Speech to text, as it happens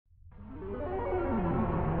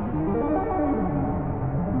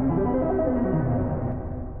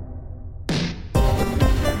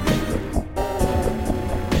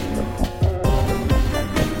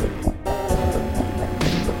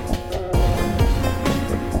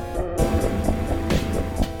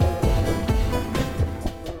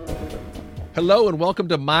Hello and welcome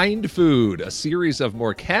to Mind Food, a series of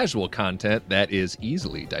more casual content that is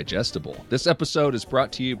easily digestible. This episode is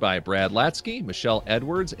brought to you by Brad Latsky, Michelle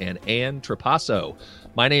Edwards, and Ann Trapasso.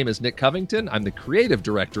 My name is Nick Covington. I'm the creative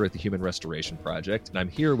director at the Human Restoration Project, and I'm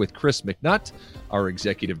here with Chris McNutt, our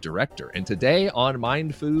executive director. And today on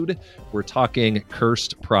Mind Food, we're talking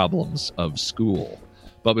cursed problems of school.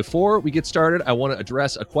 But before we get started, I want to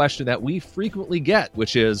address a question that we frequently get,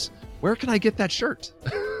 which is, where can I get that shirt?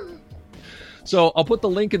 So I'll put the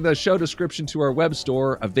link in the show description to our web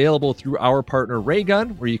store, available through our partner Raygun,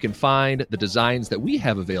 where you can find the designs that we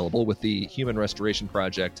have available with the Human Restoration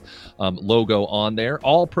Project logo on there.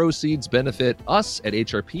 All proceeds benefit us at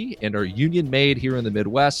HRP and are union made here in the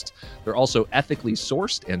Midwest. They're also ethically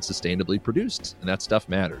sourced and sustainably produced, and that stuff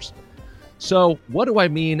matters. So what do I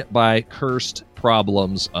mean by cursed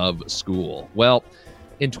problems of school? Well,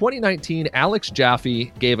 in 2019, Alex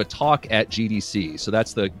Jaffe gave a talk at GDC, so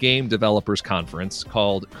that's the Game Developers Conference,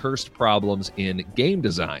 called Cursed Problems in Game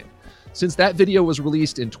Design. Since that video was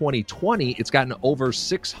released in 2020, it's gotten over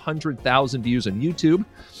 600,000 views on YouTube.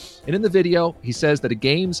 And in the video, he says that a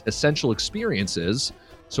game's essential experiences,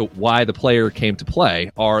 so why the player came to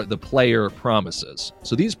play, are the player promises.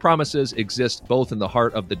 So these promises exist both in the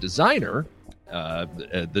heart of the designer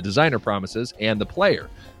promises, and the player.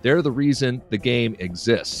 They're the reason the game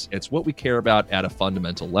exists. It's what we care about at a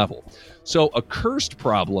fundamental level. So a cursed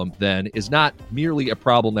problem, then, is not merely a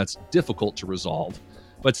problem that's difficult to resolve,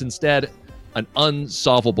 but it's instead an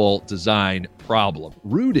unsolvable design problem,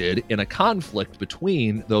 rooted in a conflict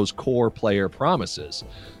between those core player promises.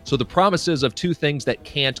 So the promises of two things that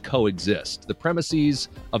can't coexist. The premises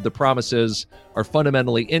of the promises are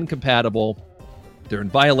fundamentally incompatible. They're in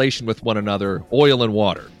violation with one another, oil and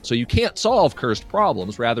water. So you can't solve cursed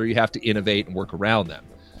problems, rather you have to innovate and work around them.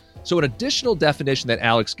 So an additional definition that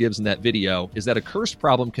Alex gives in that video is that a cursed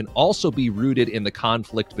problem can also be rooted in the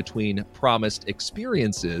conflict between promised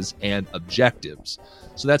experiences and objectives.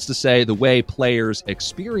 So that's to say, the way players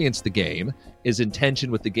experience the game is in tension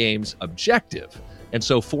with the game's objective, and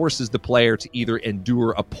so forces the player to either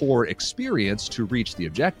endure a poor experience to reach the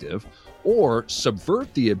objective, or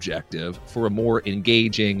subvert the objective for a more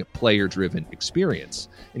engaging, player-driven experience.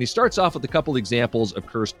 And he starts off with a couple examples of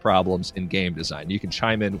cursed problems in game design. You can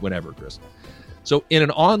chime in whenever, Chris. So in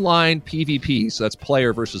an online PvP, so that's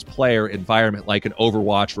player versus player environment like an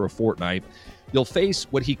Overwatch or a Fortnite, you'll face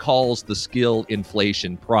what he calls the skill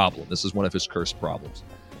inflation problem. This is one of his cursed problems.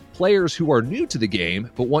 Players who are new to the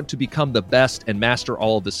game but want to become the best and master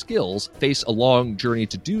all of the skills face a long journey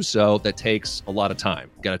to do so that takes a lot of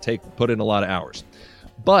time. Got to put in a lot of hours.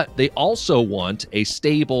 But they also want a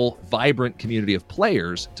stable, vibrant community of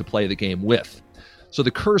players to play the game with. So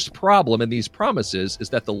the cursed problem in these promises is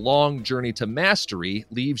that the long journey to mastery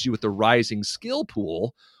leaves you with a rising skill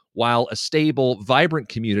pool, while a stable, vibrant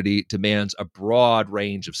community demands a broad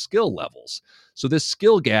range of skill levels. So this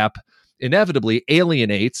skill gap inevitably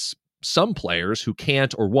alienates some players who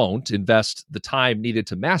can't or won't invest the time needed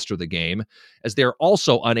to master the game, as they're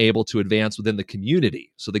also unable to advance within the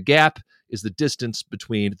community. So the gap is the distance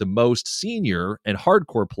between the most senior and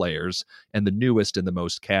hardcore players and the newest and the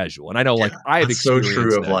most casual. And I know, I've experienced so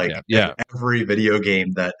true of that. every video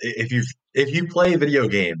game, that if you play video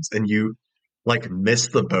games and you miss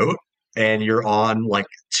the boat and you're on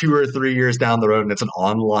 2 or 3 years down the road and it's an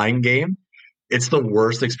online game, it's the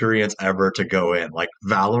worst experience ever to go in.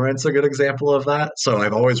 Valorant's a good example of that. So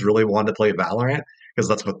I've always really wanted to play Valorant because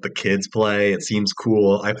that's what the kids play. It seems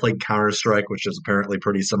cool. I played Counter-Strike, which is apparently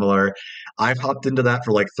pretty similar. I've hopped into that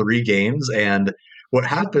for 3 games, and what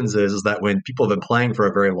happens is that when people have been playing for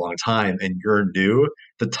a very long time and you're new,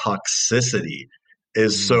 the toxicity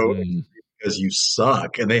is so because you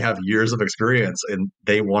suck, and they have years of experience and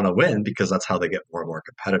they want to win because that's how they get more and more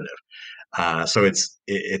competitive. So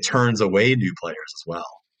it turns away new players as well.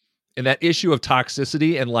 And that issue of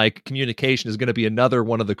toxicity and communication is going to be another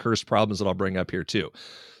one of the cursed problems that I'll bring up here too.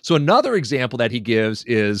 So another example that he gives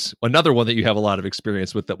is another one that you have a lot of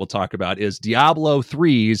experience with that we'll talk about is Diablo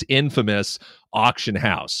 3's infamous auction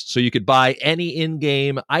house. So you could buy any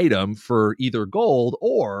in-game item for either gold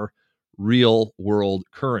or real world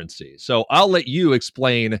currency. So I'll let you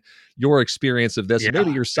explain your experience of this, and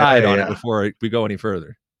maybe your side on it before we go any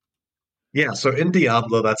further. Yeah, so in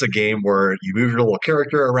Diablo, that's a game where you move your little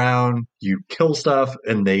character around, you kill stuff,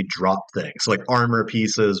 and they drop things like armor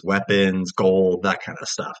pieces, weapons, gold, that kind of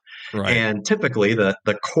stuff. Right. And typically, the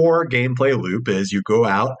core gameplay loop is you go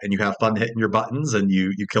out and you have fun hitting your buttons and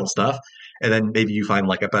you kill stuff. And then maybe you find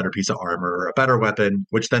like a better piece of armor or a better weapon,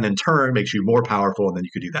 which then in turn makes you more powerful, and then you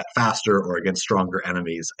could do that faster or against stronger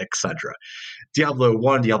enemies, etc. Diablo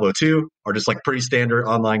 1, Diablo 2 are just like pretty standard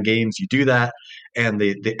online games. You do that. And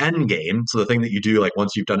the end game, so the thing that you do like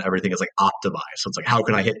once you've done everything, is like optimize. So it's like, how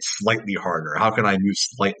can I hit slightly harder? How can I move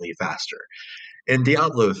slightly faster? In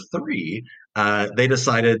Diablo 3, they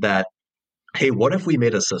decided that, hey, what if we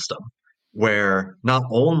made a system where not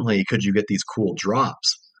only could you get these cool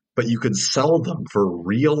drops, but you could sell them for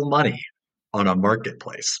real money on a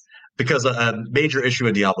marketplace? Because a major issue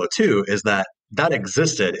in Diablo 2 is that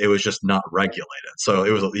existed, it was just not regulated. So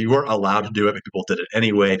it was, you weren't allowed to do it, but people did it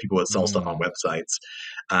anyway. People would sell stuff on websites,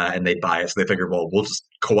 and they'd buy it. So they figured, well, we'll just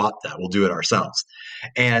co-opt that. We'll do it ourselves.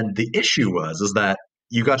 And the issue is that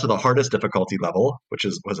you got to the hardest difficulty level, which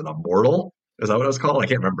was it Immortal? Is that what it was called? I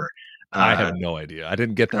can't remember. I have no idea. I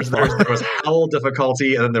didn't get that there far. was Hell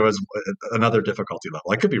difficulty, and then there was another difficulty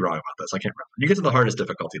level. I could be wrong about this. I can't remember. You get to the hardest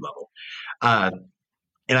difficulty level.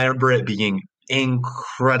 And I remember it being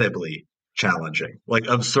incredibly challenging, like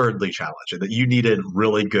absurdly challenging, that you needed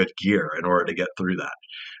really good gear in order to get through that.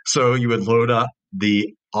 So you would load up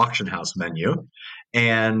the auction house menu,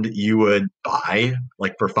 and you would buy,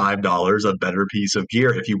 like for $5, a better piece of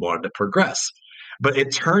gear if you wanted to progress. But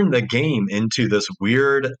it turned the game into this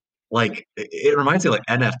weird, like, it reminds me of like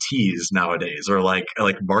NFTs nowadays, or like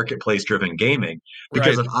marketplace driven gaming.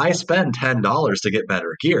 Because Right. if I spend $10 to get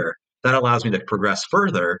better gear, that allows me to progress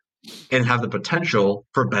further and have the potential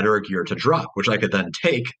for better gear to drop, which I could then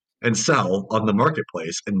take and sell on the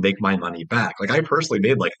marketplace and make my money back. Like, I personally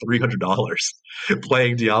made like $300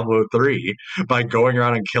 playing Diablo 3 by going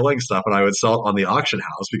around and killing stuff, and I would sell it on the auction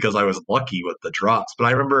house because I was lucky with the drops. But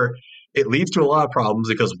I remember it leads to a lot of problems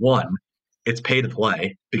because, one, it's pay to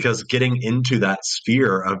play, because getting into that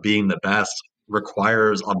sphere of being the best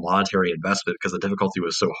requires a monetary investment because the difficulty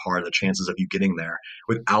was so hard. The chances of you getting there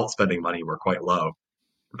without spending money were quite low.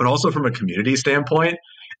 But also from a community standpoint,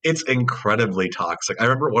 it's incredibly toxic. I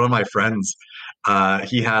remember one of my friends,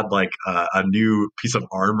 he had like a new piece of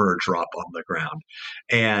armor drop on the ground.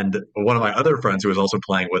 And one of my other friends who was also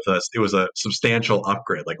playing with us, it was a substantial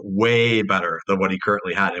upgrade, like way better than what he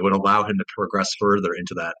currently had. It would allow him to progress further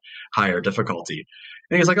into that higher difficulty.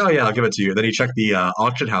 And he's like, oh, yeah, I'll give it to you. Then he checked the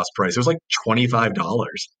auction house price. It was like $25.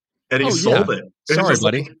 And he Oh, yeah. sold it. Sorry,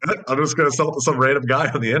 buddy. Like, I'm just going to sell it to some random guy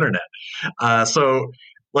on the internet. So,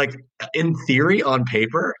 like, in theory, on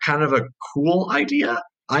paper, kind of a cool idea,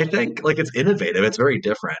 I think. Like, it's innovative, it's very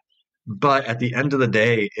different. But at the end of the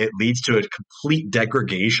day, it leads to a complete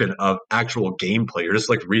degradation of actual gameplay. You're just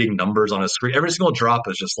like reading numbers on a screen. Every single drop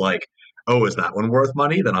is just like, oh, is that one worth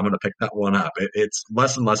money? Then I'm going to pick that one up. It's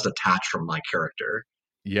less and less detached from my character.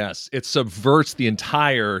 Yes, it subverts the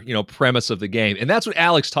entire, premise of the game. And that's what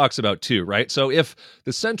Alex talks about too, right? So if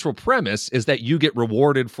the central premise is that you get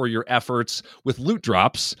rewarded for your efforts with loot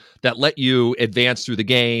drops that let you advance through the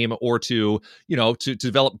game, or to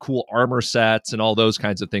develop cool armor sets and all those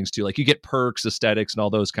kinds of things too. Like, you get perks, aesthetics, and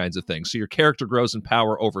all those kinds of things. So your character grows in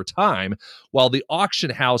power over time, while the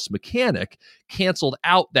auction house mechanic canceled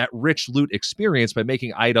out that rich loot experience by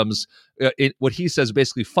making items, what he says,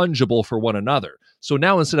 basically fungible for one another. So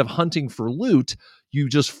now, instead of hunting for loot, you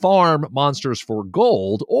just farm monsters for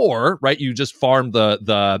gold, or you just farm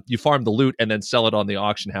the loot and then sell it on the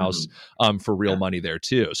auction house for real money there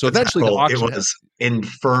too. So eventually, the auction it was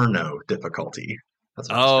Inferno difficulty. That's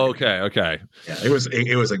what okay. Yeah, it was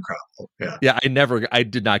incredible. Yeah. I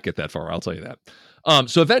did not get that far. I'll tell you that.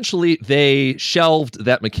 So eventually they shelved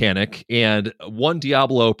that mechanic, and one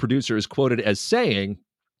Diablo producer is quoted as saying,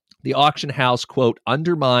 the auction house, quote,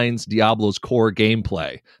 undermines Diablo's core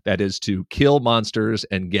gameplay. That is to kill monsters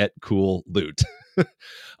and get cool loot.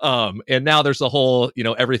 And now there's the whole,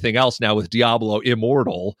 everything else now with Diablo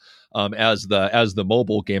Immortal as the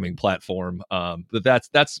mobile gaming platform. But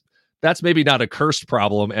that's maybe not a cursed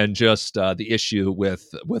problem, and just the issue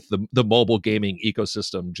with the mobile gaming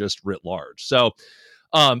ecosystem just writ large. So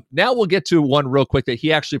now we'll get to one real quick that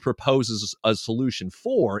he actually proposes a solution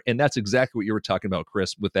for, and that's exactly what you were talking about,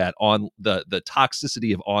 Chris, with that on the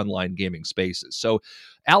toxicity of online gaming spaces. So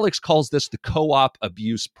Alex calls this the co-op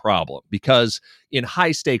abuse problem, because in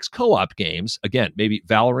high-stakes co-op games, again, maybe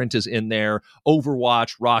Valorant is in there,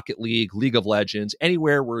 Overwatch, Rocket League, League of Legends,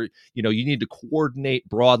 anywhere where you need to coordinate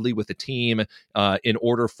broadly with a team in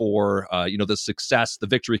order for the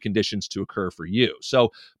victory conditions to occur for you.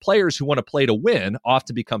 So players who want to play to win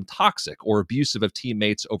often become toxic or abusive of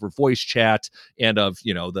teammates over voice chat and of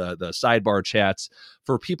the sidebar chats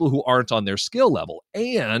for people who aren't on their skill level.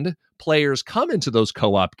 And players come into those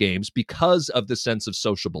co-op games because of the sense of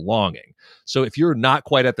social belonging. So if you're not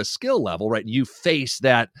quite at the skill level, right, and you face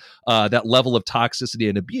that level of toxicity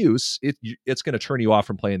and abuse, it's going to turn you off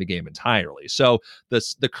from playing the game entirely. So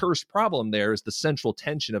the cursed problem there is the central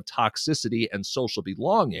tension of toxicity and social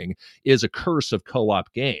belonging is a curse of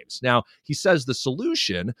co-op games. Now, he says the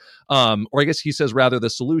solution, or I guess he says rather the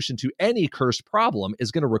solution to any cursed problem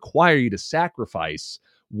is going to require you to sacrifice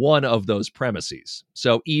one of those premises.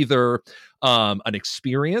 So either an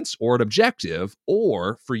experience or an objective,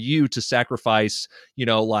 or for you to sacrifice,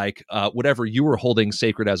 whatever you were holding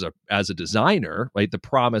sacred as a designer, right? The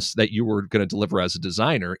promise that you were going to deliver as a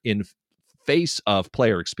designer in face of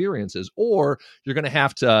player experiences, or you're going to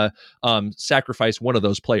have to sacrifice one of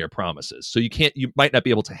those player promises. So you might not be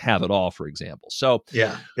able to have it all, for example. So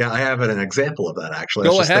yeah, I have an example of that, actually.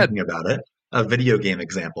 I go was just ahead. thinking about it. A video game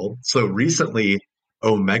example. So recently,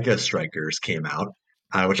 Omega Strikers came out,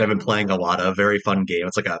 which I've been playing a lot of. Very fun game.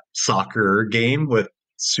 It's like a soccer game with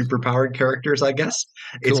superpowered characters, I guess.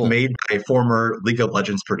 It's Cool. made by former League of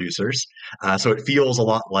Legends producers, so it feels a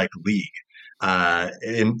lot like League.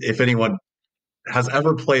 And if anyone has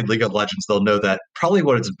ever played League of Legends, they'll know that probably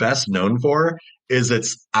what it's best known for is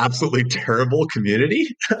its absolutely terrible community.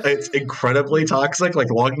 It's incredibly toxic. Like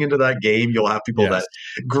logging into that game, you'll have people Yes.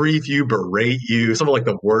 that grief you, berate you. Some of like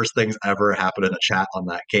the worst things ever happen in a chat on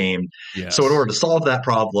that game. So in Yes. order to solve that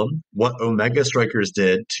problem, what Omega Strikers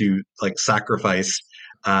did to like sacrifice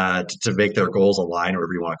to make their goals align, or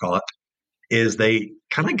whatever you want to call it, is they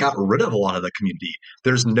kind of got rid of a lot of the community.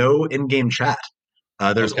 There's no in-game chat.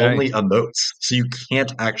 There's Okay. only emotes, so you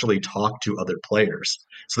can't actually talk to other players.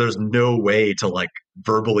 So there's no way to like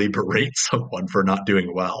verbally berate someone for not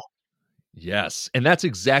doing well. Yes. And that's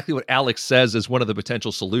exactly what Alex says is one of the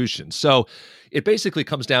potential solutions. So it basically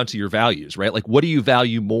comes down to your values, right? Like, what do you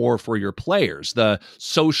value more for your players? The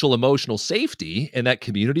social emotional safety and that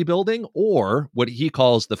community building, or what he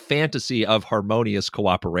calls the fantasy of harmonious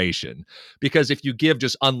cooperation? Because if you give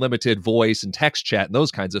just unlimited voice and text chat and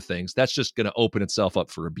those kinds of things, that's just going to open itself up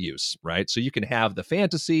for abuse, right? So you can have the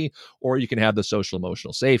fantasy or you can have the social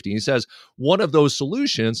emotional safety. And he says one of those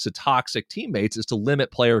solutions to toxic teammates is to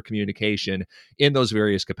limit player communication in those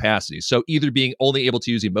various capacities. So either being only able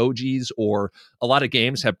to use emojis, or a lot of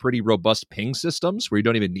games have pretty robust ping systems where you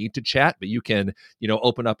don't even need to chat, but you can,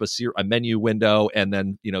 open up a menu window and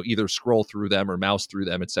then, either scroll through them or mouse through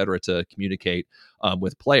them, et cetera, to communicate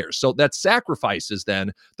with players. So that sacrifices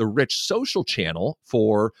then the rich social channel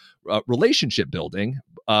for relationship building,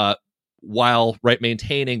 while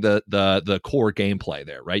maintaining the core gameplay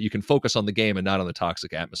there, right? You can focus on the game and not on the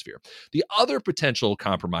toxic atmosphere. The other potential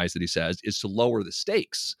compromise that he says is to lower the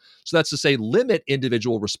stakes. So that's to say, limit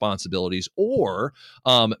individual responsibilities, or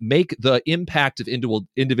make the impact of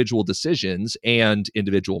individual decisions and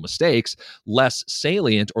individual mistakes less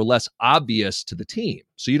salient or less obvious to the team.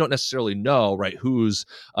 So you don't necessarily know, right, who's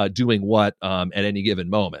doing what at any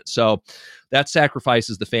given moment. So that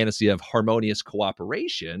sacrifices the fantasy of harmonious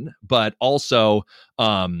cooperation, but also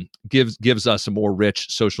gives us a more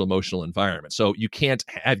rich social emotional environment. So you can't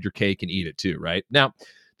have your cake and eat it too, right? Now,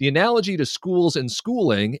 the analogy to schools and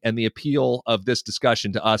schooling and the appeal of this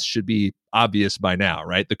discussion to us should be obvious by now,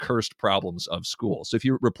 right? The cursed problems of school. So if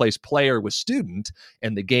you replace player with student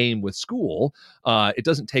and the game with school, it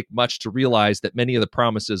doesn't take much to realize that many of the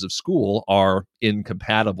promises of school are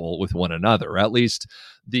incompatible with one another, or at least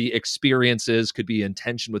the experiences could be in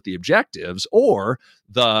tension with the objectives, or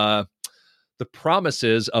the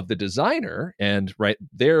promises of the designer and what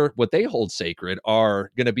they hold sacred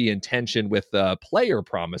are going to be in tension with the player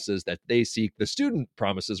promises that they seek, the student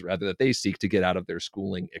promises rather, that they seek to get out of their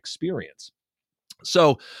schooling experience.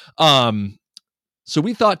 So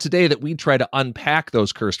we thought today that we'd try to unpack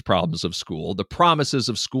those cursed problems of school, the promises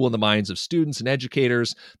of school in the minds of students and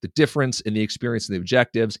educators, the difference in the experience and the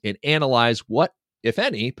objectives, and analyze what, if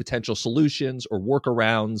any, potential solutions or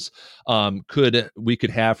workarounds we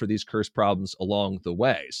could have for these cursed problems along the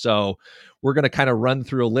way. So we're going to kind of run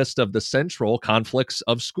through a list of the central conflicts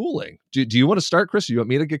of schooling. Do you want to start, Chris? Do you want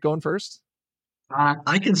me to get going first?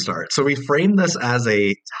 I can start. So we framed this as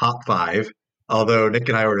a top five. Although Nick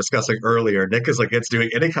and I were discussing earlier, Nick is against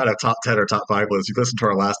doing any kind of top 10 or top five list. If you listen to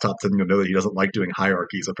our last top 10, you'll know that he doesn't like doing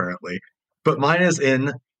hierarchies, apparently. But mine is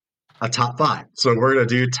in a top five. So we're going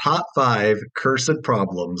to do top five cursed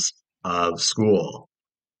problems of school.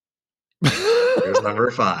 Here's number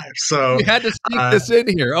five. So you had to sneak this in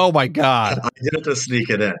here. Oh my God. I did it to sneak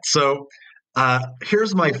it in. So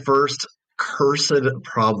here's my first cursed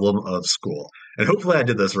problem of school. And hopefully I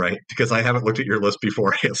did this right, because I haven't looked at your list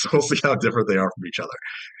beforehand. So we'll see how different they are from each other.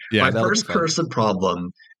 Yeah, My that'll be first fun. cursed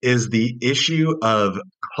problem is the issue of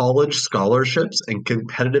college scholarships and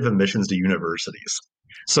competitive admissions to universities.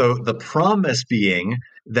 So the promise being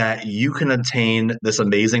that you can obtain this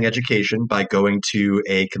amazing education by going to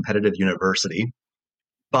a competitive university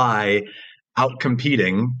by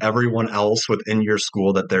outcompeting everyone else within your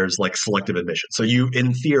school that there's like selective admission. So you,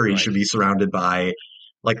 in theory, Right. should be surrounded by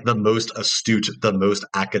like the most astute, the most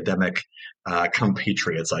academic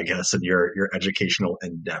compatriots, I guess, in your educational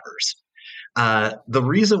endeavors. The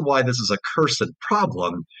reason why this is a cursed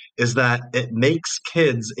problem is that it makes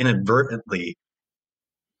kids inadvertently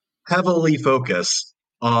heavily focus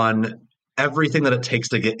on everything that it takes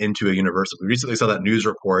to get into a university. We recently saw that news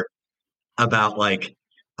report about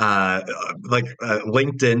uh,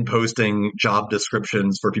 LinkedIn posting job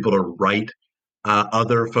descriptions for people to write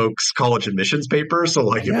other folks' college admissions papers. So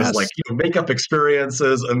like it was like Yes. make up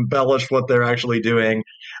experiences, embellish what they're actually doing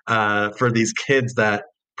for these kids that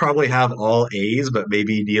probably have all A's, but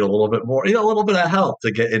maybe need a little bit more, a little bit of help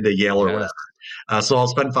to get into Yale or whatever. Yes. So I'll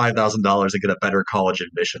spend $5,000 to get a better college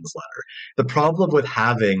admissions letter. The problem with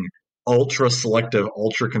having ultra selective,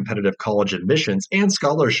 ultra competitive college admissions and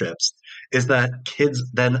scholarships is that kids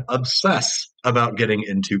then obsess about getting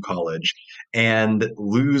into college and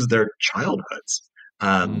lose their childhoods.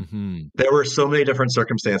 Hmm. There were so many different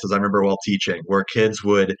circumstances I remember while teaching where kids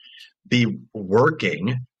would be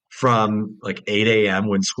working from like 8 a.m.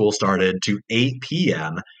 when school started to 8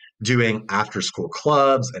 p.m. doing after school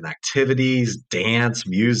clubs and activities, dance,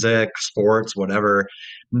 music, sports, whatever,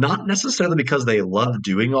 not necessarily because they loved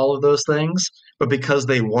doing all of those things, but because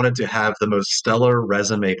they wanted to have the most stellar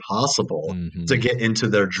resume possible to Hmm. get into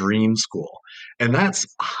their dream school. And that's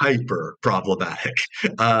hyper problematic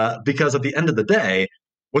because at the end of the day,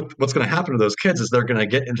 what's going to happen to those kids is they're going to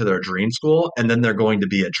get into their dream school and then they're going to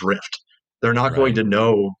be adrift. They're not going Right. to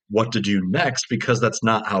know what to do next because that's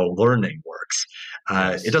not how learning works.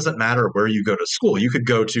 It Yes. doesn't matter where you go to school. You could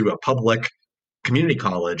go to a public community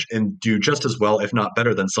college and do just as well, if not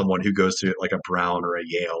better, than someone who goes to like a Brown or a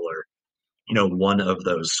Yale or one of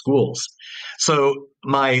those schools. So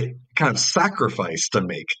my kind of sacrifice to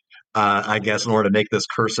make, I guess, in order to make this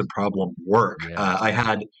cursed problem work, Yeah.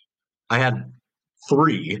 I had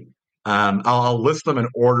three. I'll list them in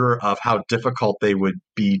order of how difficult they would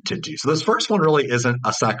be to do. So this first one really isn't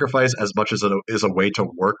a sacrifice as much as it is a way to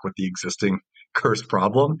work with the existing cursed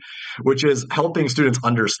problem, which is helping students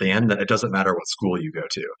understand that it doesn't matter what school you go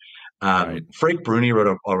to. Right. Frank Bruni wrote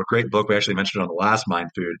a great book. We actually mentioned it on the last Mind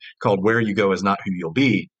Food called "Where You Go Is Not Who You'll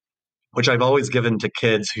Be," which I've always given to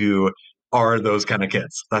kids who are those kind of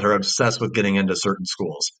kids that are obsessed with getting into certain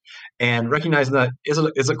schools and recognizing that is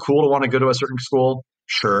it cool to want to go to a certain school?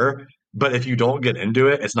 Sure. But if you don't get into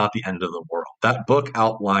it, it's not the end of the world. That book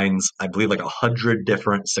outlines, I believe, like 100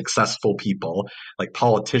 different successful people, like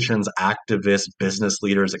politicians, activists, business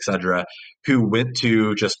leaders, etc., who went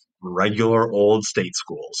to just regular old state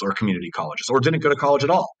schools or community colleges or didn't go to college at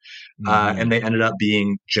all and Hmm. they ended up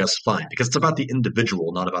being just fine because it's about the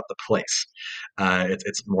individual, not about the place.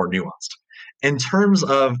 It's more nuanced. In terms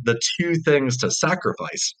of the two things to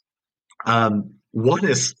sacrifice, one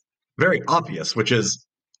is very obvious, which is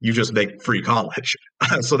you just make free college.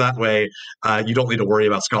 So that way, you don't need to worry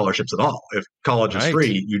about scholarships at all. If college is Right.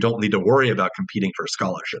 free, you don't need to worry about competing for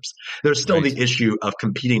scholarships. There's still Right. the issue of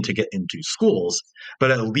competing to get into schools, but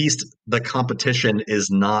at least the competition is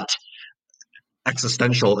not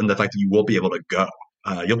existential in the fact that you will be able to go.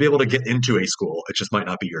 You'll be able to get into a school. It just might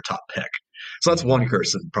not be your top pick. So that's one Hmm.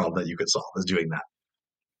 cursing problem that you could solve is doing that.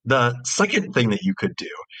 The second thing that you could do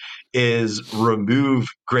is remove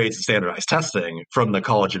grades and standardized testing from the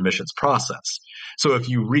college admissions process. So if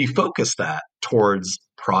you refocus that towards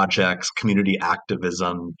projects, community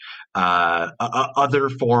activism, other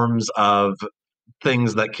forms of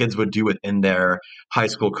things that kids would do within their high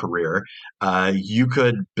school career, you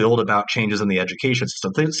could build about changes in the education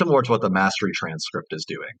system, things similar to what the mastery transcript is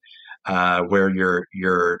doing, where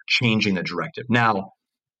you're changing the directive. Now,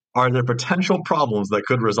 are there potential problems that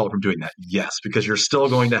could result from doing that? Yes, because you're still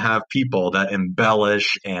going to have people that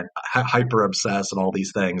embellish and hyper obsess and all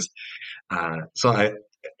these things.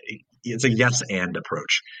 It's a yes and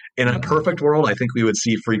approach. In a Hmm. perfect world, I think we would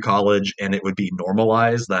see free college and it would be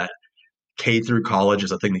normalized that K through college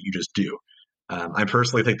is a thing that you just do. I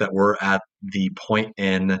personally think that we're at the point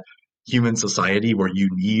in human society where you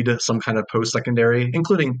need some kind of post secondary,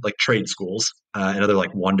 including like trade schools and other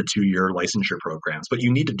like 1 to 2 year licensure programs, but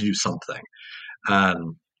you need to do something.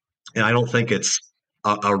 Um, and I don't think it's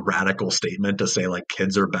a radical statement to say like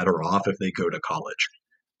kids are better off if they go to college.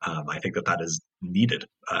 I think that is needed.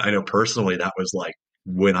 I know personally that was like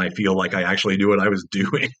when I feel like I actually knew what I was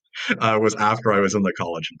doing was after I was in the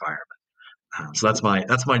college environment. So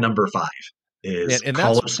that's my number five is And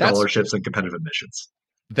college that's scholarships and competitive admissions.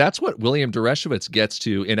 that's what William Dereshowitz gets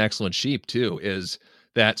to in Excellent Sheep too, is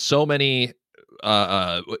that so many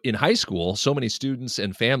in high school, so many students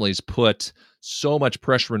and families put so much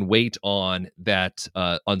pressure and weight on that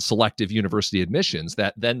on selective university admissions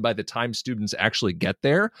that then by the time students actually get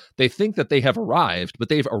there, they think that they have arrived, but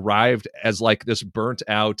they've arrived as like this burnt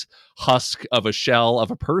out husk of a shell of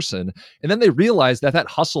a person, and then they realize that that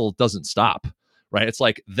hustle doesn't stop. Right. It's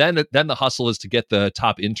like then the hustle is to get the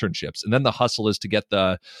top internships. And then the hustle is to get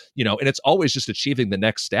the, and it's always just achieving the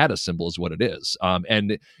next status symbol is what it is.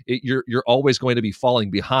 You're always going to be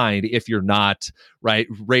falling behind if you're not right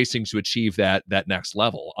racing to achieve that next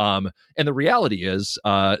level. And the reality is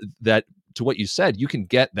that to what you said, you can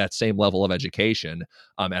get that same level of education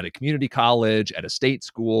at a community college, at a state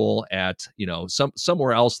school, at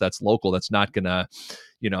somewhere else that's local that's not gonna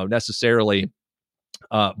necessarily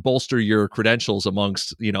bolster your credentials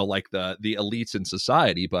amongst like the elites in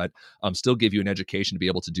society, but still give you an education to be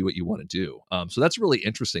able to do what you want to do. So that's a really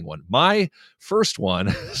interesting one. My first one.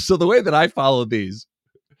 So the way that I follow these,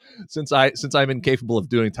 since I'm incapable of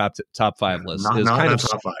doing top five lists, Not is not kind in of the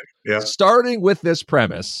top five. Yeah. starting with this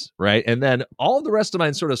premise, right? And then all the rest of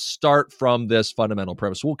mine sort of start from this fundamental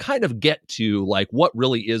premise. We'll kind of get to like what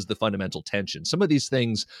really is the fundamental tension. Some of these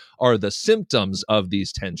things are the symptoms of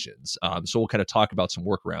these tensions. So we'll kind of talk about some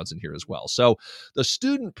workarounds in here as well. So the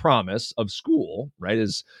student promise of school, right,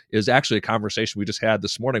 is actually a conversation we just had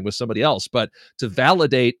this morning with somebody else, but to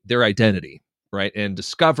validate their identity, right, and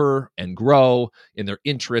discover and grow in their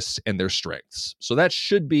interests and their strengths. So that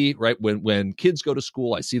should be right when kids go to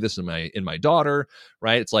school. I see this in my daughter,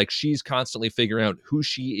 right? It's like she's constantly figuring out who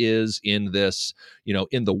she is in this,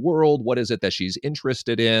 in the world. What is it that she's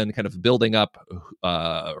interested in? Kind of building up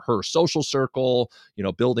her social circle,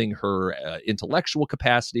 building her intellectual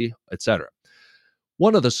capacity, etc.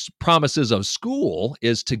 One of the promises of school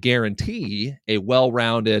is to guarantee a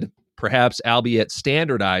well-rounded, perhaps albeit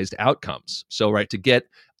standardized outcomes. So, right, to get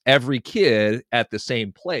every kid at the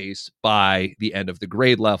same place by the end of the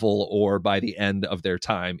grade level or by the end of their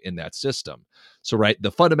time in that system. So, right,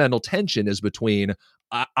 the fundamental tension is between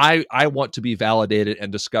I want to be validated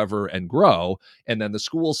and discover and grow, and then the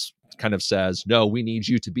schools kind of says, no, we need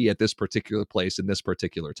you to be at this particular place in this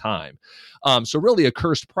particular time. So really a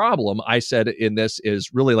cursed problem, I said in this,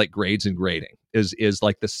 is really like grades and grading is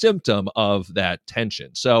like the symptom of that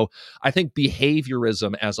tension. So I think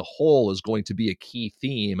behaviorism as a whole is going to be a key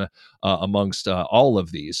theme amongst all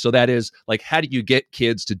of these. So that is like, how do you get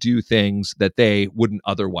kids to do things that they wouldn't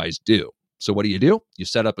otherwise do? So what do? You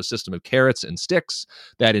set up a system of carrots and sticks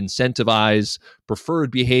that incentivize preferred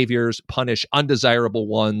behaviors, punish undesirable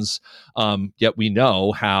ones. Yet we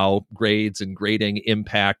know how grades and grading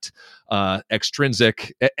impact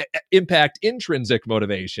intrinsic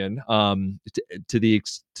motivation to the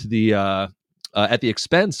at the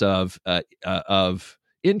expense of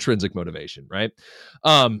intrinsic motivation, right?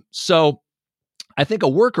 So I think a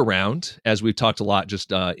workaround, as we've talked a lot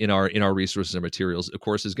just in our resources and materials, of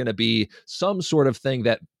course, is going to be some sort of thing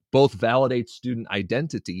that both validates student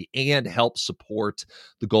identity and helps support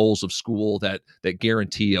the goals of school that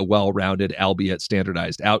guarantee a well-rounded, albeit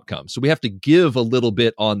standardized outcome. So we have to give a little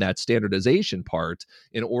bit on that standardization part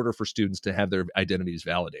in order for students to have their identities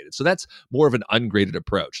validated. So that's more of an ungraded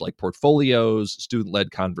approach, like portfolios,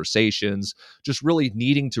 student-led conversations, just really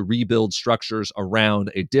needing to rebuild structures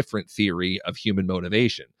around a different theory of human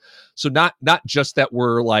motivation. So not just that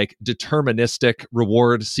we're like deterministic,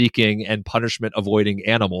 reward-seeking and punishment-avoiding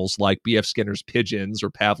animals like B.F. Skinner's pigeons or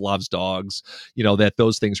Pavlov's dogs, that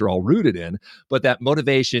those things are all rooted in, but that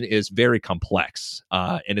motivation is very complex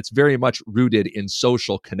and it's very much rooted in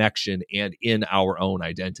social connection and in our own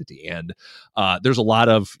identity. And there's a lot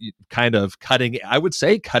of kind of cutting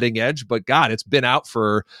edge, but God, it's been out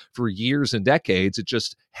for years and decades. It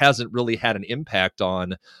just hasn't really had an impact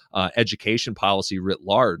on education policy writ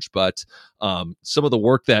large. But some of the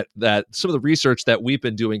work that some of the research that we've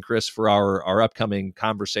been doing, Chris, for our upcoming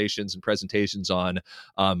conversations and presentations on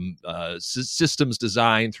systems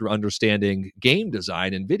design through understanding game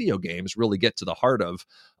design and video games really get to the heart of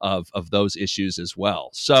those issues as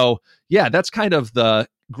well. So yeah, that's kind of the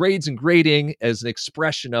grades and grading as an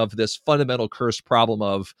expression of this fundamental cursed problem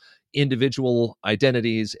of individual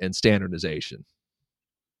identities and standardization.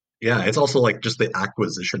 Yeah, it's also like just the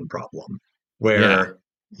acquisition problem Yeah. where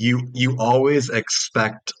you always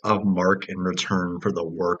expect a mark in return for the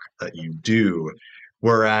work that you do,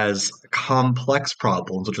 whereas complex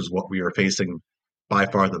problems, which is what we are facing by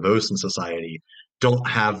far the most in society, don't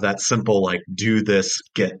have that simple like do this,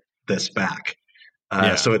 get this back.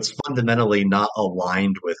 Yeah. So it's fundamentally not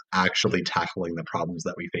aligned with actually tackling the problems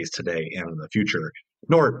that we face today and in the future,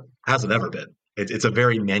 nor has it ever been. It's a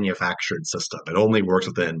very manufactured system. It only works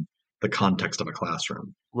within the context of a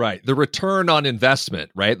classroom. Right. The return on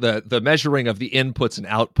investment, right? The measuring of the inputs and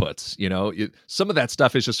outputs, some of that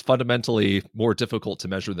stuff is just fundamentally more difficult to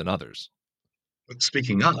measure than others.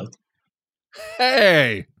 Speaking of,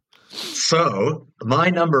 hey. So my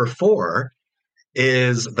number 4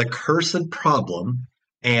 is the cursed problem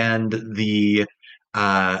and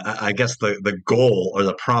I guess the goal or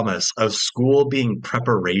the promise of school being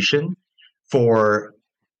preparation for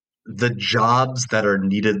the jobs that are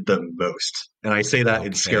needed the most. And I say that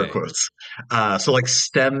in scare Okay. quotes. So like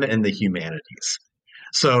STEM and the humanities.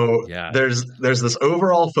 So Yeah. there's this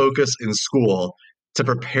overall focus in school to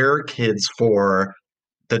prepare kids for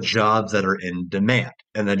the jobs that are in demand.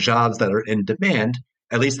 And the jobs that are in demand,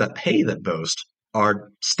 at least that pay the most, are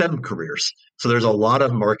STEM careers. So there's a lot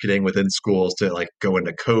of marketing within schools to like go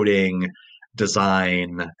into coding,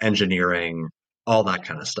 design, engineering, all that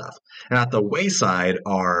kind of stuff. And at the wayside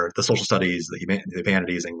are the social studies, the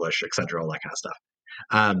humanities, English, etc., all that kind of stuff.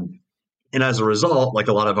 Um, and as a result, like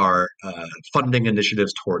a lot of our funding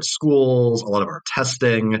initiatives towards schools, a lot of our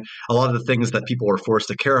testing, a lot of the things that people are forced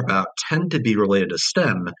to care about tend to be related to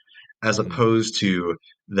STEM as Mhm. opposed to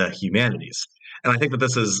the humanities. And I think that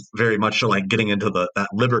this is very much like getting into that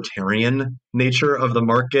libertarian nature of the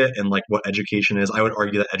market and like what education is. I would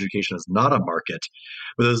argue that education is not a market,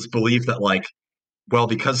 but this belief that like, well,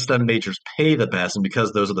 because STEM majors pay the best and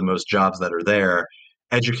because those are the most jobs that are there,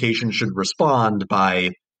 education should respond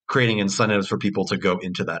by creating incentives for people to go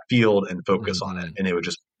into that field and focus on it. Mhm. And it would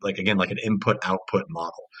just like again like an input output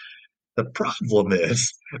model. The problem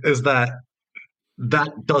is that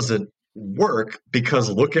doesn't work because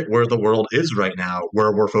look at where the world is right now,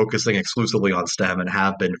 where we're focusing exclusively on STEM and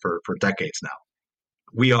have been for decades now.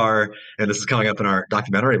 We are, and this is coming up in our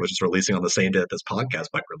documentary, which is releasing on the same day that this podcast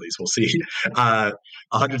might release. We'll see.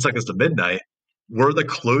 100 Seconds to Midnight. We're the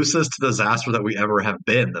closest to disaster that we ever have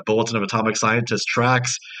been. The Bulletin of Atomic Scientists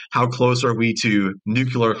tracks how close are we to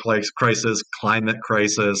nuclear crisis, climate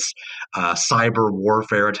crisis, cyber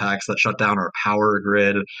warfare attacks that shut down our power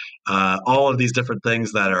grid, all of these different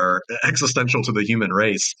things that are existential to the human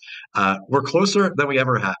race. We're closer than we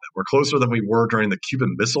ever have. We're closer than we were during the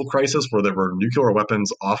Cuban Missile Crisis, where there were nuclear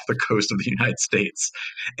weapons off the coast of the United States.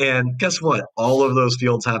 And guess what? All of those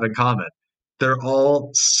fields have in common. They're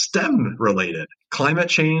all STEM related. Climate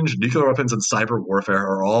change, nuclear weapons, and cyber warfare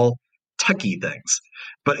are all techie things.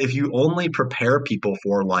 But if you only prepare people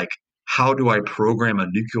for, like, how do I program a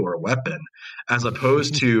nuclear weapon, as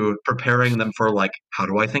opposed to preparing them for, like, how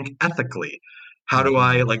do I think ethically? How do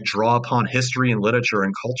I Mhm. like draw upon history and literature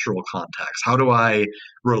and cultural context? How do I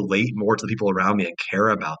relate more to the people around me and care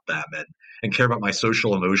about them and care about my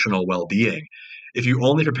social emotional well-being? If you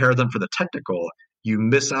only prepare them for the technical, you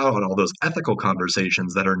miss out on all those ethical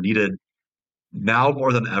conversations that are needed now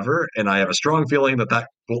more than ever. And I have a strong feeling that that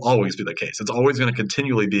will always be the case. It's always going to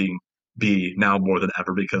continually be now more than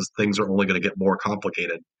ever because things are only going to get more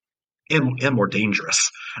complicated and more dangerous.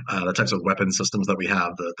 The types of weapon systems that we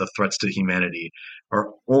have, the threats to humanity, are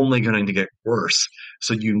only going to get worse.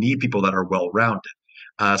 So you need people that are well rounded.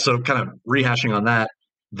 So, kind of rehashing on that,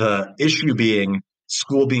 the issue being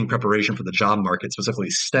school being preparation for the job market, specifically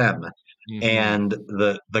STEM, Mhm. and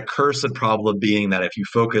the cursed problem being that if you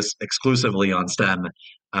focus exclusively on STEM, you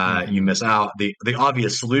Mhm. miss out. The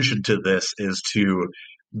obvious solution to this is to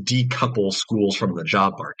decouple schools from the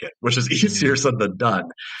job market, which is easier Mhm. said than done.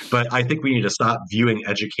 But I think we need to stop viewing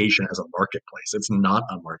education as a marketplace. It's not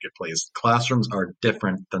a marketplace. Classrooms are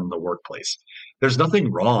different than the workplace. There's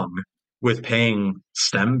nothing wrong with paying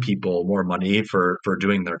STEM people more money for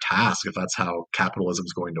doing their task if that's how capitalism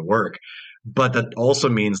is going to work. But that also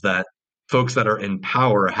means that folks that are in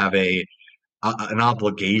power have an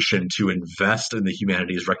obligation to invest in the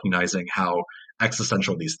humanities, recognizing how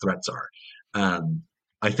existential these threats are. Um,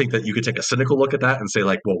 I think that you could take a cynical look at that and say,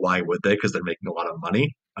 like, well, why would they? Because they're making a lot of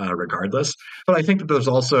money, regardless. But I think that there's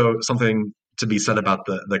also something to be said about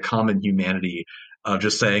the common humanity of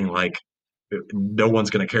just saying, like, no one's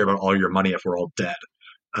going to care about all your money if we're all dead.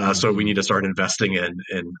 So we need Mhm. to start investing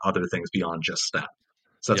in other things beyond just STEM.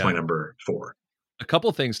 So that's my Yeah. number 4. A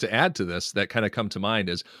couple things to add to this that kind of come to mind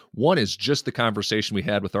is, one is just the conversation we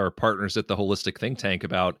had with our partners at the Holistic Think Tank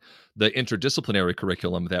about the interdisciplinary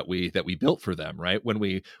curriculum that we built for them, right? When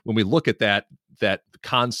we look at that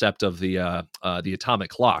concept of the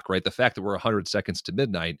atomic clock, right? The fact that we're 100 seconds to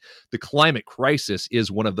midnight, the climate crisis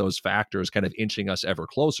is one of those factors kind of inching us ever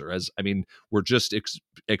closer. We're just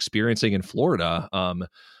experiencing in Florida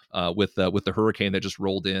with the hurricane that just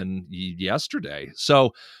rolled in yesterday.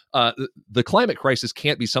 So the climate crisis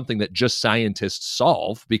can't be something that just scientists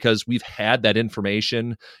solve, because we've had that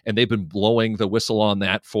information and they've been blowing the whistle on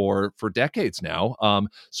that for decades now.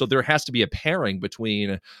 So there has to be a pairing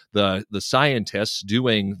between the scientists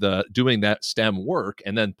doing that STEM work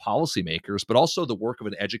and then policymakers, but also the work of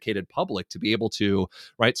an educated public to be able to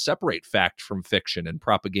separate fact from fiction and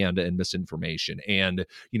propaganda and misinformation, and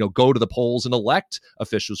go to the polls and elect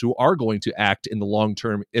officials who are going to act in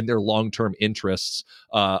their long-term interests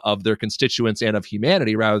of their constituents and of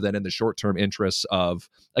humanity, rather than in the short-term interests of,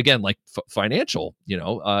 again, financial.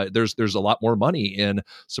 There's a lot more money in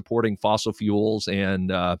supporting fossil fuels and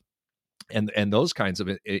those kinds of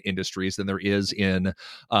industries than there is in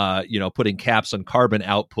putting caps on carbon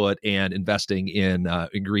output and investing in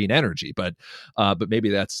green energy. But maybe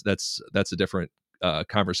that's a different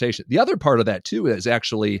conversation. The other part of that too is,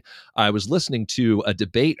 actually, I was listening to a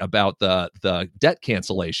debate about the debt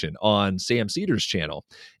cancellation on Sam Cedars' channel,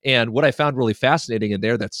 and what I found really fascinating in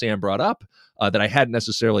there that Sam brought up that I hadn't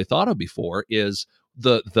necessarily thought of before is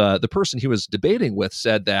the person he was debating with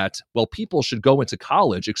said that, well, people should go into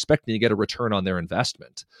college expecting to get a return on their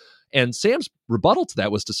investment, and Sam's rebuttal to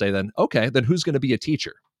that was to say, then who's going to be a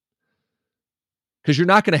teacher? Because you're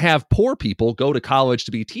not going to have poor people go to college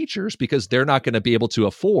to be teachers, because they're not going to be able to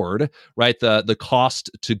afford the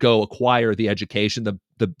cost to go acquire the education,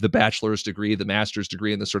 the bachelor's degree, the master's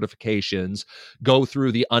degree, and the certifications, go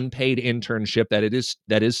through the unpaid internship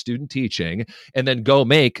that is student teaching, and then go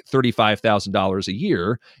make $35,000 a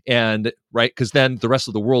year. And because then the rest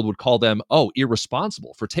of the world would call them,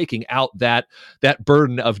 irresponsible for taking out that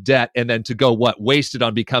burden of debt and then to go waste it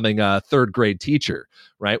on becoming a third grade teacher.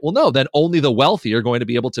 Right. Well, no, then only the wealthy are going to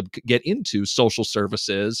be able to get into social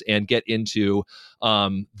services and get into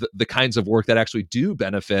the kinds of work that actually do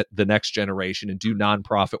benefit the next generation and do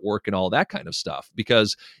nonprofit work and all that kind of stuff,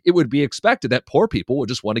 because it would be expected that poor people would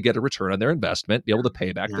just want to get a return on their investment, be able to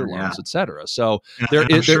pay back their loans, et cetera. So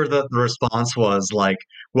I'm sure that the response was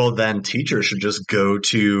well, then teachers should just go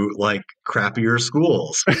to crappier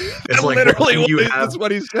schools. It's literally that's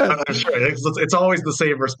what he said. I'm sure it's always the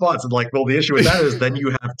same response. And well, the issue with that is then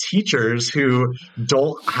you have teachers who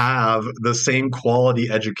don't have the same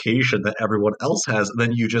quality education that everyone else has. And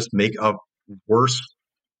then you just make a worse.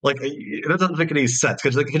 It doesn't make any sense.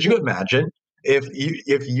 Because could you imagine if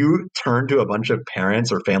you turned to a bunch of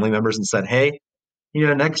parents or family members and said, hey,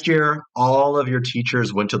 next year, all of your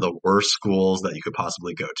teachers went to the worst schools that you could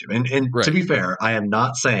possibly go to. And right. To be fair, I am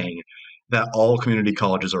not saying that all community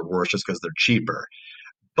colleges are worse just because they're cheaper.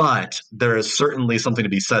 But there is certainly something to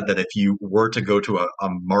be said that if you were to go to a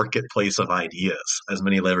marketplace of ideas, as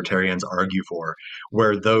many libertarians argue for,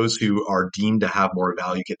 where those who are deemed to have more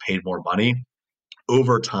value get paid more money,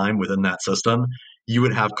 over time within that system, you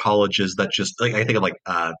would have colleges that just, I think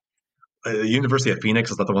of University of Phoenix,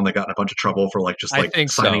 is that the one that got in a bunch of trouble for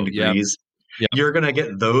signing degrees? Yep. You're going to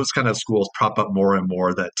get those kind of schools prop up more and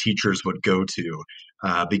more that teachers would go to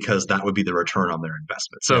because that would be the return on their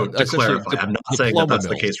investment. So to clarify, I'm not saying that that's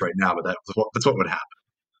the case right now, but that's what would happen.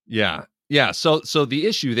 Yeah. Yeah. So the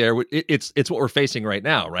issue there, it's what we're facing right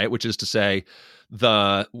now, right? Which is to say,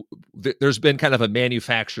 there's been kind of a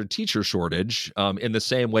manufactured teacher shortage in the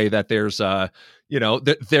same way that there's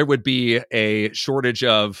there would be a shortage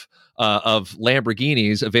of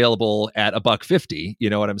Lamborghinis available at $150. You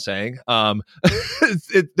know what I'm saying?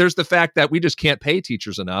 There's the fact that we just can't pay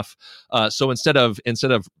teachers enough. So instead of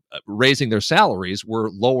raising their salaries, we're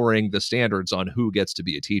lowering the standards on who gets to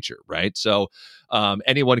be a teacher, right? So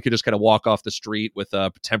anyone could just kind of walk off the street with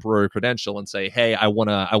a temporary credential and say, "Hey, I want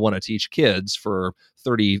to teach kids for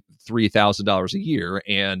 $33,000 a year,"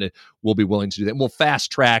 and we'll be willing to do that. And we'll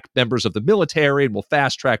fast track members of the military, and we'll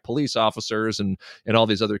fast track police officers, and all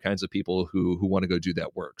these other kinds of people who want to go do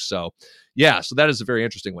that work. So, yeah, so that is a very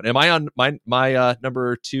interesting one. Am I on my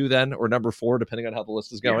number 2 then, or number 4, depending on how the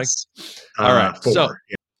list is going? Yes. All right, 4. So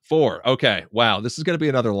 4. Okay, wow, this is going to be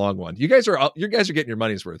another long one. You guys are getting your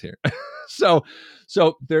money's worth here. So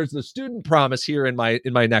there's the student promise here in my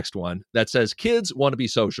next one that says kids want to be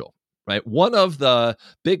social. right? One of the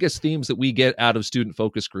biggest themes that we get out of student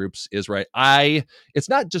focus groups is, right, it's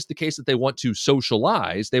not just the case that they want to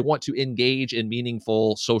socialize, they want to engage in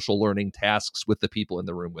meaningful social learning tasks with the people in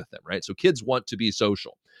the room with them, right? So kids want to be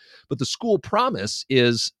social. But the school promise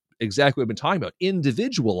is exactly what we've been talking about.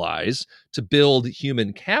 Individualize to build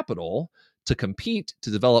human capital, to compete, to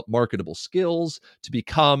develop marketable skills, to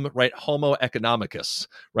become, right, homo economicus,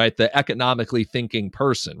 right, the economically thinking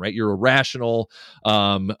person, right? You're a rational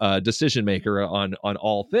decision maker on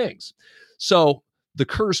all things. So the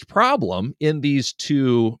cursed problem in these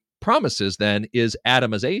two promises then is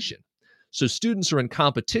atomization. So students are in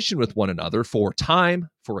competition with one another for time,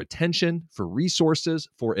 for attention, for resources,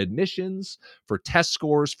 for admissions, for test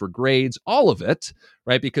scores, for grades, all of it,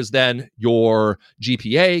 right? Because then your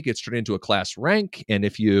GPA gets turned into a class rank. And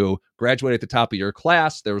if you graduate at the top of your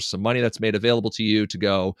class, there's some money that's made available to you to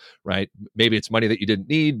go, right? Maybe it's money that you didn't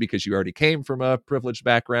need because you already came from a privileged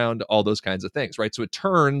background, all those kinds of things, right? So it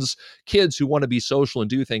turns kids who want to be social and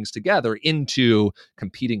do things together into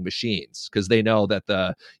competing machines because they know that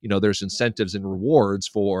there's incentives and rewards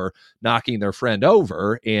for knocking their friend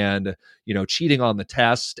over and cheating on the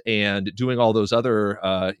test and doing all those other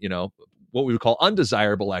what we would call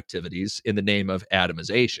undesirable activities in the name of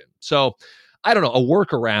atomization. So I don't know, a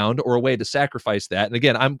workaround or a way to sacrifice that. And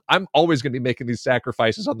again, I'm always going to be making these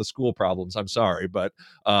sacrifices on the school problems. I'm sorry, but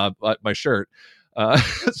my shirt.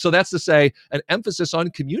 So that's to say, an emphasis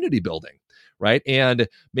on community building, right? And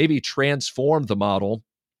maybe transform the model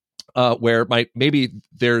where maybe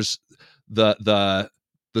there's the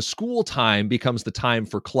school time becomes the time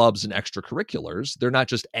for clubs and extracurriculars. They're not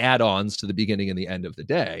just add-ons to the beginning and the end of the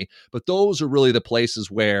day, but those are really the places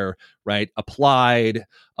where, right, applied,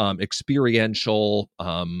 experiential,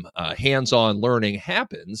 hands-on learning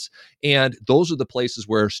happens. And those are the places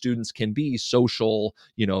where students can be social,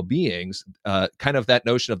 beings, kind of that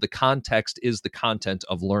notion of the context is the content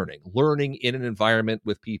of learning in an environment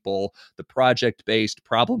with people, the project-based,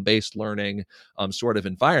 problem-based learning sort of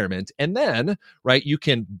environment. And then, right, you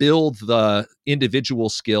can build the individual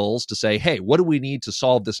skills to say, hey, what do we need to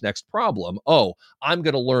solve this next problem? Oh, I'm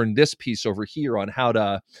going to learn this piece over here on how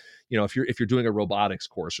to, if you're doing a robotics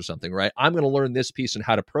course or something, right? I'm going to learn this piece on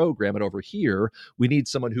how to program it over here. We need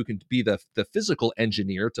someone who can be the physical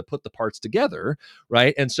engineer to put the parts together,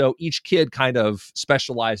 right? And so each kid kind of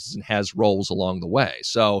specializes and has roles along the way.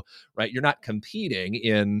 So, right, you're not competing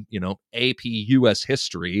in, AP US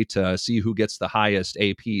history to see who gets the highest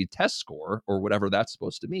AP test score or whatever that's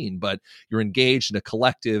supposed to mean, but you're engaged in a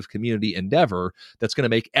collective community endeavor that's going to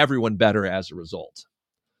make everyone better as a result.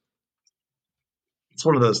 It's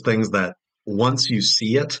one of those things that once you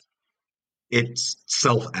see it, it's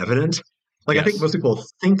self-evident. Like, I think Yes. most people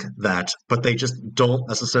think that, but they just don't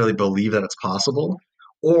necessarily believe that it's possible,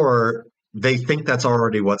 or they think that's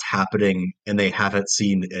already what's happening and they haven't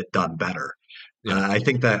seen it done better. Yeah. I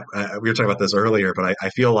think that we were talking about this earlier, but I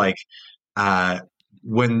feel like uh,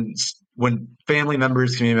 when family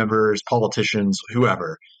members, community members, politicians,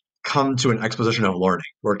 whoever, come to an exposition of learning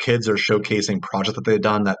where kids are showcasing projects that they've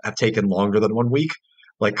done that have taken longer than 1 week,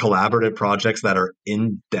 like collaborative projects that are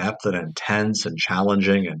in depth and intense and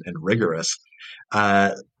challenging and rigorous,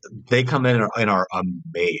 uh, they come in and are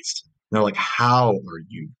amazed. And they're like, how are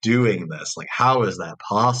you doing this? Like, how is that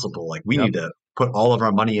possible? Like, we Yep. need to put all of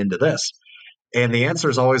our money into this. And the answer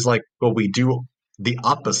is always like, well, we do the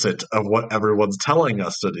opposite of what everyone's telling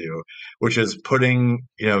us to do, which is putting,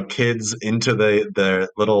 kids into the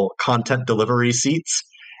little content delivery seats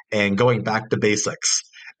and going back to basics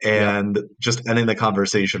Yep. and just ending the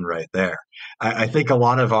conversation right there. I think a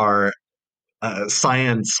lot of our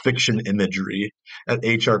science fiction imagery at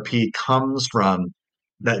HRP comes from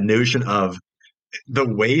that notion of the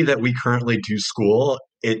way that we currently do school.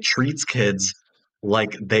 It treats kids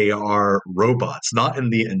like they are robots, not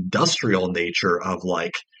in the industrial nature of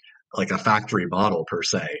like a factory model per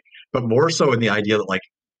se, but more so in the idea that like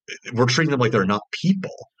we're treating them like they're not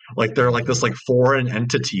people. Like they're like this like foreign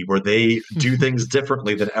entity where they do things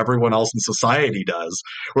differently than everyone else in society does.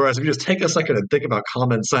 Whereas if you just take a second and think about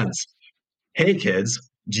common sense, hey kids,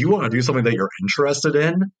 do you want to do something that you're interested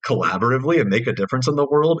in collaboratively and make a difference in the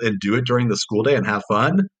world and do it during the school day and have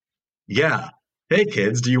fun? Yeah. Hey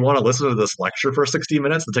kids, do you want to listen to this lecture for 60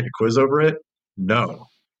 minutes and take a quiz over it? No.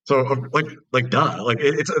 So like duh. Like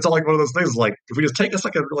it's all like one of those things like if we just take a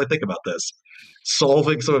second and really think about this,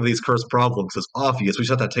 solving some of these cursed problems is obvious. We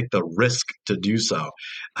just have to take the risk to do so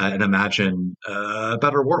and imagine a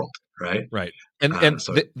better world, right? Right. And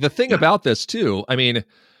So the thing yeah. about this too, I mean,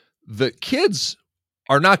 the kids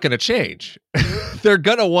are not going to change. They're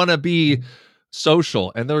going to want to be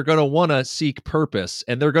social and they're going to want to seek purpose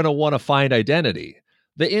and they're going to want to find identity.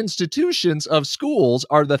 The institutions of schools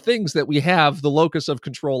are the things that we have the locus of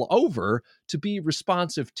control over to be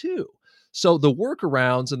responsive to. So the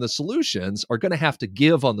workarounds and the solutions are going to have to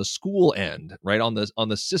give on the school end, right, on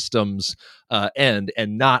the systems end,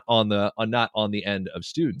 and not on the end of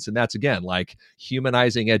students. And that's, again, like,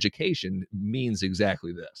 humanizing education means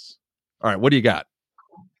exactly this. All right, what do you got?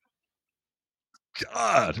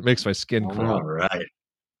 God, it makes my skin crawl. All right.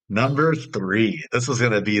 Number 3. This is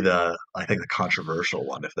going to be I think the controversial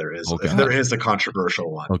one, if there is, Oh if there God. is a controversial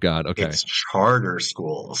one. Oh God. Okay. It's charter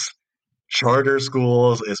schools. Charter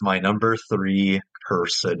schools is my number 3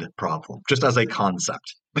 cursed problem, just as a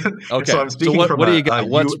concept. Okay. So I'm speaking from what do you got?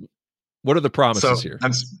 What are the promises so here?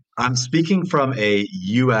 I'm speaking from a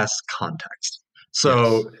U.S. context. Yes.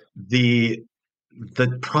 So the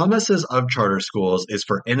promises of charter schools is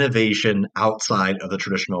for innovation outside of the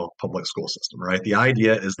traditional public school system, right? The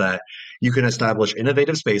idea is that you can establish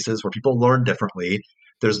innovative spaces where people learn differently.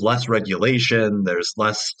 There's less regulation, there's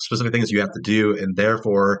less specific things you have to do, and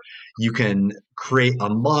therefore you can create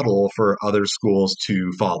a model for other schools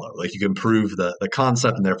to follow. Like, you can prove the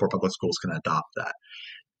concept, and therefore public schools can adopt that.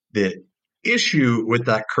 The issue with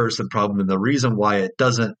that cursed problem, and the reason why it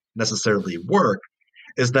doesn't necessarily work,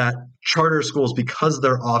 is that charter schools, because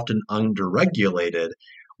they're often underregulated,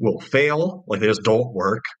 will fail. Like, they just don't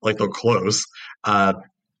work. Like, they'll close.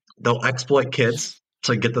 They'll exploit kids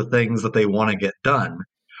to get the things that they want to get done,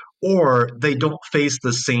 or they don't face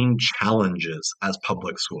the same challenges as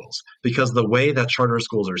public schools, because the way that charter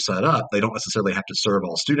schools are set up, they don't necessarily have to serve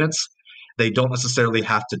all students. They don't necessarily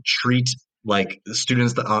have to treat like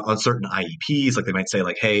students that on certain IEPs, like they might say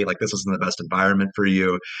like, hey, like, this isn't the best environment for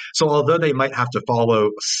you. So although they might have to follow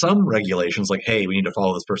some regulations, like, hey, we need to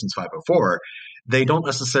follow this person's 504, they don't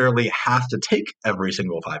necessarily have to take every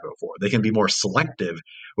single 504. They can be more selective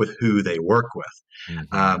with who they work with.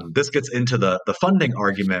 This gets into the funding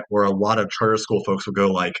argument, where a lot of charter school folks will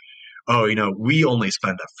go like, oh, we only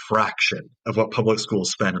spend a fraction of what public schools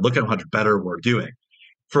spend, and look at how much better we're doing,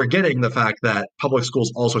 forgetting the fact that public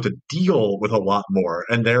schools also have to deal with a lot more,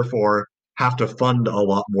 and therefore have to fund a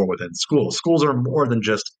lot more within schools. Schools are more than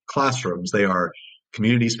just classrooms. They are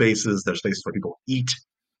community spaces. They're spaces where people eat.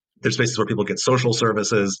 There's spaces where people get social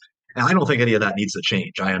services. And I don't think any of that needs to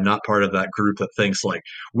change. I am not part of that group that thinks like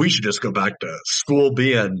we should just go back to school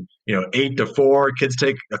being, 8 to 4, kids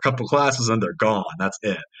take a couple classes and they're gone. That's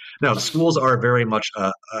it. No, schools are very much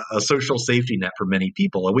a social safety net for many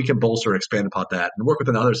people, and we can bolster and expand upon that and work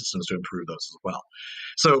within other systems to improve those as well.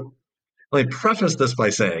 So let me preface this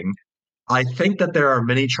by saying, I think that there are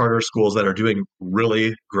many charter schools that are doing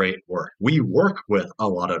really great work. We work with a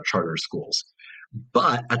lot of charter schools.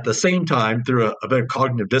 But at the same time, through a bit of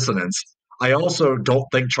cognitive dissonance, I also don't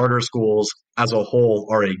think charter schools as a whole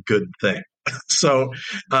are a good thing. So,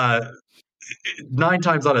 9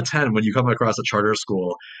 times out of 10, when you come across a charter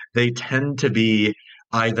school, they tend to be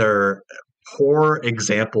either poor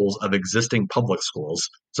examples of existing public schools,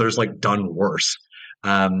 so there's like done worse.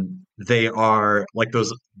 They are like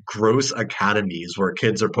those gross academies where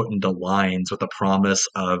kids are put into lines with the promise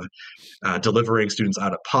of delivering students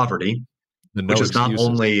out of poverty, The no which is not excuses.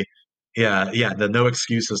 only the no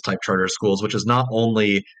excuses type charter schools, which is not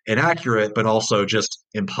only inaccurate but also just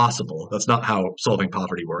impossible. That's not how solving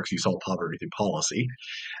poverty works. You solve poverty through policy.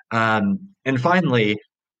 And finally,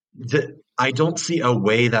 I don't see a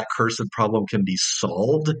way that cursed problem can be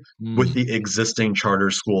solved with the existing charter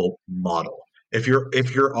school model. If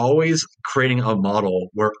you're always creating a model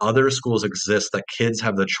where other schools exist that kids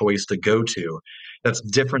have the choice to go to, that's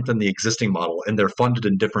different than the existing model, and they're funded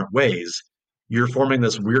in different ways, you're forming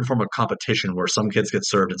this weird form of competition where some kids get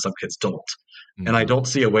served and some kids don't. And I don't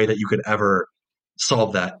see a way that you could ever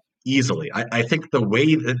solve that easily. I think the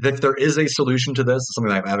way that if there is a solution to this, something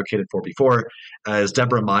that I've advocated for before, is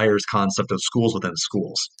Deborah Meyer's concept of schools within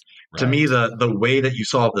schools. Right. To me, the way that you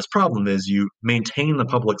solve this problem is you maintain the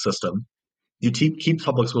public system, you keep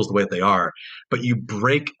public schools the way that they are, but you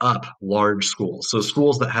break up large schools. So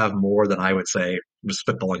schools that have more than, I would say, I'm just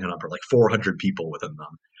spitballing a number, like 400 people within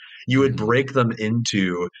them. You would break them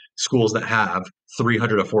into schools that have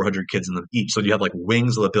 300 to 400 kids in them each. So you have like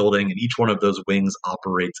wings of the building, and each one of those wings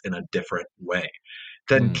operates in a different way.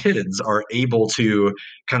 Then kids are able to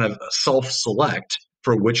kind of self-select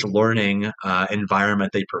for which learning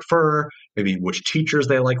environment they prefer, maybe which teachers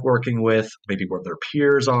they like working with, maybe where their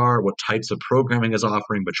peers are, what types of programming is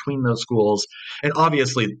offering between those schools. And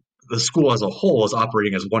obviously, the school as a whole is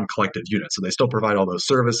operating as one collective unit. So they still provide all those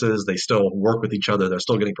services. They still work with each other. They're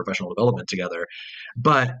still getting professional development together.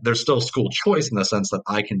 But there's still school choice in the sense that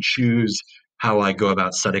I can choose how I go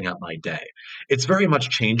about setting up my day. It's very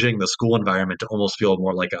much changing the school environment to almost feel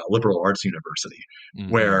more like a liberal arts university, Hmm.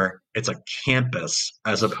 where it's a campus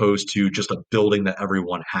as opposed to just a building that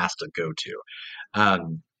everyone has to go to.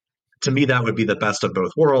 To me, that would be the best of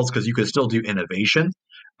both worlds because you could still do innovation,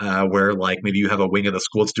 where like maybe you have a wing of the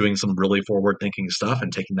school that's doing some really forward thinking stuff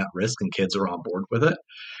and taking that risk, and kids are on board with it,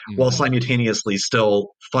 while Hmm. simultaneously still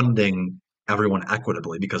funding everyone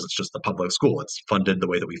equitably because it's just the public school. It's funded the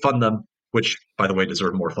way that we fund them, which, by the way,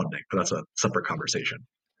 deserve more funding, but that's a separate conversation.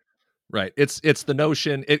 Right. It's the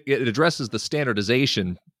notion, it addresses the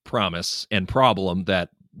standardization promise and problem that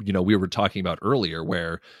we were talking about earlier,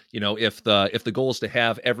 where if the goal is to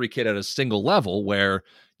have every kid at a single level, where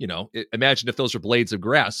imagine if those are blades of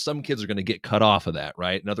grass, some kids are going to get cut off of that,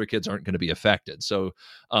 right, and other kids aren't going to be affected. So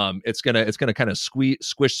it's gonna kind of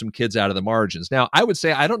squish some kids out of the margins. Now, I would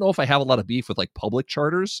say I don't know if I have a lot of beef with like public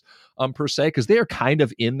charters per se, because they are kind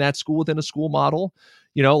of in that school within a school model.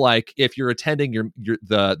 Like if you're attending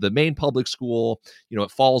the main public school,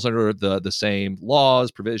 it falls under the same laws,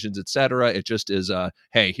 provisions, etc. It just is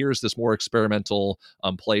hey, here's this more experimental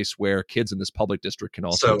place where kids in this public district can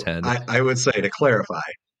also So attend. I would say, to clarify,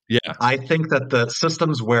 Yeah. I think that the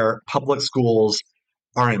systems where public schools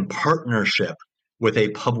are in partnership with a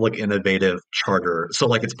public innovative charter, so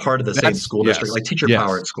like it's part of the same That's school district, yes. like teacher Yes.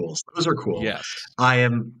 powered schools, those are cool. Yes. I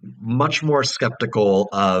am much more skeptical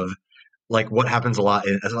of like what happens a lot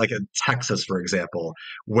in like in Texas, for example,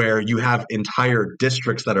 where you have entire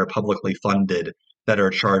districts that are publicly funded that are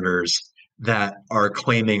charters that are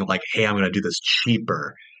claiming like, hey, I'm going to do this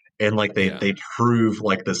cheaper, and like Yeah. they prove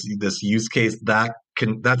like this use case that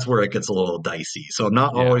can, that's where it gets a little dicey. So I'm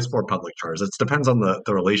not Yeah. always for public charters. It depends on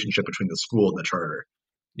the relationship between the school and the charter.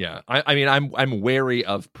 Yeah, I mean, I'm wary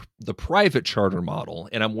of the private charter model,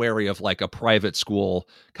 and I'm wary of like a private school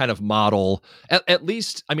kind of model. At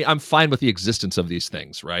least, I mean, I'm fine with the existence of these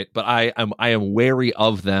things, right? But I am wary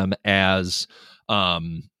of them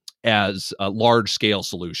um, as large scale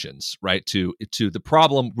solutions, right? To the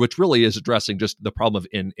problem, which really is addressing just the problem of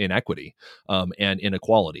inequity and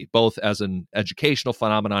inequality, both as an educational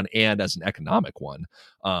phenomenon and as an economic one.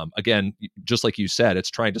 Again, just like you said, it's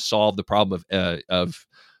trying to solve the problem of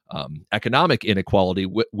economic inequality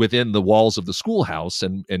within the walls of the schoolhouse,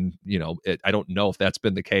 and I don't know if that's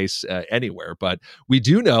been the case anywhere, but we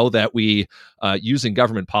do know that we, using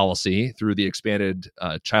government policy through the expanded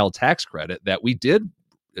child tax credit, that we did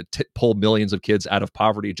pull millions of kids out of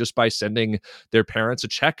poverty just by sending their parents a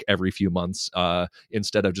check every few months,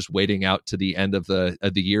 instead of just waiting out to the end of the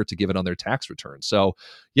year to give it on their tax return. So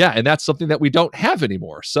yeah, and that's something that we don't have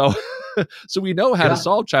anymore. So so we know how to Yeah.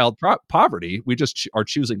 solve child poverty. We just are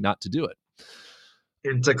choosing not to do it.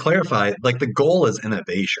 And to clarify, like the goal is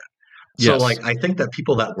innovation. So, Yes. like, I think that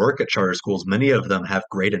people that work at charter schools, many of them have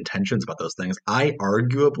great intentions about those things. I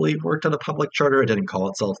arguably worked at a public charter. It didn't call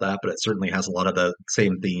itself that, but it certainly has a lot of the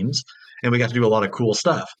same themes, and we got to do a lot of cool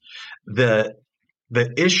stuff. The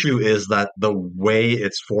the issue is that the way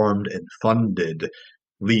it's formed and funded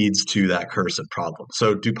leads to that cursed problem.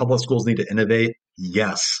 So, do public schools need to innovate?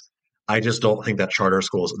 Yes. I just don't think that charter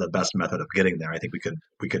schools are the best method of getting there. I think we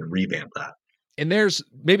could revamp that. And there's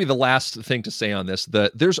maybe the last thing to say on this,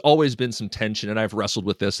 that there's always been some tension, and I've wrestled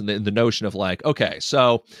with this, and the notion of like, okay,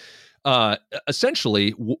 so uh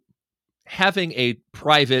essentially having a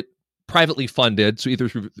privately funded, so either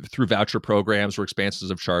through voucher programs or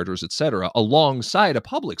expansions of charters, et cetera, alongside a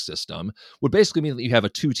public system would basically mean that you have a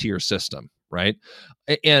two-tier system, right?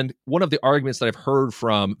 And one of the arguments that I've heard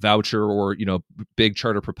from voucher or big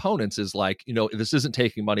charter proponents is like, this isn't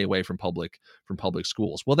taking money away from public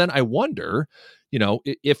schools. Well, then I wonder,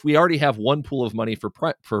 if we already have one pool of money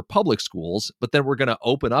for public schools, but then we're going to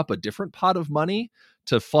open up a different pot of money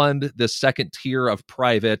to fund the second tier of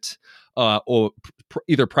private, or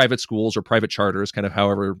either private schools or private charters, kind of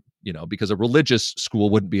however, because a religious school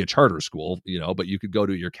wouldn't be a charter school, but you could go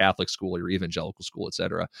to your Catholic school or your evangelical school, et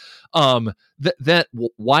cetera.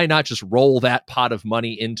 Why not just roll that pot of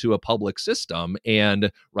money into a public system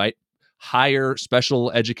and, right, hire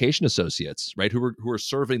special education associates, right, who are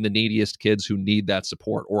serving the neediest kids who need that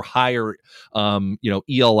support, or hire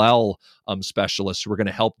ELL specialists who are going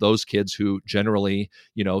to help those kids who generally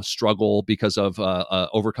struggle because of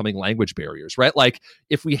overcoming language barriers, right? Like,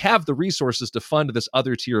 if we have the resources to fund this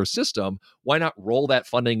other tier of system, why not roll that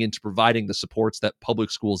funding into providing the supports that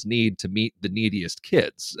public schools need to meet the neediest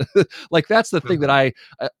kids? Like, that's the thing that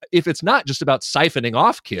if it's not just about siphoning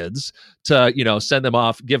off kids to send them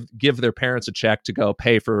off, give their parents a check to go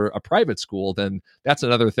pay for a private school, then that's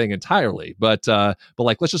another thing entirely. But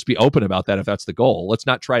like, let's just be open about that. If that's the goal, let's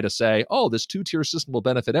not try to say, oh, oh, this two-tier system will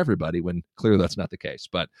benefit everybody, when clearly that's not the case.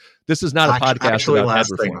 But this is not a podcast Actually, about ed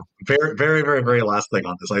last thing, reform. very, very, very, very last thing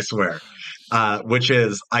on this, I swear, which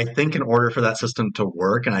is, I think in order for that system to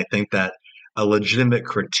work, and I think that a legitimate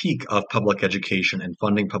critique of public education and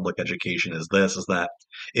funding public education is that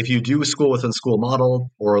if you do a school within school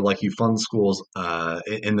model, or like you fund schools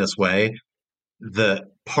in this way, the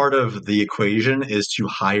part of the equation is to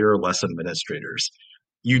hire less administrators.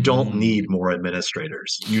 You don't need more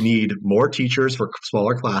administrators. You need more teachers for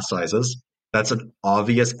smaller class sizes. That's an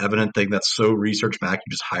obvious, evident thing that's so research backed.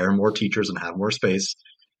 You just hire more teachers and have more space,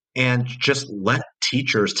 and just let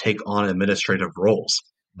teachers take on administrative roles.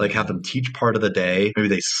 Like, have them teach part of the day. Maybe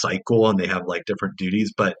they cycle and they have like different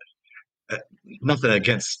duties, but nothing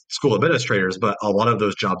against school administrators, but a lot of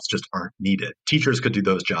those jobs just aren't needed. Teachers could do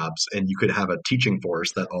those jobs, and you could have a teaching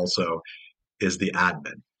force that also is the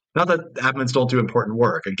admin. Not that admins don't do important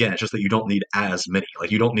work. Again, it's just that you don't need as many.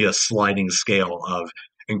 Like, you don't need a sliding scale of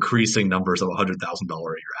increasing numbers of $100,000 a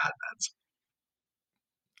year admins.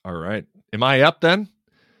 All right. Am I up then?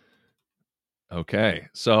 Okay.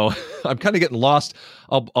 So I'm kind of getting lost.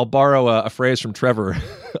 I'll borrow a phrase from Trevor,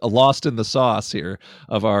 a lost in the sauce here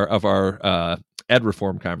of our ed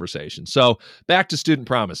reform conversation. So back to student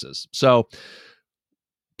promises. So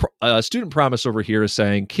student promise over here is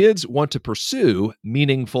saying kids want to pursue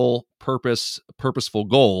meaningful, purposeful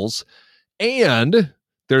goals. And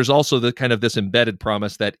there's also the kind of this embedded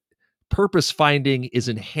promise that purpose finding is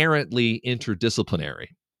inherently interdisciplinary,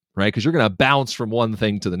 right? Because you're going to bounce from one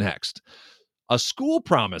thing to the next. The school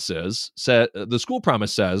promise says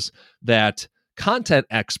that content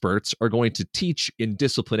experts are going to teach in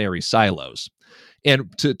disciplinary silos.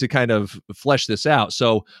 And to kind of flesh this out,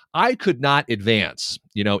 so I could not advance,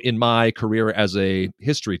 in my career as a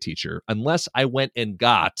history teacher unless I went and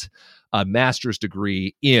got a master's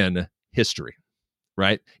degree in history.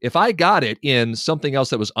 Right? If I got it in something else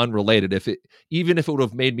that was unrelated, even if it would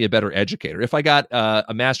have made me a better educator, if I got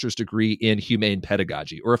a master's degree in humane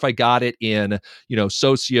pedagogy, or if I got it in,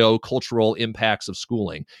 socio-cultural impacts of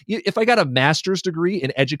schooling, if I got a master's degree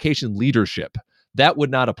in education leadership, that would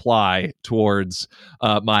not apply towards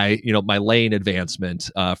my lane advancement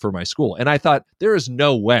for my school. And I thought, there is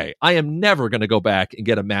no way. I am never going to go back and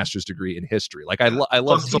get a master's degree in history. Like, I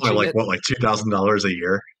love teaching something like it. What, like $2,000 a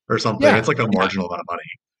year or something? Yeah, it's like a marginal amount of money.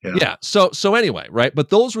 Yeah. So anyway, right? But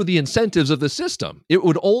those were the incentives of the system. It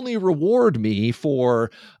would only reward me for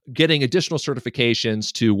getting additional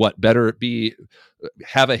certifications to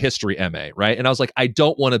have a history MA, right? And I was like, I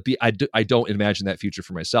don't imagine that future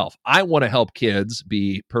for myself. I want to help kids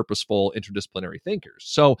be purposeful, interdisciplinary thinkers.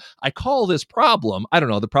 So I call this problem, I don't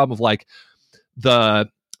know, the problem of like the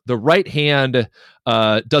right hand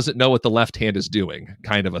doesn't know what the left hand is doing,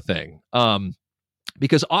 kind of a thing.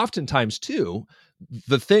 Because oftentimes too,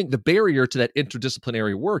 the barrier to that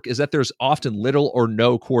interdisciplinary work is that there's often little or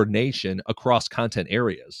no coordination across content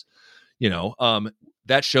areas.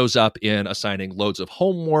 That shows up in assigning loads of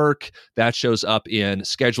homework. That shows up in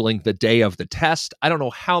scheduling the day of the test. I don't know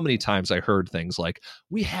how many times I heard things like,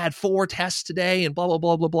 we had 4 tests today and blah, blah,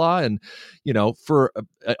 blah, blah, blah. And,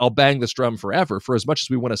 I'll bang this drum forever. For as much as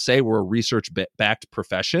we want to say we're a research-backed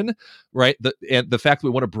profession, right? And the fact that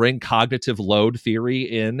we want to bring cognitive load theory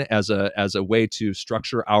in as a way to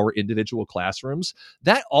structure our individual classrooms,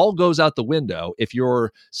 that all goes out the window if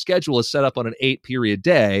your schedule is set up on an 8-period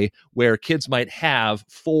day where kids might have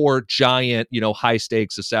 4 giant, high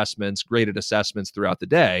stakes assessments, graded assessments throughout the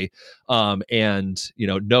day, and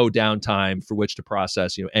no downtime for which to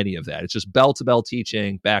process any of that. It's just bell to bell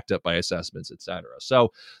teaching backed up by assessments, etc. So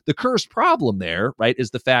the cursed problem there, right,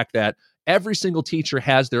 is the fact that every single teacher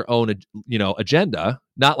has their own, agenda,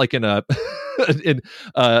 not like in a in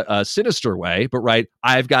a sinister way, but right,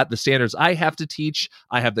 I've got the standards I have to teach.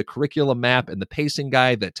 I have the curriculum map and the pacing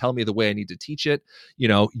guide that tell me the way I need to teach it.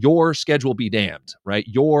 Your schedule be damned, right?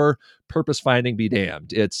 Your purpose finding be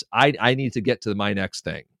damned. It's I need to get to my next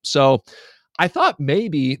thing. So I thought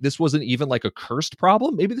maybe this wasn't even like a cursed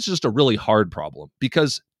problem. Maybe this is just a really hard problem,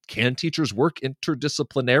 because can teachers work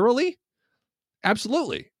interdisciplinarily?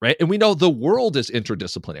 Absolutely, right? And we know the world is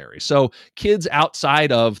interdisciplinary. So kids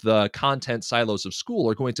outside of the content silos of school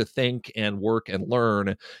are going to think and work and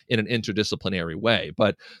learn in an interdisciplinary way.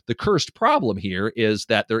 But the cursed problem here is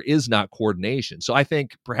that there is not coordination. So I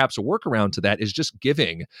think perhaps a workaround to that is just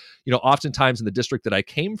giving, oftentimes in the district that I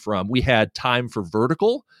came from, we had time for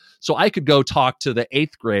vertical. So I could go talk to the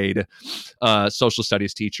 8th grade social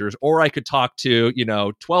studies teachers, or I could talk to,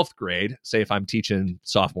 12th grade, say if I'm teaching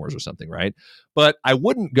sophomores or something, right? But I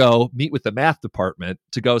wouldn't go meet with the math department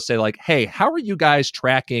to go say like, hey, how are you guys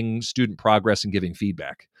tracking student progress and giving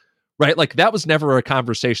feedback? right? Like that was never a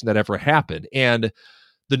conversation that ever happened. And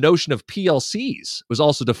the notion of PLCs was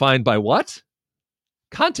also defined by what?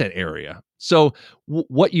 Content area. So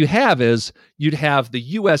what you have is you'd have the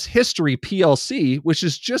U.S. History PLC, which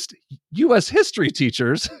is just U.S. history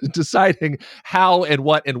teachers deciding how and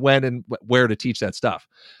what and when and where to teach that stuff.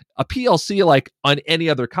 A PLC, like on any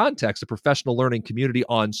other context, a professional learning community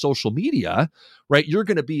on social media, right? You're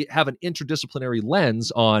going to have an interdisciplinary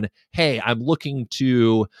lens on, hey, I'm looking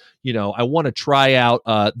to, I want to try out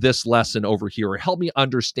this lesson over here, or help me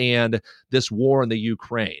understand this war in the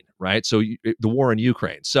Ukraine, right? So the war in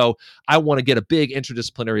Ukraine. So I want to get a big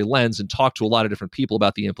interdisciplinary lens and talk to a lot of different people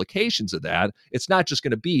about the implications of that. It's not just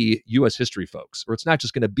going to be U.S. history folks, or it's not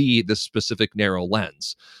just going to be this specific narrow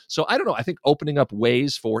lens. So I don't know. I think opening up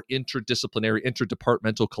ways for interdisciplinary,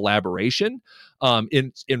 interdepartmental collaboration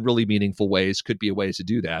in really meaningful ways could be a way to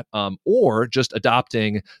do that. Or just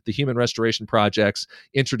adopting the Human Restoration Project's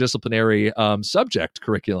interdisciplinary subject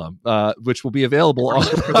curriculum, which will be available on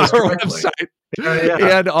our website.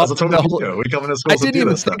 Yeah. And That's what we do. We come into schools and do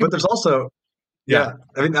this stuff. But there's also, I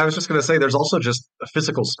mean, I was just going to say, there's also just a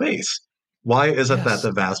physical space. Why is it that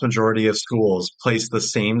the vast majority of schools place the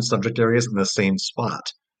same subject areas in the same spot?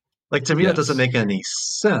 Like, to me, that doesn't make any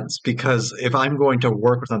sense, because if I'm going to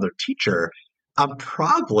work with another teacher, I'm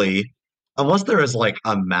probably, unless there is like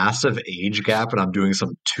a massive age gap and I'm doing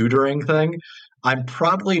some tutoring thing, I'm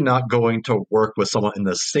probably not going to work with someone in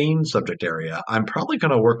the same subject area. I'm probably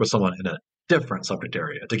going to work with someone in a different subject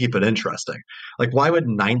area to keep it interesting. Like, why would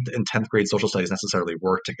ninth and 10th grade social studies necessarily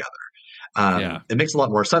work together? It makes a lot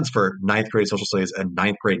more sense for ninth grade social studies and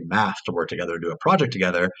ninth grade math to work together and do a project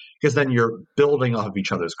together, because then you're building off of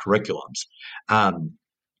each other's curriculums.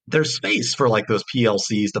 There's space for like those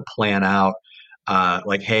PLCs to plan out,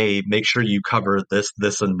 like, hey, make sure you cover this,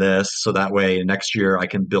 this, and this, so that way next year I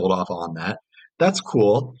can build off on that. That's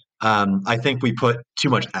cool. I think we put too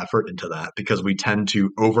much effort into that, because we tend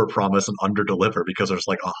to overpromise and underdeliver, because there's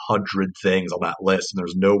like 100 things on that list, and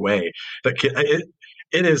there's no way that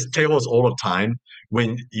it is tale as old of time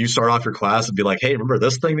when you start off your class and be like, hey, remember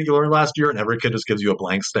this thing that you learned last year? And every kid just gives you a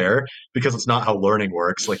blank stare, because it's not how learning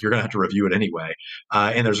works. Like, you're going to have to review it anyway.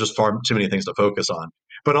 And there's just far too many things to focus on.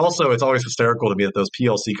 But also, it's always hysterical to me that those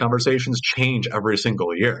PLC conversations change every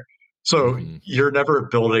single year. So you're never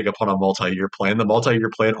building upon a multi-year plan. The multi-year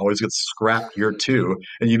plan always gets scrapped year 2,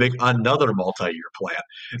 and you make another multi-year plan.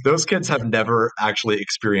 Those kids have never actually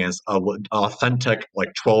experienced an authentic, like,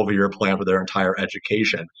 12-year plan for their entire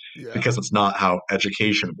education, because it's not how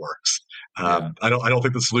education works. I don't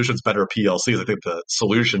think the solution is better PLCs. I think the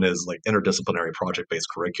solution is like interdisciplinary project-based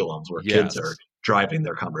curriculums where kids are driving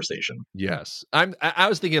their conversation. Yes. I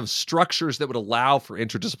was thinking of structures that would allow for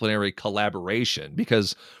interdisciplinary collaboration,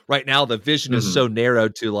 because right now the vision is so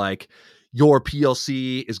narrowed to like, your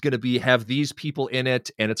PLC is going to have these people in it,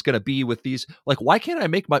 and it's going to be with these. Like, why can't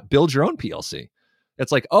I build your own PLC?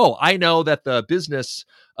 It's like, oh, I know that the business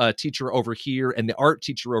teacher over here and the art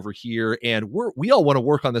teacher over here, and we all want to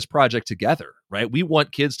work on this project together, right? We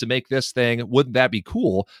want kids to make this thing. Wouldn't that be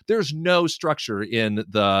cool? There's no structure in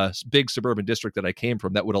the big suburban district that I came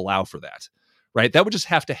from that would allow for that, right? That would just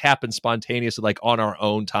have to happen spontaneously, like on our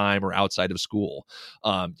own time or outside of school,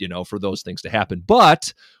 for those things to happen.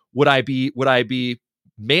 But would I be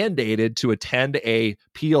mandated to attend a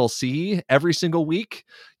PLC every single week,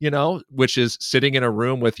 which is sitting in a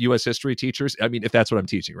room with U.S. history teachers? I mean, if that's what I'm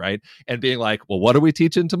teaching, right? And being like, well, what are we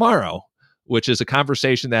teaching tomorrow? Which is a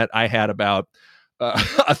conversation that I had about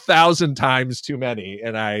 1,000 times too many,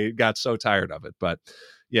 and I got so tired of it. But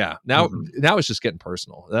yeah, now it's just getting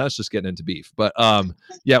personal. Now it's just getting into beef. But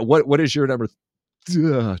what is your number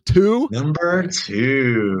 2? Number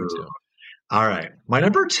two. All right. My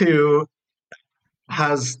number 2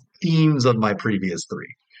 has themes of my previous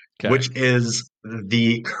 3, which is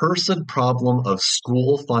the cursed problem of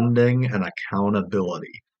school funding and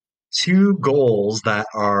accountability. 2 goals that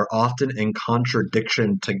are often in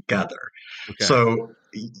contradiction together. So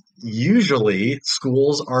usually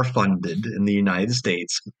schools are funded in the United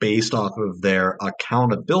States based off of their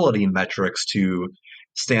accountability metrics to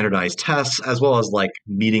standardized tests, as well as like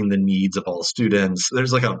meeting the needs of all students.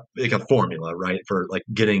 There's like a formula, right, for like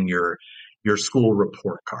getting your school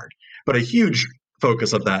report card. But a huge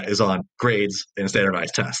focus of that is on grades and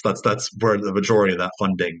standardized tests. That's where the majority of that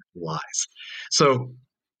funding lies. So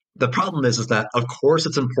the problem is that, of course,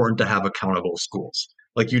 it's important to have accountable schools.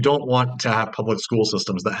 Like, you don't want to have public school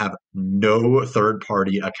systems that have no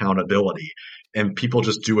third-party accountability, and people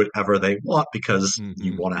just do whatever they want because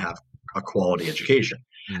you want to have a quality education.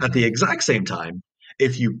 At the exact same time,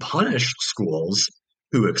 if you punish schools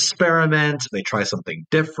who experiment, they try something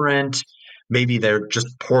different, maybe they're just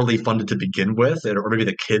poorly funded to begin with, or maybe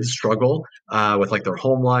the kids struggle with like their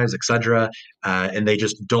home lives, etc., and they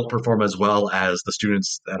just don't perform as well as the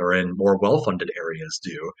students that are in more well-funded areas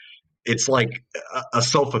do. It's like a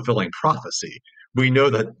self-fulfilling prophecy. We know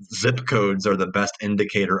that zip codes are the best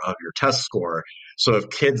indicator of your test score. So if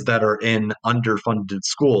kids that are in underfunded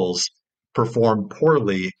schools perform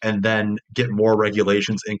poorly and then get more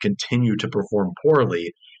regulations and continue to perform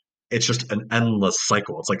poorly, it's just an endless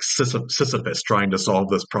cycle. It's like Sisyphus trying to solve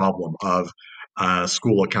this problem of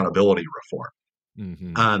school accountability reform.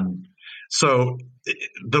 Hmm. Um, so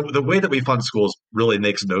the way that we fund schools really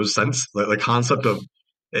makes no sense. The concept of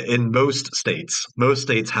in most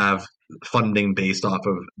states have funding based off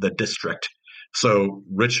of the district. So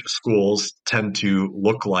rich schools tend to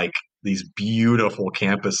look like these beautiful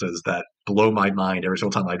campuses that blow my mind every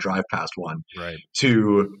single time I drive past one, Right.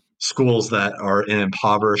 to schools that are in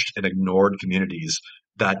impoverished and ignored communities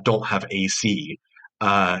that don't have AC.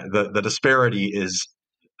 The disparity is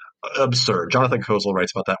absurd. Jonathan Kozol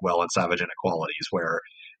writes about that well in Savage Inequalities, where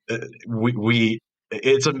we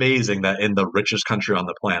it's amazing that in the richest country on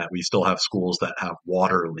the planet, we still have schools that have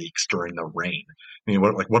water leaks during the rain. I mean,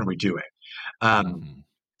 what are we doing? Um, Hmm.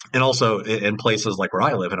 and also in places like where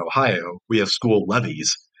I live in Ohio, we have school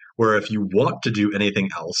levies where if you want to do anything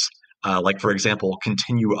else, like for example,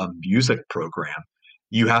 continue a music program,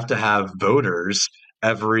 you have to have voters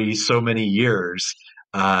every so many years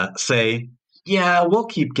say, yeah, we'll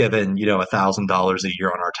keep giving, $1,000 a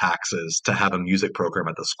year on our taxes to have a music program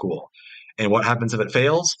at the school. And what happens if it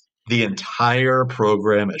fails? The entire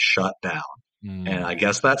program is shut down. And I Mm.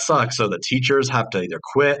 guess that sucks. So the teachers have to either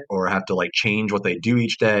quit or have to like change what they do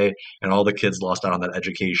each day, and all the kids lost out on that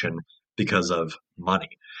education because of money.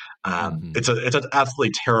 Hmm. It's an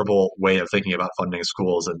absolutely terrible way of thinking about funding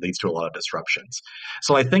schools and leads to a lot of disruptions.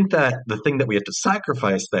 So I think that the thing that we have to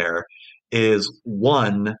sacrifice there is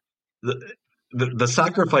one, the, the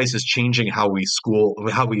sacrifice is changing how we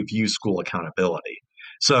view school accountability.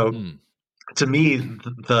 So Mm. to me,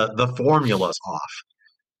 the formula's off.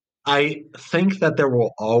 I think that there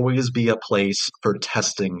will always be a place for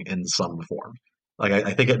testing in some form. Like,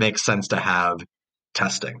 I think it makes sense to have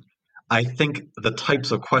testing. I think the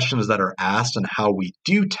types of questions that are asked and how we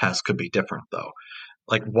do test could be different, though.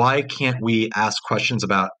 Like, why can't we ask questions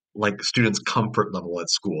about like students' comfort level at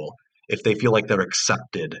school? If they feel like they're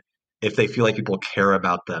accepted, if they feel like people care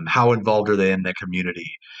about them, how involved are they in their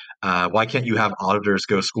community? Why can't you have auditors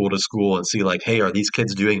go school to school and see like, hey, are these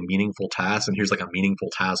kids doing meaningful tasks? And here's like a meaningful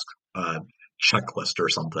task uh, checklist or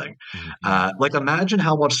something. Hmm. Like, imagine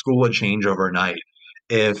how much school would change overnight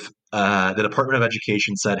if the Department of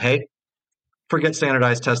Education said, hey, forget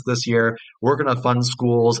standardized tests this year. We're going to fund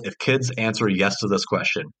schools if kids answer yes to this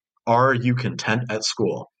question. Are you content at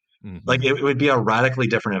school? Like, Hmm. it would be a radically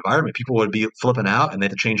different environment. People would be flipping out and they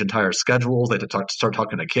had to change entire schedules. They had to start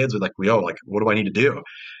talking to kids with like, like, what do I need to do?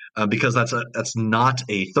 Because that's not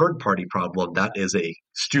a third party problem. That is a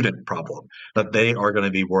student problem that they are going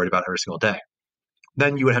to be worried about every single day.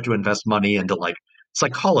 Then you would have to invest money into like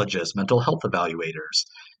psychologists, mental health evaluators,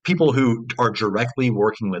 people who are directly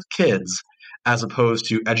working with kids as opposed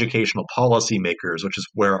to educational policymakers, which is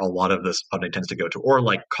where a lot of this funding tends to go to, or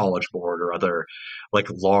like College Board or other like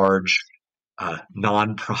large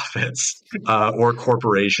nonprofits or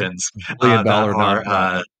corporations Billion that dollar are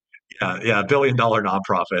nonprofit. billion-dollar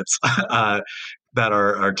nonprofits that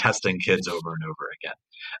are testing kids over and over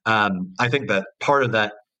again. I think that part of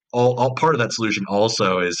that all part of that solution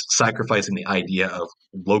also is sacrificing the idea of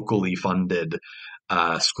locally funded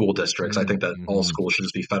school districts. I think that all Mm-hmm. schools should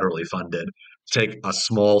just be federally funded. Take a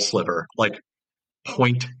small sliver, like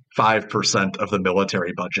 0.5% of the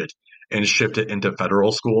military budget, and shift it into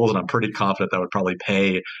federal schools. And I'm pretty confident that would probably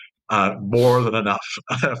pay more than enough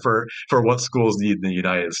for what schools need in the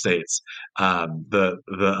United States.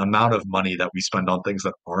 The amount of money that we spend on things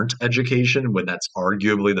that aren't education, when that's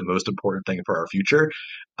arguably the most important thing for our future,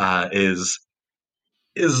 is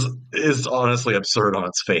is honestly absurd on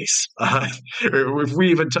its face. If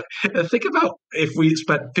we even think about if we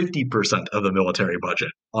spent 50% of the military budget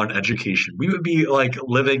on education, we would be like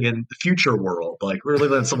living in the future world. Like we're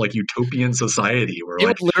living in some like utopian society where It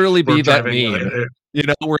like would literally we're be that driving.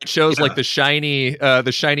 meme, where it shows like Yeah,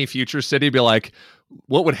 the shiny future city. Be like,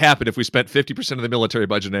 what would happen if we spent 50% of the military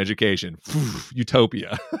budget in education?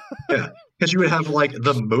 Utopia. yeah, because you would have like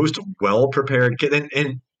the most well prepared kid,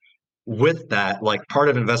 and with that, like part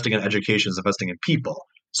of investing in education is investing in people.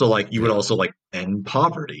 So like you would Yeah. also like end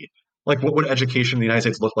poverty. Like what would education in the United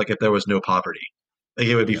States look like if there was no poverty? Like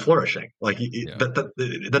it would be Yeah. flourishing. Like Yeah.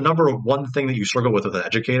 the number one thing that you struggle with an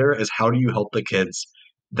educator is how do you help the kids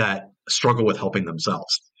that struggle with helping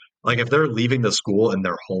themselves? Like if they're leaving the school and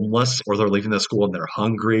they're homeless, or they're leaving the school and they're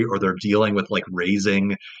hungry, or they're dealing with like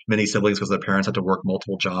raising many siblings because their parents had to work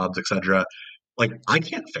multiple jobs, etc. Like I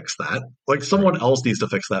can't fix that. Like Right. someone else needs to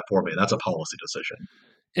fix that for me. That's a policy decision.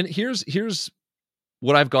 And here's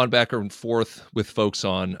what I've gone back and forth with folks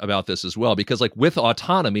on about this as well, because like with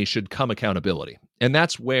autonomy should come accountability. And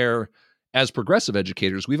that's where, as progressive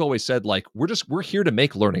educators, we've always said, like, we're here to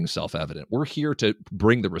make learning self-evident. We're here to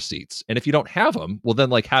bring the receipts. And if you don't have them, well, then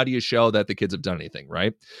like, how do you show that the kids have done anything?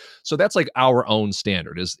 Right. So that's like our own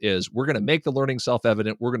standard is we're going to make the learning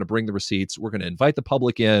self-evident. We're going to bring the receipts. We're going to invite the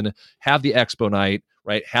public in, have the expo night,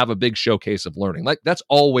 right? Have a big showcase of learning. Like that's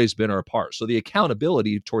always been our part. So the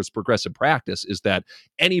accountability towards progressive practice is that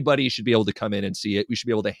anybody should be able to come in and see it. We should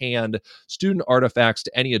be able to hand student artifacts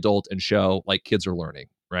to any adult and show like kids are learning,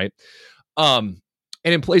 right? And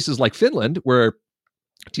in places like Finland, where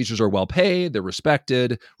teachers are well paid, they're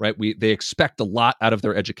respected, right? They expect a lot out of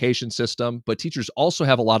their education system, but teachers also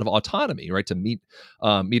have a lot of autonomy, right? To meet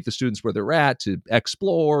the students where they're at, to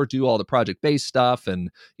explore, do all the project-based stuff. And,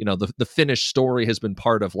 you know, the Finnish story has been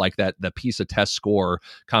part of like the PISA test score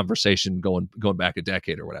conversation going back a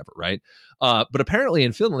decade or whatever, right? But apparently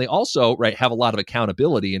in Finland, they also, right, have a lot of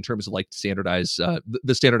accountability in terms of like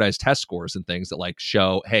the standardized test scores and things that like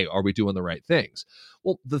show, hey, are we doing the right things?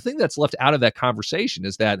 Well, the thing that's left out of that conversation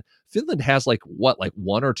is that Finland has like 1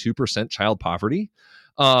 or 2% child poverty.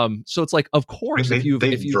 So it's like, of course, They if you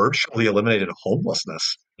virtually eliminated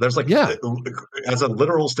homelessness. There's like, yeah. as a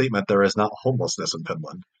literal statement, there is not homelessness in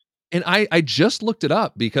Finland. And I just looked it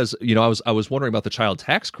up because, you know, I was wondering about the child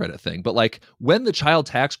tax credit thing, but like when the child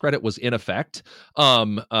tax credit was in effect,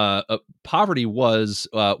 poverty was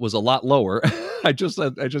a lot lower. I just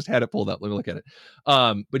had it pulled up. Let me look at it.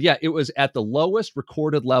 But yeah, it was at the lowest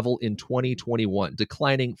recorded level in 2021,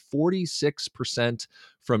 declining 46%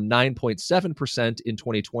 from 9.7% in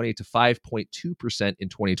 2020 to 5.2% in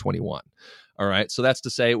 2021. All right. So that's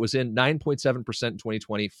to say it was in 9.7% in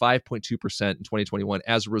 2020, 5.2% in 2021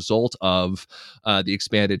 as a result of the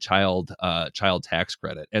expanded child tax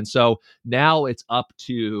credit. And so now it's up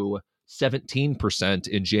to 17%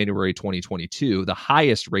 in January 2022, the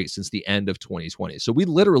highest rate since the end of 2020. So we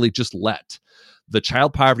literally just let the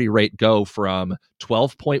child poverty rate go from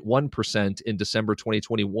 12.1% in December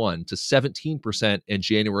 2021 to 17% in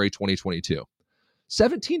January 2022.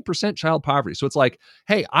 17% child poverty. So it's like,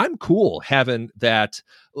 hey, I'm cool having that.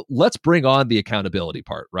 Let's bring on the accountability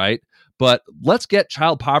part, right? But let's get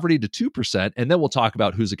child poverty to 2%, and then we'll talk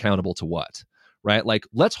about who's accountable to what, right? Like,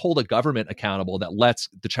 let's hold a government accountable that lets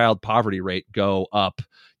the child poverty rate go up,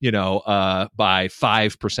 by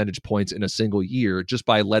 5 percentage points in a single year just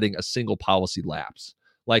by letting a single policy lapse.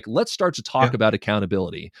 Like, let's start to talk about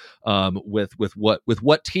accountability with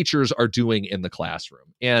what teachers are doing in the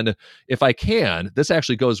classroom. And if I can, this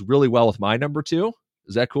actually goes really well with my number 2.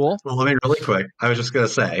 Is that cool? Well, let me really quick. I was just going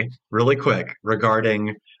to say really quick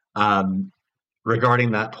um,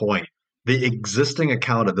 regarding that point. The existing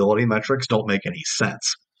accountability metrics don't make any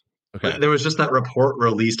sense. Okay. There was just that report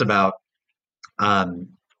released um,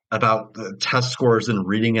 about the test scores in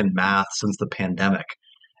reading and math since the pandemic.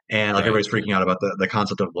 And like Right. everybody's freaking out about the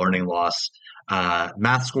concept of learning loss.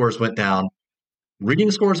 Math scores went down,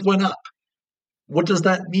 reading scores went up. What does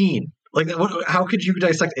that mean? Like, how could you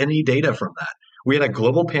dissect any data from that? We had a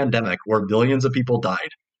global pandemic where millions of people died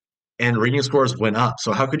and reading scores went up.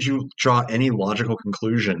 So how could you draw any logical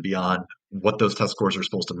conclusion beyond what those test scores are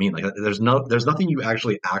supposed to mean? Like there's nothing you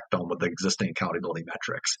actually act on with the existing accountability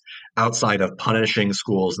metrics outside of punishing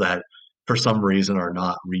schools that for some reason are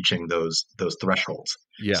not reaching those thresholds. So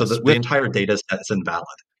Yes. the entire data set is invalid.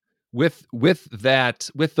 With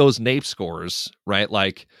those NAEP scores, right?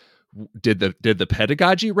 Like, did the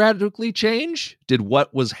pedagogy radically change? Did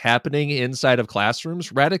what was happening inside of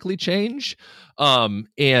classrooms radically change?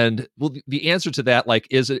 And well, the answer to that, like,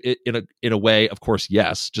 is it in a way, of course,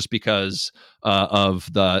 yes, just because of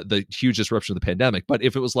the huge disruption of the pandemic. But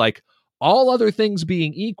if it was like all other things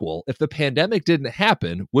being equal, if the pandemic didn't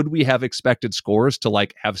happen, would we have expected scores to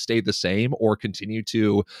like have stayed the same or continue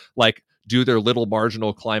to like do their little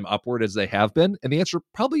marginal climb upward as they have been? And the answer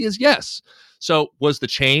probably is yes. So was the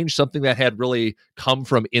change something that had really come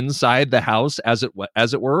from inside the house, as it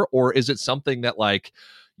were, or is it something that, like,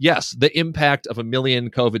 yes, the impact of 1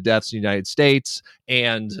 million COVID deaths in the United States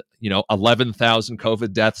and 11,000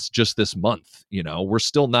 COVID deaths just this month, we're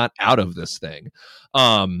still not out of this thing.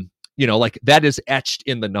 Like that is etched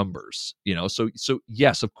in the numbers, so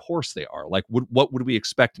yes, of course they are. Like, what would we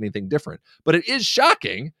expect anything different? But it is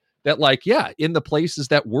shocking that, like, yeah, in the places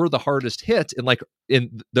that were the hardest hit and like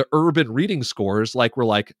in the urban reading scores, like, we're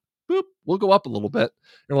like, boop, we'll go up a little bit.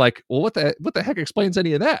 And we're like, well, what the heck explains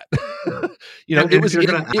any of that? Dude, It was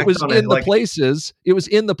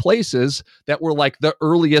in the places that were like the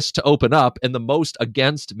earliest to open up and the most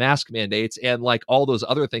against mask mandates and like all those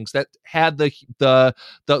other things that had the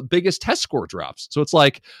biggest test score drops. So it's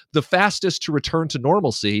like the fastest to return to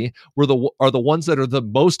normalcy are the ones that are the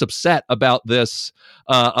most upset about this,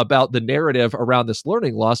 about the narrative around this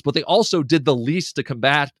learning loss, but they also did the least to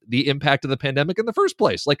combat the impact of the pandemic in the first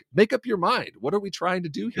place. Like, make up your mind. What are we trying to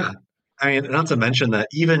do here? Yeah. I mean, not to mention that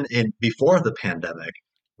even in before the pandemic,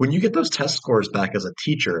 when you get those test scores back as a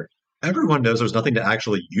teacher, everyone knows there's nothing to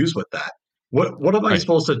actually use with that. What am I Right.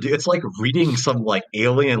 supposed to do? It's like reading some like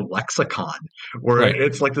alien lexicon where Right.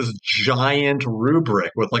 it's like this giant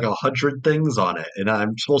rubric with like 100 things on it. And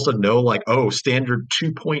I'm supposed to know like, oh, standard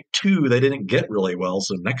 2.2, they didn't get really well.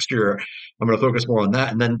 So next year I'm going to focus more on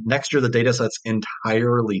that. And then next year the data set's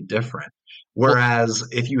entirely different. Well, Whereas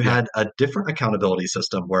if you yeah. had a different accountability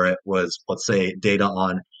system where it was, let's say, data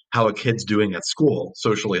on how a kid's doing at school,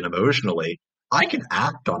 socially and emotionally, I can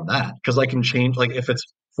act on that because I can change. Like if it's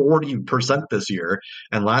 40% this year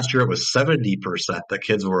and last year it was 70% that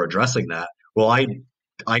kids were addressing that, well,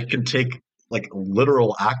 I can take like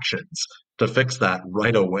literal actions to fix that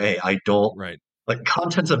right away. I don't Right. like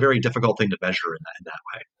content's a very difficult thing to measure in that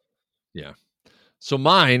way. Yeah. So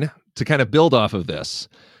mine, to kind of build off of this,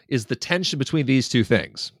 is the tension between these two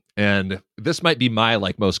things. And this might be my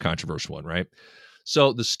like most controversial one, right?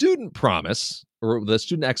 So the student promise or the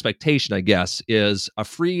student expectation, I guess, is a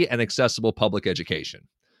free and accessible public education,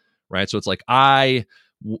 right? So it's like I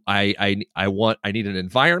need an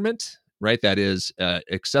environment, right, that is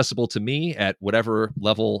accessible to me at whatever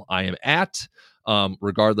level I am at,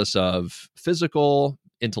 regardless of physical,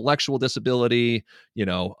 intellectual disability,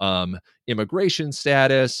 immigration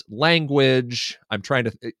status, language. I'm trying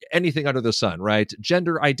to anything under the sun, right?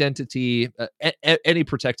 Gender identity, any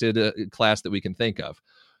protected class that we can think of,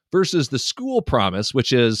 versus the school promise,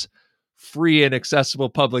 which is free and accessible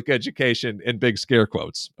public education in big scare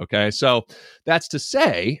quotes. Okay. So that's to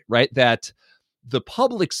say, right, that the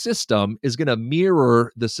public system is going to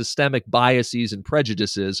mirror the systemic biases and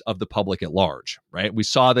prejudices of the public at large, right? We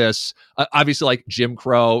saw this obviously like Jim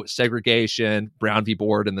Crow, segregation, Brown v.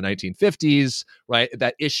 Board in the 1950s, right?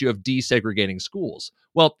 That issue of desegregating schools.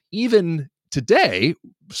 Well, even today,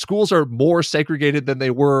 schools are more segregated than they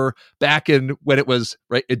were back in when it was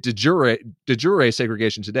right de jure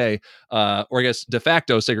segregation today, or I guess de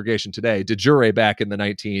facto segregation today, de jure back in the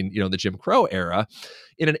the Jim Crow era.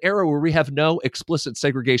 In an era where we have no explicit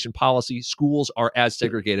segregation policy, schools are as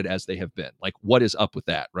segregated as they have been. Like, what is up with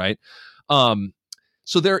that, right?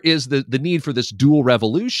 So there is the need for this dual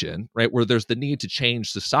revolution, right, where there's the need to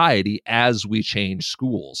change society as we change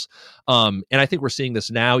schools. And I think we're seeing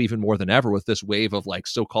this now even more than ever with this wave of like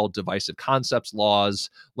so-called divisive concepts laws,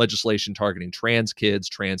 legislation targeting trans kids,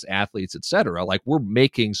 trans athletes, et cetera. Like, we're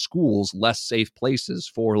making schools less safe places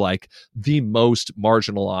for like the most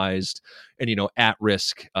marginalized and,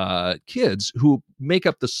 at-risk kids who make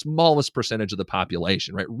up the smallest percentage of the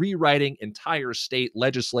population, right? Rewriting entire state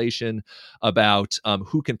legislation about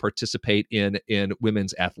who can participate in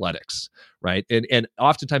women's athletics, right? And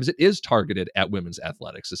oftentimes it is targeted at women's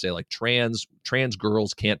athletics to say like trans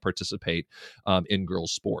girls can't participate in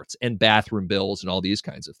girls' sports, and bathroom bills and all these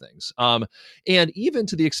kinds of things. And even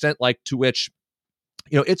to the extent like to which,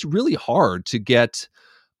 it's really hard to get.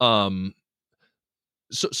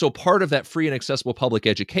 So part of that free and accessible public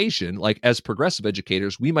education, like as progressive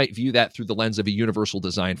educators, we might view that through the lens of a universal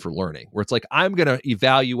design for learning, where it's like, I'm going to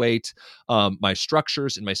evaluate my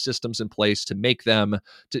structures and my systems in place to make them,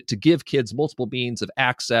 to give kids multiple means of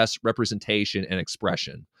access, representation, and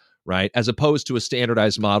expression, right? As opposed to a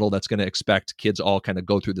standardized model that's going to expect kids all kind of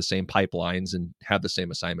go through the same pipelines and have the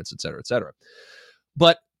same assignments, et cetera, et cetera.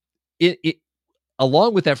 But it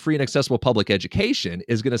along with that free and accessible public education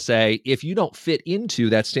is going to say, if you don't fit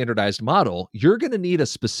into that standardized model, you're going to need a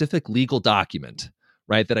specific legal document,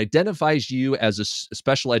 right, that identifies you as a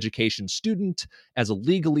special education student, as a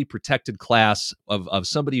legally protected class of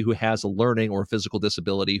somebody who has a learning or physical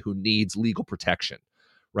disability who needs legal protection,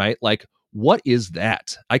 right? Like, what is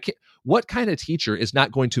that? What kind of teacher is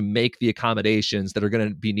not going to make the accommodations that are going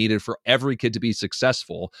to be needed for every kid to be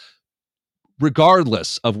successful,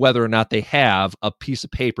 regardless of whether or not they have a piece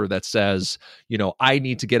of paper that says, I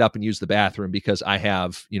need to get up and use the bathroom because I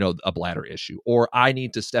have, a bladder issue, or I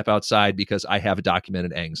need to step outside because I have a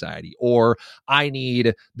documented anxiety, or I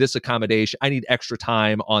need this accommodation, I need extra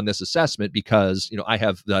time on this assessment because, I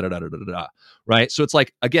have da da da da da da. Right. So it's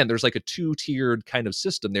like, again, there's like a two-tiered kind of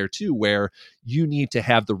system there too, where you need to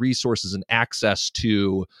have the resources and access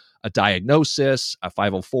to a diagnosis, a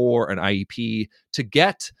 504, an IEP to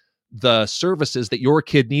get the services that your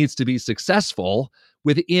kid needs to be successful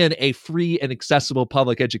within a free and accessible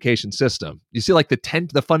public education system. You see, like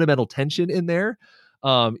the fundamental tension in there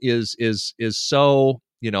is so,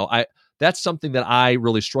 that's something that I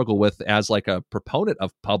really struggle with as like a proponent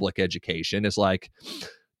of public education, is like,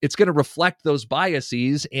 it's going to reflect those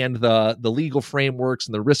biases and the legal frameworks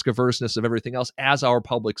and the risk averseness of everything else as our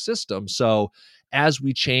public system. So as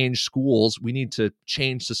we change schools, we need to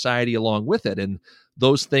change society along with it. And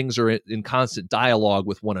those things are in constant dialogue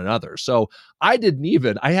with one another. So I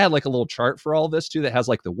had like a little chart for all this too that has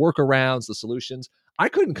like the workarounds, the solutions. I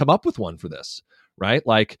couldn't come up with one for this, right?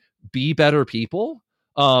 Like, be better people.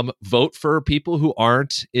 Vote for people who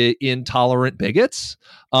aren't intolerant bigots,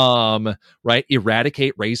 right?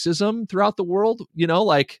 Eradicate racism throughout the world.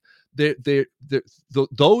 Like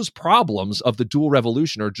those problems of the dual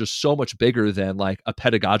revolution are just so much bigger than like a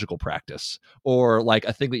pedagogical practice or like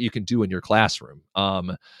a thing that you can do in your classroom.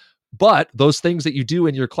 But those things that you do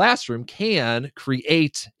in your classroom can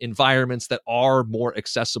create environments that are more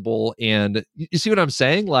accessible. And you see what I'm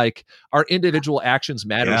saying? Like, our individual actions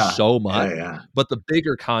matter so much, but the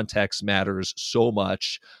bigger context matters so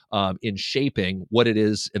much in shaping what it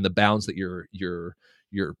is in the bounds that you're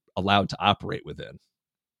allowed to operate within.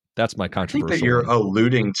 That's my controversial. I think that you're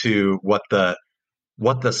alluding to what the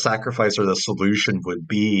sacrifice or the solution would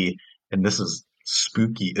be, and this is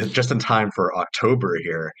spooky, just in time for October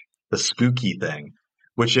here. The spooky thing,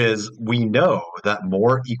 which is, we know that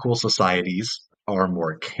more equal societies are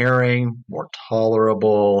more caring, more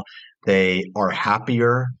tolerable. They are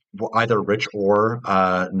happier, either rich or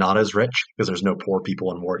not as rich, because there's no poor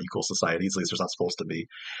people in more equal societies. At least there's not supposed to be.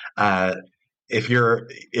 If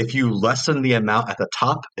you lessen the amount at the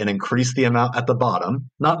top and increase the amount at the bottom,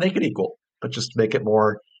 not make it equal, but just make it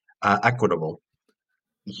more equitable,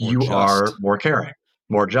 you are more caring,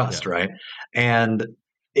 more just, right? And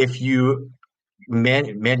if you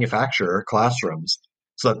manufacture classrooms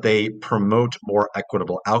so that they promote more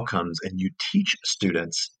equitable outcomes, and you teach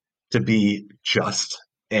students to be just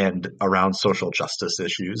and around social justice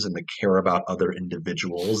issues and to care about other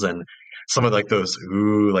individuals, and some of like those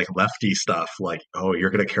like lefty stuff, like, oh,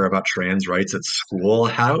 you're going to care about trans rights at school?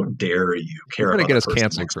 How dare you care about? You're going to get us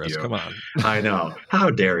canceled, Chris. Come on. I know. How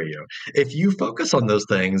dare you? If you focus on those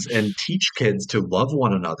things and teach kids to love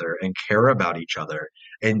one another and care about each other,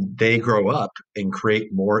 and they grow up and create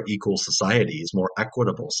more equal societies, more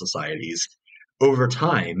equitable societies, over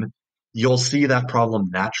time, you'll see that problem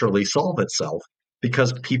naturally solve itself,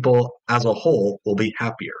 because people as a whole will be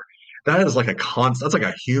happier. That is like that's like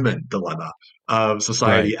a human dilemma of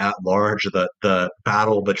society at large, the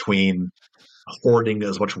battle between hoarding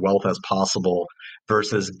as much wealth as possible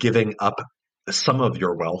versus giving up some of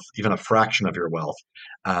your wealth, even a fraction of your wealth,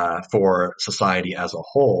 for society as a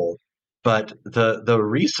whole. But the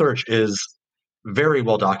research is very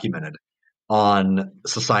well documented on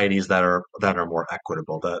societies that are more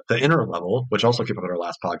equitable. The inner level, which also came up in our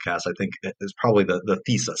last podcast, I think is probably the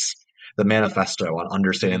thesis, the manifesto on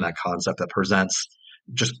understanding that concept, that presents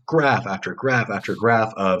just graph after graph after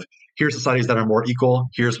graph of, here's societies that are more equal,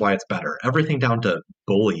 here's why it's better. Everything down to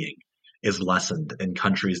bullying is lessened in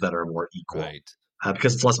countries that are more equal,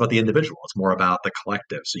 because it's less about the individual, it's more about the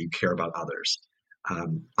collective, so you care about others.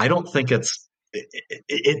 I don't think it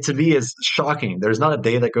to me is shocking. There's not a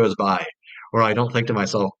day that goes by where I don't think to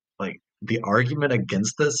myself, like, the argument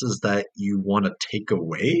against this is that you want to take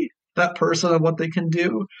away that person and what they can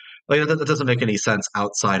do. Like, that doesn't make any sense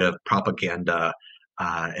outside of propaganda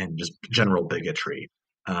and just general bigotry.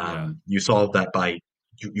 You solve that by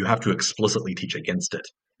you have to explicitly teach against it.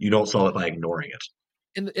 You don't solve it by ignoring it.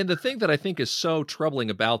 And the thing that I think is so troubling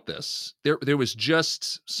about this, there was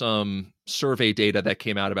just some survey data that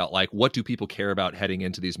came out about, like, what do people care about heading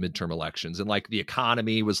into these midterm elections? And like, the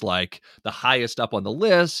economy was like the highest up on the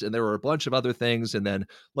list, and there were a bunch of other things. And then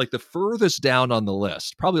like the furthest down on the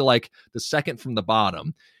list, probably like the second from the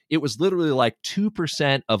bottom, it was literally like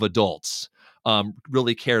 2% of adults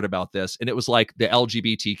really cared about this. And it was like the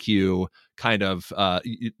LGBTQ kind of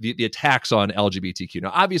the attacks on LGBTQ.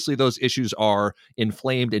 Now, obviously, those issues are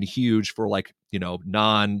inflamed and huge for, like,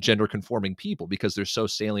 non-gender conforming people because they're so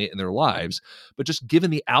salient in their lives. But just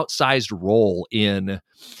given the outsized role in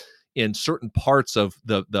in certain parts of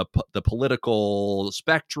the political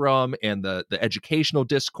spectrum and the educational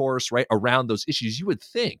discourse, right, around those issues, you would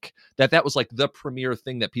think that that was like the premier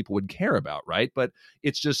thing that people would care about, right? But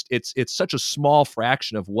it's just it's such a small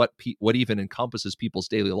fraction of what what even encompasses people's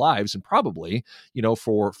daily lives, and probably, you know,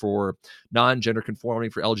 for non-gender conforming,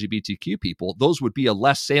 for LGBTQ people, those would be a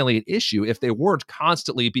less salient issue if they weren't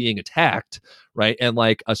constantly being attacked, right, and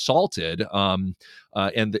like assaulted,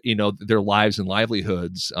 and you know, their lives and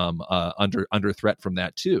livelihoods under threat from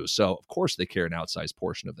that too. So of course they care an outsized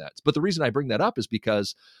portion of that. But the reason I bring that up is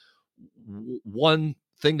because one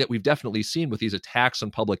thing that we've definitely seen with these attacks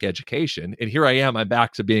on public education, and here I am, I'm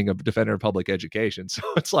back to being a defender of public education. So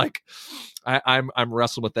it's like I'm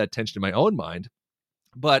wrestling with that tension in my own mind.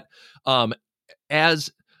 But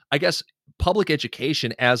as I guess public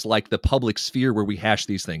education as like the public sphere where we hash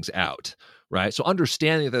these things out, right? So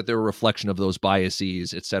understanding that they're a reflection of those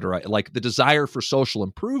biases, et cetera, like the desire for social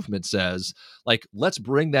improvement says, like, let's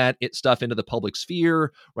bring that stuff into the public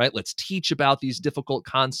sphere, right? Let's teach about these difficult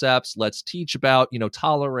concepts. Let's teach about, you know,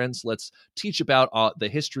 tolerance. Let's teach about the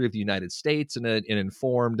history of the United States in an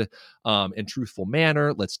informed and truthful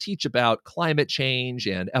manner. Let's teach about climate change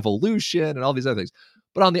and evolution and all these other things.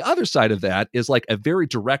 But on the other side of that is like a very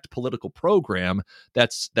direct political program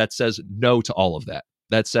that says no to all of that.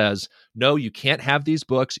 That says, no, you can't have these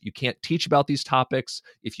books. You can't teach about these topics.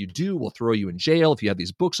 If you do, we'll throw you in jail. If you have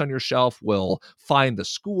these books on your shelf, we'll fine the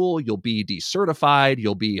school. You'll be decertified.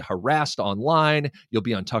 You'll be harassed online. You'll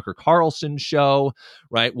be on Tucker Carlson's show,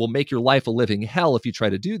 right? We'll make your life a living hell if you try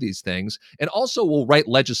to do these things. And also we'll write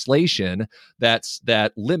legislation that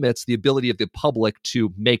limits the ability of the public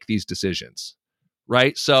to make these decisions.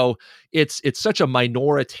 Right. So it's such a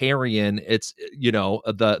minoritarian, it's, you know,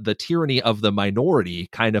 the tyranny of the minority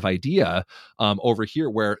kind of idea over here,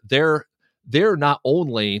 where they're not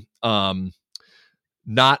only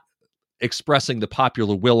not expressing the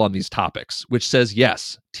popular will on these topics, which says,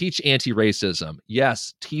 yes, teach anti-racism.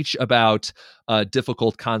 Yes, teach about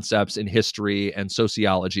difficult concepts in history and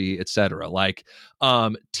sociology, et cetera. Like,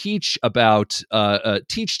 teach about,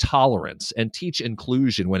 teach tolerance and teach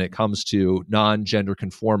inclusion when it comes to non-gender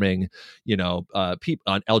conforming, you know, people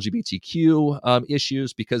on LGBTQ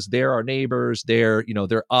issues, because they're our neighbors, they're, you know,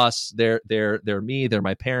 they're us, they're me, they're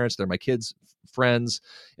my parents, they're my kids' friends,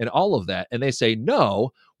 and all of that. And they say,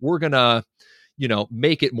 no, we're going to, you know,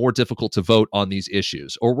 make it more difficult to vote on these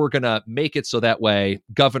issues, or we're going to make it so that way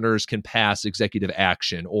governors can pass executive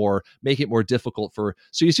action, or make it more difficult for,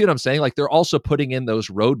 so you see what I'm saying? Like, they're also putting in those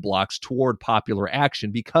roadblocks toward popular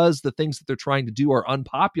action because the things that they're trying to do are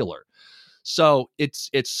unpopular. So it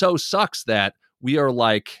so sucks that we're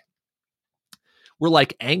like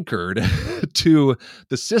anchored to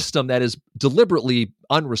the system that is deliberately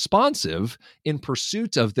unresponsive in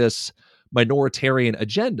pursuit of this minoritarian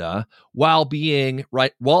agenda, while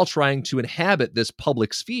trying to inhabit this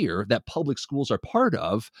public sphere that public schools are part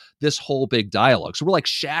of, this whole big dialogue. So we're like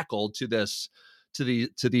shackled to this, to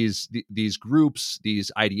these groups, these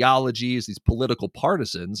ideologies, these political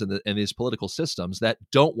partisans, and these political systems that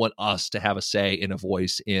don't want us to have a say and a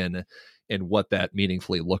voice in what that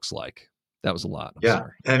meaningfully looks like. That was a lot. I'm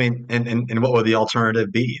sorry. I mean, and what would the alternative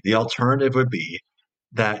be? The alternative would be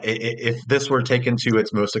that if this were taken to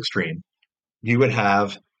its most extreme, you would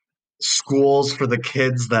have schools for the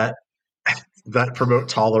kids that promote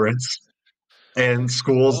tolerance, and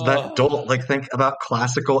schools that don't. Like, think about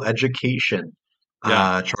classical education,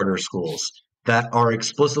 charter schools that are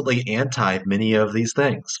explicitly anti many of these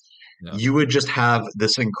things. Yeah. You would just have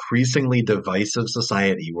this increasingly divisive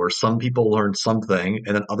society where some people learn something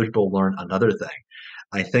and then other people learn another thing.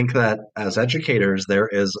 I think that as educators, there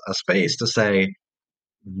is a space to say,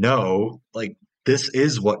 no, like, this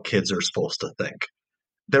is what kids are supposed to think.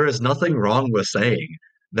 There is nothing wrong with saying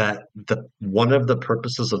that one of the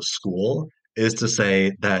purposes of school is to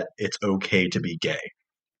say that it's okay to be gay.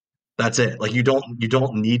 That's it. Like, you don't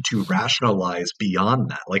need to rationalize beyond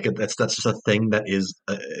that. Like, that's just a thing that is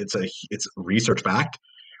it's research backed.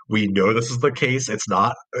 We know this is the case. It's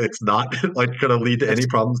not like going to lead to any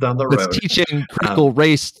problems down the road. It's teaching critical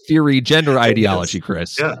race theory, gender ideology,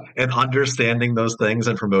 Chris. Yeah, and understanding those things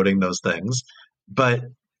and promoting those things. But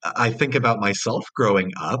I think about myself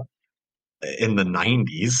growing up in the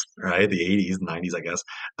 90s, right? The 80s, 90s, I guess,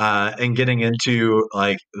 and getting into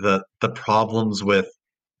like the problems with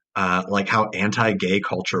like how anti-gay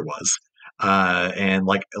culture was, and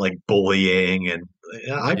like bullying, and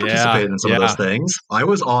I participated in some of those things. I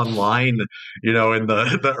was online, you know, in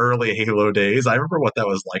the early Halo days. I remember what that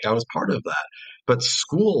was like. I was part of that. But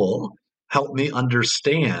school helped me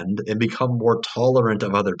understand and become more tolerant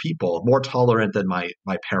of other people, more tolerant than my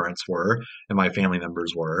parents were and my family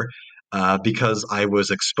members were, because I was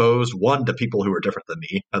exposed, one, to people who were different than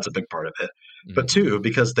me. That's a big part of it. But Hmm. two,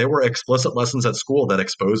 because there were explicit lessons at school that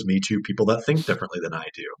exposed me to people that think differently than I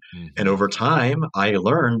do. And Hmm. over time, I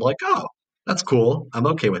learned like, oh, that's cool. I'm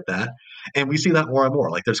okay with that. And we see that more and more.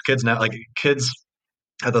 Like there's kids now, like kids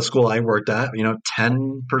at the school I worked at,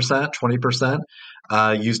 10%, 20%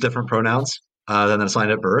 use different pronouns than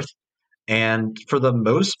assigned at birth. And for the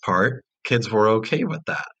most part, kids were okay with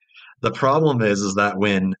that. The problem is that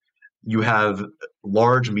when you have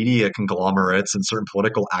large media conglomerates and certain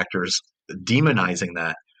political actors demonizing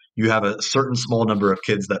that, you have a certain small number of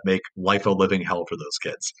kids that make life a living hell for those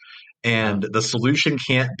kids. Yeah. And the solution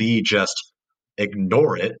can't be just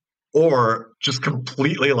ignore it or just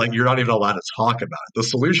completely like you're not even allowed to talk about it. The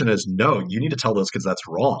solution is no, you need to tell those kids that's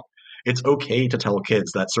wrong. It's okay to tell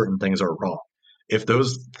kids that certain things are wrong. If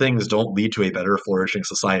those things don't lead to a better flourishing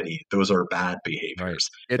society, those are bad Right. behaviors.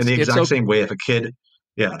 In It's the it's exact okay. same way, if a kid,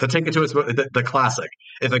 yeah, to take it to its the classic,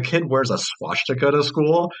 if a kid wears a swastika to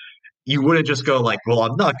school, you wouldn't just go like, "Well,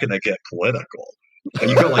 I'm not going to get political."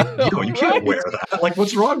 You go like, "Yo, you can't Right. wear that. Like,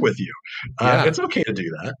 what's wrong with you?" Yeah. It's okay to do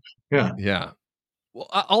that. Yeah, Yeah. Well,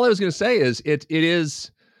 all I was going to say is it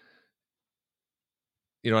is.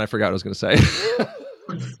 I forgot what I was going to say.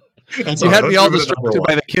 that's You all right. had me Let's all move it to number distracted one.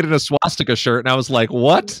 by the kid in a swastika shirt, and I was like,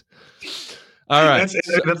 "What?" All right.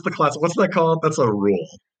 That's the class. What's that called? That's a rule.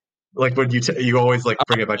 Like when you always like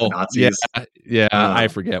bring it back to Oh, yeah, Nazis. yeah. I Uh,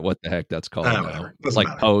 forget what the heck that's called now. Whatever. Doesn't Like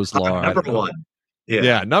matter. Poe's law. I Number don't know. one. Yeah.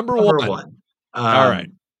 Yeah, number Number one. one. All right.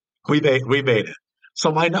 We made it.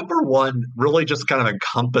 So my number one really just kind of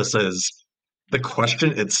encompasses the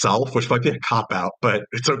question itself, which might be a cop out, but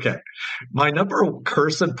it's okay. My number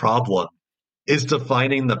cursed problem is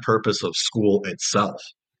defining the purpose of school itself.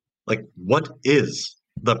 Like, what is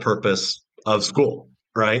the purpose of school,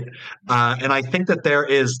 right? And I think that there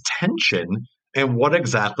is tension in what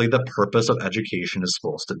exactly the purpose of education is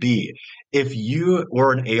supposed to be. If you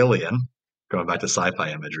were an alien, going back to sci-fi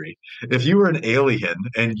imagery, if you were an alien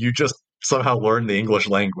and you just somehow learned the English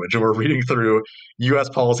language and were reading through US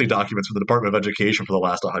policy documents from the Department of Education for the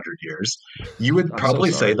last 100 years, you would I'm so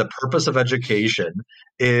probably say sorry. the purpose of education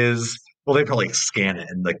is, well, they probably scan it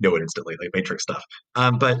and like know it instantly, like Matrix stuff.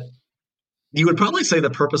 But you would probably say the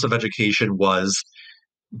purpose of education was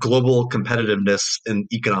global competitiveness in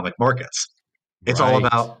economic markets. It's all Right.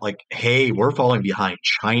 about like, hey, we're falling behind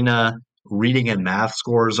China. Reading and math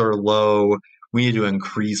scores are low. We need to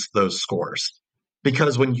increase those scores.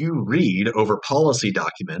 Because when you read over policy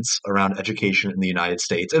documents around education in the United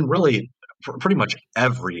States and really pretty much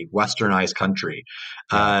every westernized country,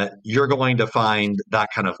 Yeah. you're going to find that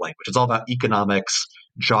kind of language. It's all about economics,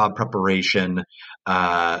 job preparation,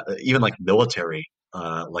 even like military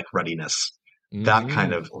like readiness, that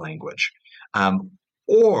kind Hmm. of language. Um,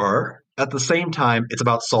 or at the same time, it's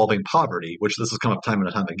about solving poverty, which this has come up time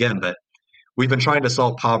and time again, but we've been trying to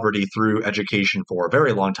solve poverty through education for a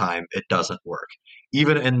very long time. It doesn't work.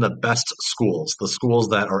 Even in the best schools, the schools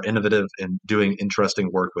that are innovative and doing interesting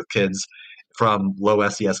work with kids from low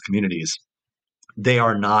SES communities, they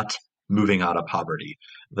are not moving out of poverty.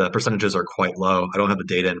 The percentages are quite low. I don't have the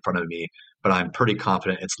data in front of me, but I'm pretty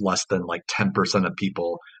confident it's less than like 10% of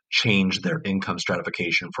people change their income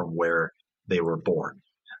stratification from where they were born.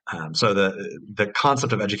 So the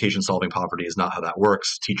concept of education solving poverty is not how that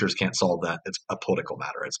works. Teachers can't solve that. It's a political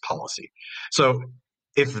matter. It's policy. So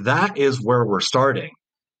if that is where we're starting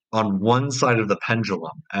on one side of the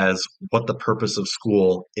pendulum as what the purpose of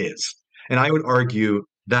school is, and I would argue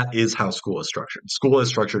that is how school is structured. School is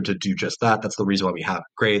structured to do just that. That's the reason why we have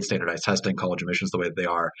grades, standardized testing, college admissions the way that they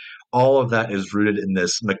are. All of that is rooted in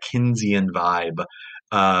this McKinseyan vibe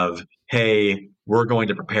of, hey, we're going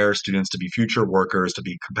to prepare students to be future workers, to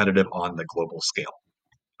be competitive on the global scale.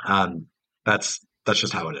 Um, that's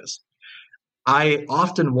just how it is. I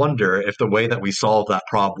often wonder if the way that we solve that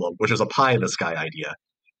problem, which is a pie in the sky idea,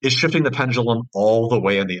 is shifting the pendulum all the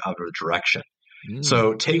way in the other direction. Mm.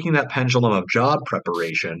 So, taking that pendulum of job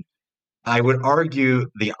preparation, I would argue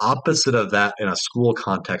the opposite of that in a school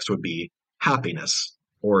context would be happiness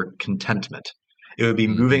or contentment. It would be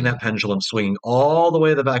moving Hmm. that pendulum, swinging all the way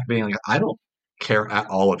to the back, being like, I don't care at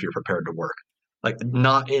all if you're prepared to work. Like,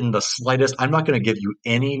 not in the slightest. I'm not going to give you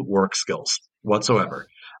any work skills whatsoever.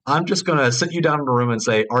 I'm just going to sit you down in a room and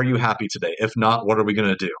say, are you happy today? If not, what are we going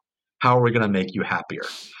to do? How are we going to make you happier?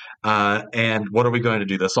 And what are we going to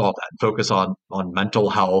do to solve that? Focus on mental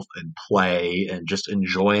health and play and just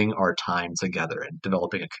enjoying our time together and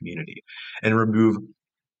developing a community, and remove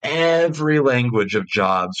every language of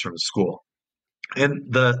jobs from school. And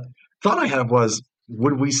thought I had was,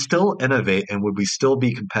 would we still innovate and would we still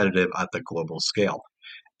be competitive at the global scale?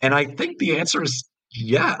 And I think the answer is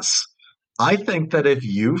yes. I think that if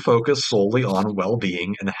you focus solely on well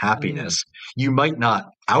being and Mm, happiness, you might not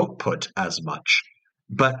output as much.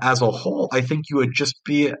 But as a whole, I think you would just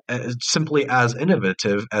be simply as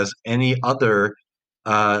innovative as any other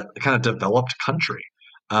kind of developed country.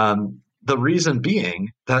 The reason being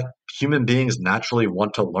that human beings naturally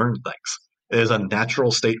want to learn things. It is a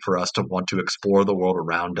natural state for us to want to explore the world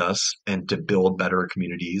around us and to build better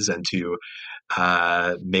communities and to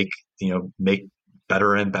make make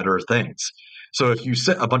better and better things. So if you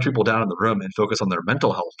sit a bunch of people down in the room and focus on their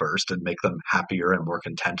mental health first and make them happier and more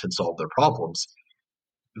content and solve their problems,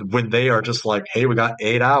 when they are just like, "Hey, we got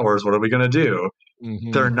 8 hours. What are we going to do?"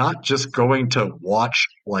 hmm They're not just going to watch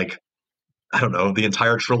like I don't know the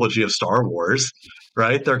entire trilogy of Star Wars,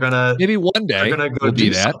 right? Maybe one They're day gonna go we'll be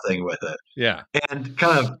do that. something with it. Yeah. And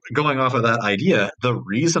kind of going off of that idea, the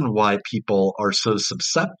reason why people are so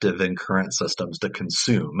susceptible in current systems to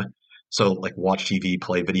consume, so like watch TV,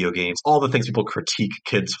 play video games, all the things people critique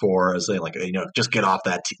kids for as they like, just get off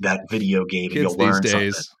that video game and Kids you'll these learn something.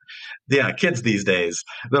 days. Yeah, kids these days.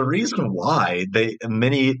 The reason why they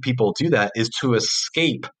many people do that is to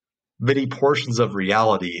escape many portions of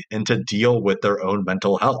reality and to deal with their own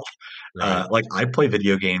mental health. Right. Like I play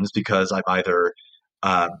video games because I'm either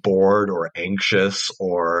bored or anxious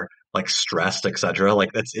or like stressed, etc. Like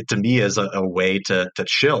it to me is a way to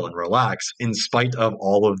chill and relax in spite of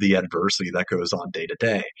all of the adversity that goes on day to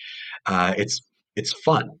day. It's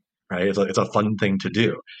fun, right? It's a fun thing to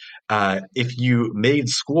do. If you made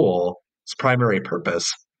school's primary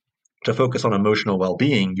purpose to focus on emotional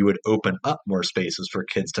well-being, you would open up more spaces for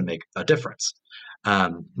kids to make a difference.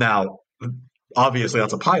 Now, obviously,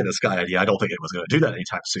 that's a pie in the sky idea. I don't think it was going to do that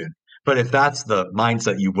anytime soon. But if that's the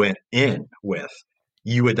mindset you went in with,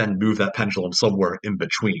 you would then move that pendulum somewhere in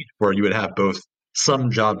between, where you would have both some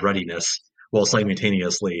job readiness while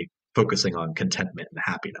simultaneously focusing on contentment and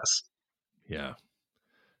happiness. Yeah.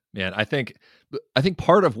 Man, I think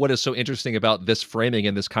part of what is so interesting about this framing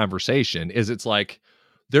in this conversation is it's like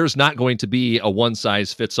there's not going to be a one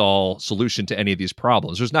size fits all solution to any of these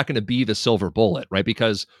problems. There's not going to be the silver bullet, right?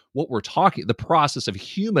 Because what we're talking, the process of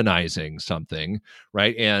humanizing something,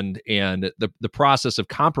 right, and the process of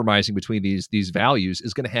compromising between these values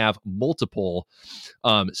is going to have multiple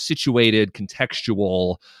situated,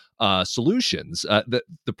 contextual solutions.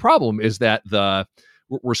 The problem is that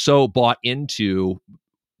we're so bought into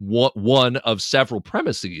one of several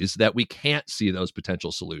premises that we can't see those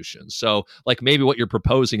potential solutions. So, like maybe what you're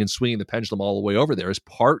proposing and swinging the pendulum all the way over there is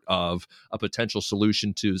part of a potential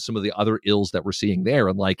solution to some of the other ills that we're seeing there.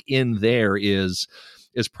 And like in there is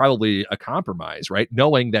probably a compromise, right?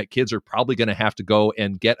 Knowing that kids are probably going to have to go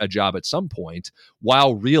and get a job at some point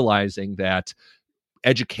while realizing that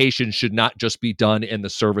education should not just be done in the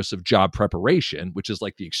service of job preparation, which is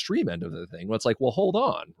like the extreme end of the thing. Well, it's like, well, hold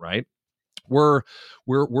on, right? We're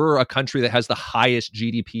we're a country that has the highest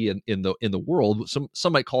GDP in the world.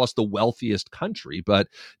 Some might call us the wealthiest country, but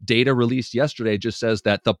data released yesterday just says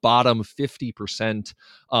that the bottom 50%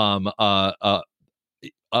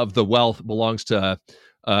 of the wealth belongs to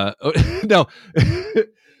no.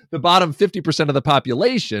 The bottom 50% of the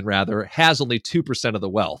population, rather, has only 2% of the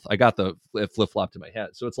wealth. I got the flip flop to my head.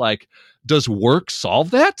 So it's like, does work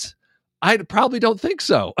solve that? I probably don't think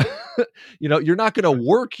so. You're not going to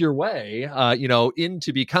work your way,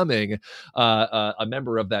 into becoming a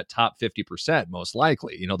member of that top 50%, most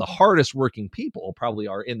likely. The hardest working people probably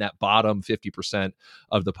are in that bottom 50%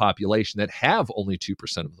 of the population that have only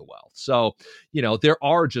 2% of the wealth. So, there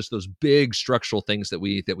are just those big structural things that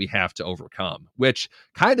we have to overcome, which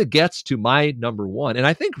kind of gets to my number one. And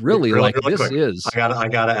I think really Really, like really this quick. is, I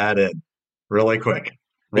gotta add in really quick.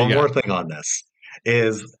 what you One got? more thing on this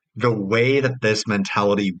is the way that this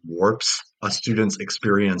mentality warps a student's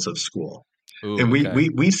experience of school. Ooh, And we okay. we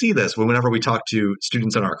we see this whenever we talk to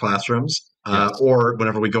students in our classrooms, Yes. or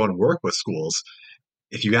whenever we go and work with schools.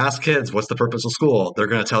 If you ask kids what's the purpose of school, they're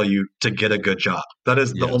going to tell you to get a good job. That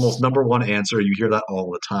is the almost Yes. number one answer. You hear that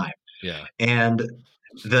all the time. Yeah. And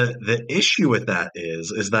the issue with that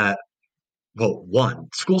is that, well, one,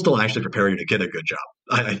 schools don't actually prepare you to get a good job.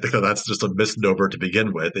 I think that that's just a misnomer to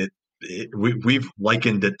begin with. We've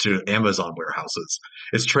likened it to Amazon warehouses.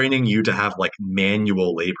 It's training you to have like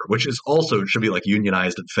manual labor, which is also should be like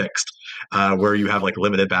unionized and fixed, where you have like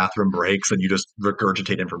limited bathroom breaks and you just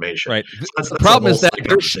regurgitate information. Right. So The that's a problem whole is that side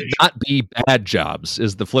there should conversation. not be bad jobs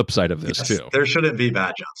is the flip side of this Yes, too. there shouldn't be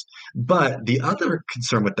bad jobs. But the other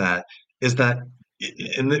concern with that is that,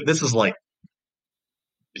 and this is like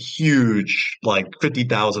huge, like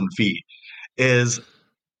 50,000 feet, is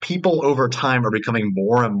people over time are becoming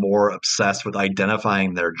more and more obsessed with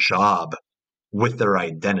identifying their job with their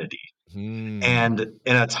identity. Hmm. And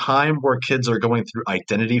in a time where kids are going through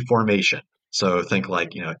identity formation, so think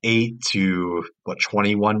like, 8 to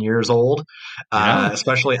 21 years old, Yeah.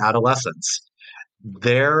 especially adolescents,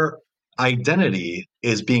 their identity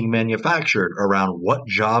is being manufactured around what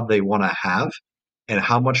job they want to have and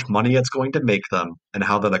how much money it's going to make them and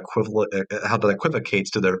how that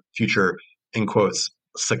equivocates to their future, in quotes,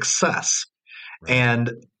 success. Right.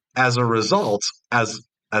 And as a result, as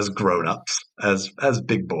grown-ups, as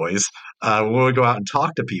big boys, when we go out and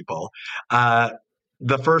talk to people, uh,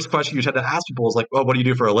 the first question you tend to ask people is like, "Well, what do you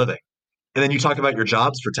do for a living?" And then you talk about your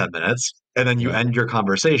jobs for 10 minutes, and then you Yep. end your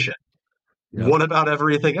conversation. Yep. What about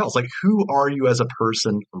everything else? Like, who are you as a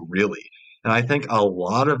person really? And I think a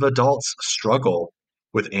lot of adults struggle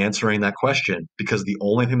with answering that question because the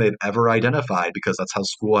only thing they've ever identified, because that's how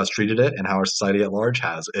school has treated it and how our society at large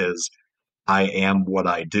has, is I am what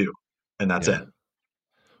I do. And that's it. Yeah.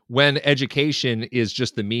 When education is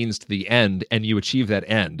just the means to the end and you achieve that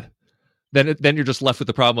end, then you're just left with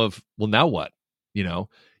the problem of, well, now what? You know,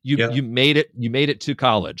 you Yep. made it to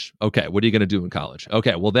college. Okay, what are you going to do in college?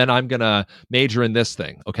 Okay, well then I'm going to major in this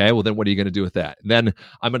thing. Okay, well then what are you going to do with that? Then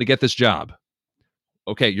I'm going to get this job.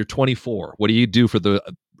 Okay, you're 24. What do you do for the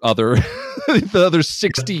other the other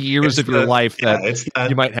 60 years It's of your the life yeah, that it's you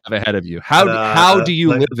that might have ahead of you? that How do you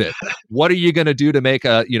like live it? What are you going to do to make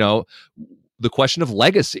the question of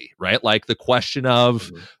legacy, right? Like the question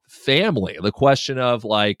of Mhm. family, the question of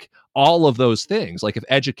like all of those things. Like if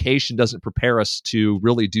education doesn't prepare us to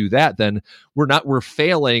really do that, then we're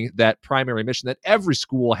failing that primary mission that every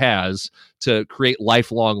school has to create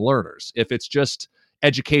lifelong learners. If it's just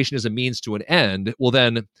education as a means to an end, well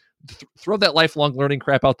then throw that lifelong learning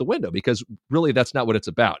crap out the window, because really that's not what it's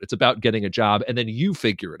about. It's about getting a job and then you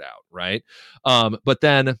figure it out, right? But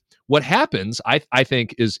then what happens, I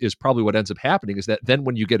think is probably what ends up happening, is that then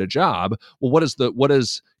when you get a job, well, what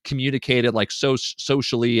is communicated like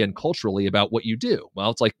socially and culturally about what you do?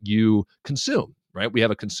 Well, it's like you consume, right? We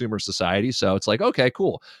have a consumer society, so it's like, okay,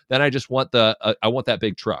 cool. Then I just want I want that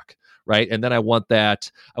big truck, right? And then I want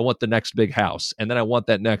the next big house, and then I want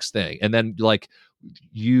that next thing, and then like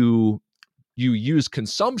you use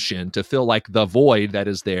consumption to fill like the void that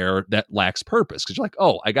is there that lacks purpose, because you're like,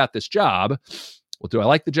 oh, I got this job. Well, do I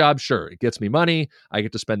like the job? Sure, it gets me money. I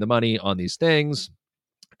get to spend the money on these things.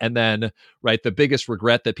 And then, right, the biggest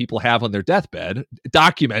regret that people have on their deathbed,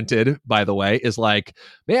 documented, by the way, is like,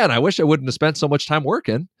 man, I wish I wouldn't have spent so much time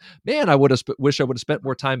working. Man, I wish I would have spent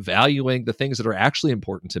more time valuing the things that are actually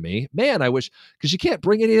important to me. Man, I wish, because you can't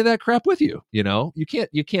bring any of that crap with you. You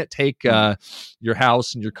can't take your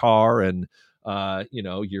house and your car and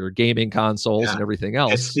your gaming consoles Yeah. and everything It's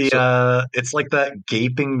else. the So it's like that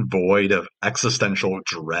gaping void of existential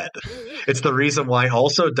dread. It's the reason why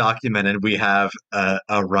also documented we have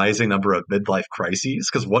a rising number of midlife crises.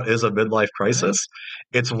 Because what is a midlife right, crisis?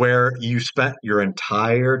 It's where you spent your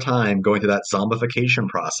entire time going through that zombification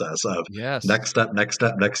process of yes, next step, next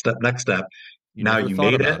step, next step, next step. you Now never you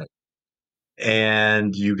thought made it about it.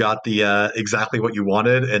 and you got the exactly what you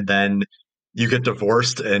wanted, and then you get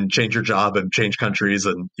divorced and change your job and change countries,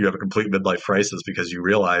 and you have a complete midlife crisis because you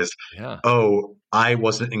realized, Yeah, oh, I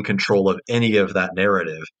wasn't in control of any of that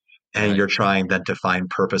narrative, and right. you're trying then to find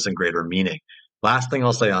purpose and greater meaning. Last thing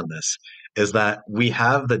I'll say on this is that we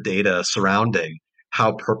have the data surrounding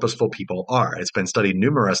how purposeful people are. It's been studied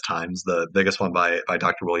numerous times, the biggest one by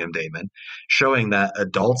Dr. William Damon, showing that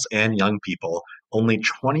adults and young people, only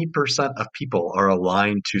 20% of people are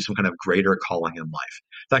aligned to some kind of greater calling in life.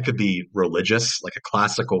 That could be religious, like a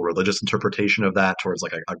classical religious interpretation of that towards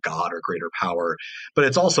like a god or greater power. But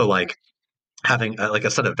it's also like having like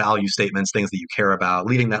a set of value statements, things that you care about,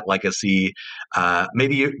 leaving that legacy.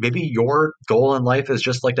 Maybe your goal in life is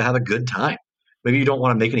just like to have a good time. Maybe you don't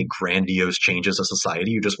want to make any grandiose changes to society.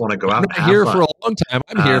 You just want to go I'm out and not have here fun. for a long time.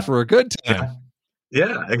 I'm here Uh, for a good yeah, time.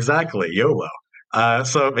 yeah, exactly. YOLO.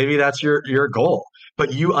 So maybe that's your goal,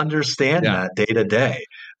 but you understand Yeah. that day to day.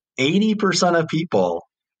 80% of people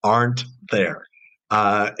aren't there.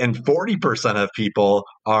 And 40% of people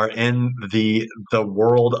are in the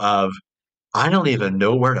world of, I don't even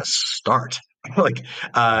know where to start. like,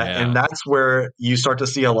 and Yeah. that's where you start to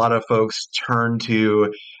see a lot of folks turn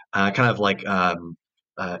to kind of like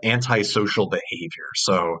antisocial behavior.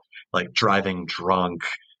 So, like driving drunk,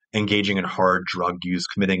 engaging in hard drug use,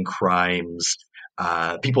 committing crimes,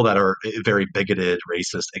 people that are very bigoted,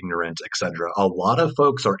 racist, ignorant, etc. A lot of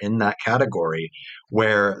folks are in that category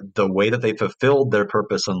where the way that they fulfilled their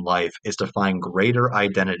purpose in life is to find greater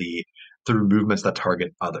identity through movements that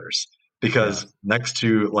target others. Yeah. Because next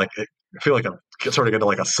to like I feel like I'm sort of into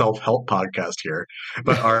like a self-help podcast here,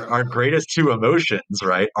 but our greatest two emotions,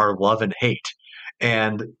 right, are love and hate.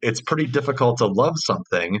 And it's pretty difficult to love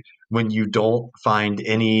something when you don't find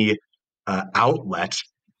any outlet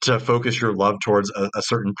to focus your love towards a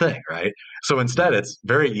certain thing, right? So instead, it's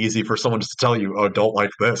very easy for someone just to tell you, "Oh, don't like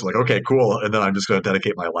this." Like, okay, cool, and then I'm just going to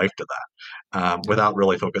dedicate my life to that Yeah. without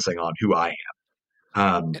really focusing on who I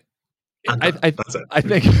am. I'm I, done. I, That's it. I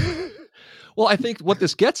think, well, I think what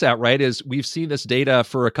this gets at, right, is we've seen this data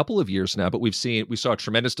for a couple of years now, but we saw a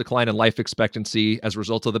tremendous decline in life expectancy as a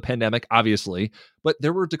result of the pandemic, obviously, but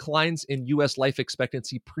there were declines in U.S. life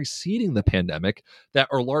expectancy preceding the pandemic that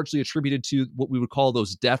are largely attributed to what we would call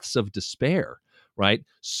those deaths of despair. Right,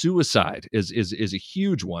 suicide is a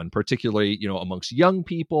huge one, particularly amongst young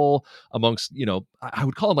people, amongst I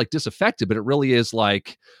would call them like disaffected, but it really is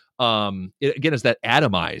like it again is that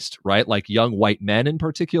atomized, right? Like young white men in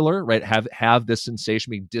particular, right, have this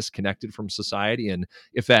sensation of being disconnected from society. And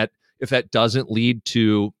if that doesn't lead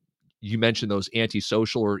to, you mentioned those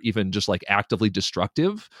antisocial or even just like actively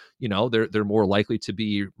destructive, they're more likely to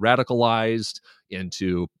be radicalized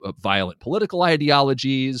into violent political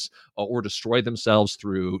ideologies, or destroy themselves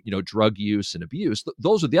through drug use and abuse.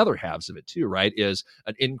 Those are the other halves of it too, right? Is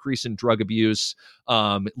an increase in drug abuse,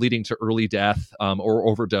 leading to early death, or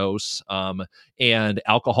overdose, and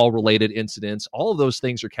alcohol related incidents. All of those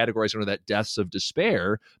things are categorized under that deaths of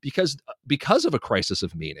despair because of a crisis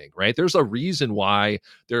of meaning, right? There's a reason why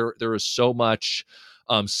there is so much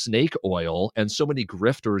snake oil and so many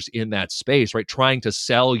grifters in that space, right? Trying to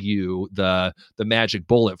sell you the magic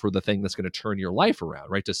bullet for the thing that's going to turn your life around,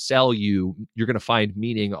 right? To sell you, you're going to find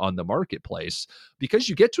meaning on the marketplace, because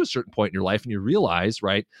you get to a certain point in your life and you realize,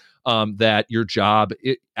 right, that your job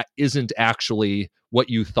isn't actually what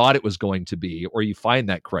you thought it was going to be, or you find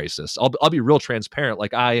that crisis. I'll be real transparent.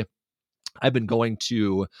 Like I've been going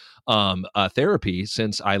to therapy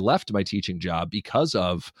since I left my teaching job because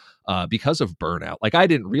of burnout. Like I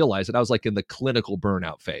didn't realize it. I was like in the clinical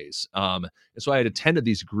burnout phase, and so I had attended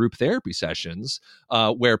these group therapy sessions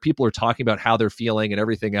where people are talking about how they're feeling and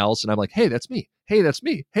everything else, and I'm like, "Hey, that's me. Hey, that's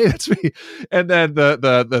me. Hey, that's me." And then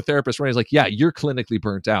the therapist is like, "Yeah, you're clinically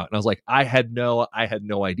burnt out," and I was like, "I had no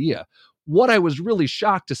idea." What I was really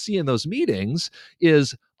shocked to see in those meetings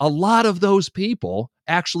is a lot of those people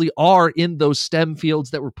actually are in those STEM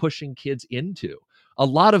fields that we're pushing kids into. A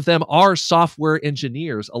lot of them are software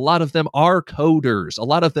engineers. A lot of them are coders. A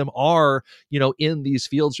lot of them are, in these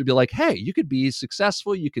fields to be like, hey, you could be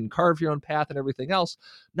successful. You can carve your own path and everything else,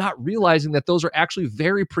 not realizing that those are actually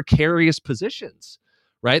very precarious positions,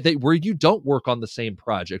 right? Where you don't work on the same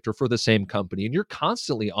project or for the same company, and you're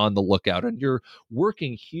constantly on the lookout, and you're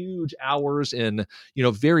working huge hours in,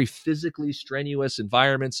 very physically strenuous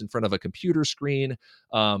environments in front of a computer screen,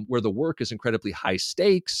 where the work is incredibly high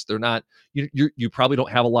stakes. They're not, you probably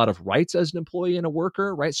don't have a lot of rights as an employee and a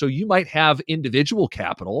worker, right? So you might have individual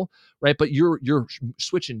capital, right? But you're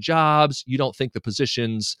switching jobs. You don't think the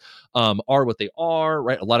positions are what they are,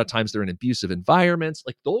 right? A lot of times they're in abusive environments.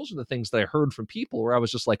 Like those are the things that I heard from people where I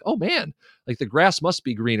was just like, oh man, like the grass must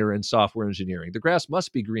be greener in software engineering. The grass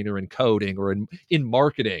must be greener in coding or in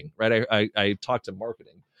marketing, right? I talked to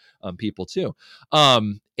marketing people too.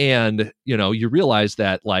 And you realize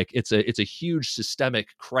that like it's a huge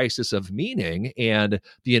systemic crisis of meaning, and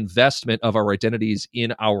the investment of our identities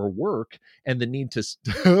in our work, and the need to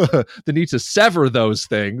the need to sever those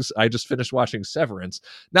things. I just finished watching Severance,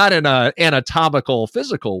 not in a anatomical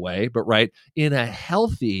physical way, but right in a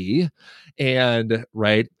healthy and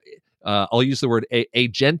right. I'll use the word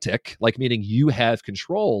agentic, like meaning you have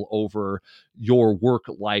control over your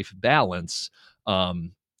work-life balance.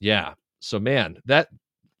 Yeah. So man,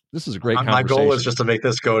 this is a great My goal is conversation. just to make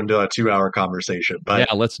this go into a 2 hour conversation. Yeah,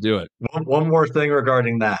 But let's do it. one more thing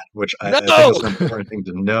regarding that, which I think No. is an important thing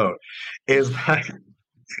to note, is that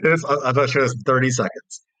I'm not sure it's 30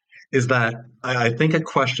 seconds. Is that I think a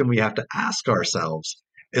question we have to ask ourselves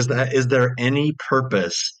is there any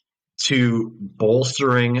purpose to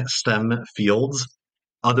bolstering STEM fields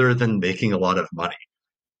other than making a lot of money?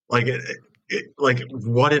 Like, like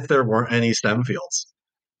what if there weren't any STEM fields?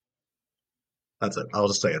 That's it. I'll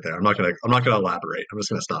just say it there. I'm not gonna elaborate. I'm just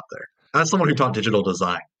gonna stop there. As someone who taught digital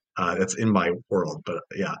design, it's in my world. But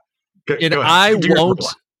yeah, And go ahead. I Do your reply.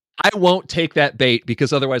 won't take that bait,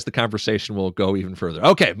 because otherwise the conversation will go even further.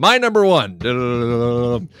 Okay, my number one.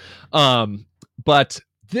 But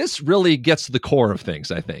this really gets to the core of things,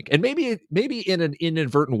 I think. And maybe in an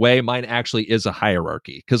inadvertent way, mine actually is a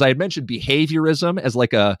hierarchy, because I had mentioned behaviorism as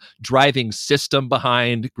like a driving system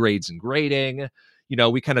behind grades and grading.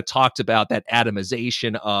 We kind of talked about that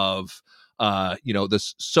atomization of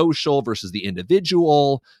this social versus the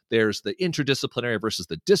individual. There's the interdisciplinary versus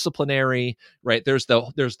the disciplinary, right? There's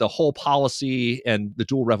the whole policy and the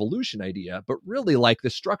dual revolution idea. But really, like the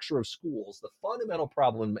structure of schools, the fundamental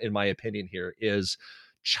problem, in my opinion, here is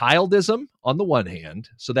childism on the one hand.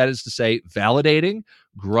 So that is to say, validating,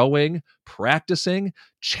 growing, practicing,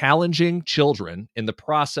 challenging children in the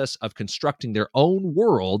process of constructing their own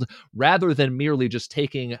world rather than merely just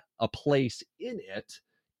taking a place in it.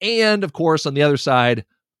 And of course, on the other side,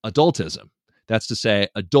 adultism. That's to say,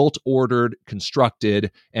 adult ordered,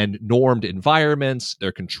 constructed, and normed environments.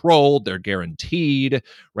 They're controlled, they're guaranteed,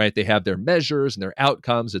 right? They have their measures and their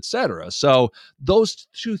outcomes, etc. So those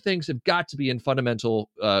two things have got to be in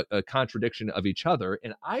fundamental contradiction of each other.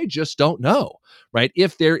 And I just don't know, right?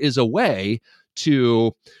 If there is a way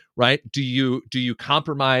to, right, do you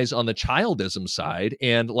compromise on the childism side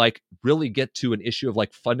and like really get to an issue of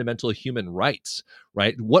like fundamental human rights,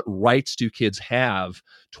 right? What rights do kids have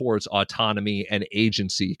towards autonomy and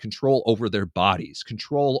agency, control over their bodies,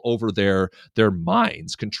 control over their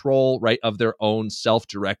minds, control, right, of their own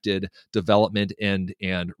self-directed development and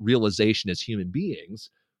realization as human beings,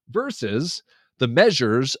 versus the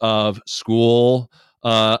measures of school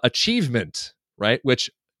achievement, right? Which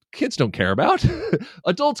kids don't care about.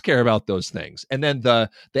 Adults care about those things. And then the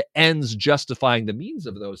ends justifying the means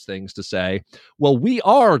of those things to say, well, we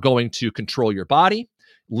are going to control your body,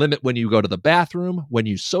 limit when you go to the bathroom, when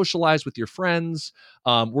you socialize with your friends.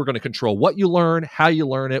 We're going to control what you learn, how you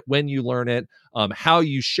learn it, when you learn it, how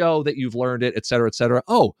you show that you've learned it, et cetera, et cetera.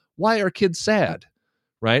 Oh, why are kids sad,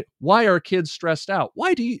 right? Why are kids stressed out?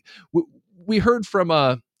 Why do you... We heard from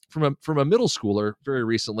a middle schooler very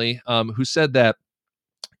recently who said that,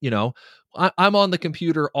 I'm on the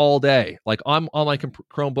computer all day. Like I'm on my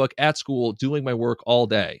Chromebook at school doing my work all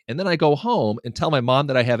day. And then I go home and tell my mom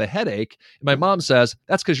that I have a headache. And my mom says,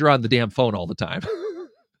 that's because you're on the damn phone all the time.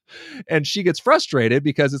 And she gets frustrated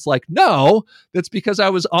because it's like, no, that's because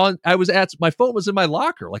my phone was in my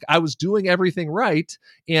locker. Like I was doing everything right.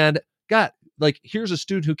 And God, like here's a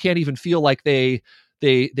student who can't even feel like they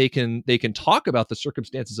can talk about the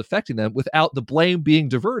circumstances affecting them without the blame being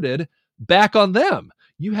diverted back on them.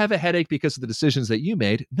 You have a headache because of the decisions that you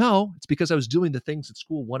made. No, it's because I was doing the things that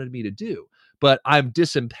school wanted me to do. But I'm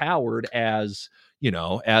disempowered as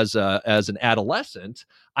an adolescent.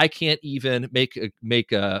 I can't even make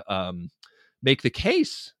the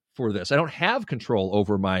case for this. I don't have control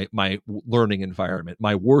over my learning environment,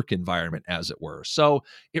 my work environment, as it were. So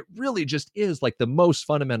it really just is like the most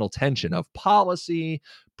fundamental tension of policy,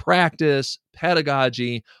 practice,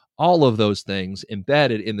 pedagogy, all of those things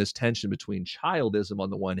embedded in this tension between childism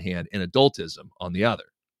on the one hand and adultism on the other.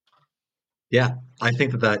 Yeah, I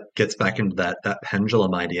think that gets back into that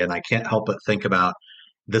pendulum idea, and I can't help but think about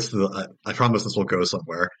this. I promise this will go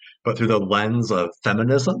somewhere, but through the lens of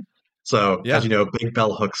feminism. So, as Yeah. you know, Big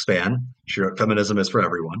Bell Hooks fan, she wrote "Feminism is for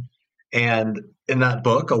Everyone," and in that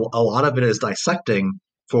book, a lot of it is dissecting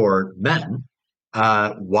for men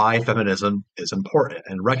why feminism is important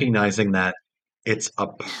and recognizing that it's a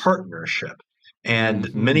partnership.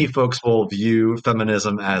 And many Mm-hmm. folks will view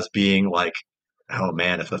feminism as being like, oh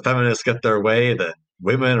man, if the feminists get their way, then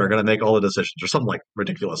women are going to make all the decisions, or some like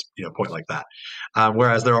ridiculous point like that.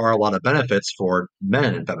 Whereas there are a lot of benefits for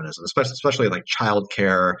men in feminism, especially like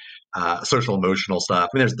childcare, social emotional stuff.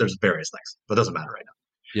 I mean, there's various things, but it doesn't matter right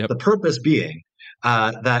now. Yep. The purpose being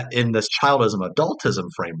that in this childism adultism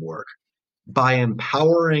framework, by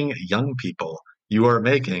empowering young people, you are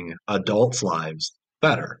making adults' lives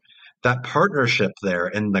better. That partnership there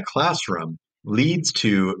in the classroom leads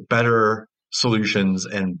to better solutions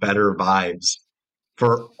and better vibes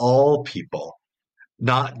for all people,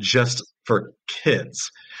 not just for kids.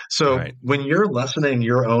 So Right. when you're lessening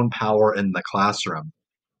your own power in the classroom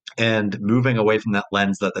and moving away from that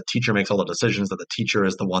lens that the teacher makes all the decisions, that the teacher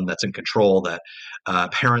is the one that's in control, that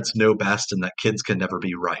parents know best, and that kids can never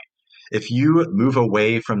be right. If you move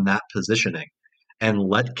away from that positioning and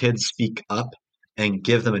let kids speak up and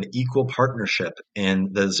give them an equal partnership in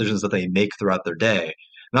the decisions that they make throughout their day,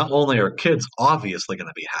 not only are kids obviously going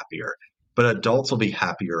to be happier, but adults will be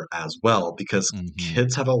happier as well because Mm-hmm.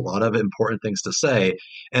 kids have a lot of important things to say.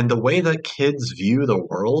 And the way that kids view the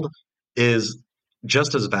world is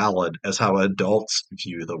just as valid as how adults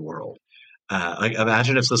view the world. Like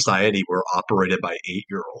imagine if society were operated by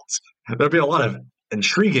 8-year-olds. There'd be a lot of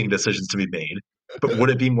intriguing decisions to be made, but would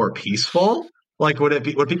it be more peaceful? Like, would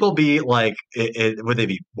people be like, would they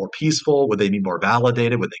be more peaceful? Would they be more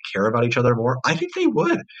validated? Would they care about each other more? I think they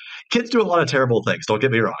would. Kids do a lot of terrible things. Don't get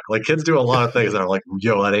me wrong. Like, kids do a lot of things that are like,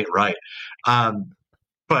 yo, that ain't right. Um,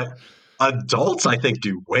 but Adults, I think,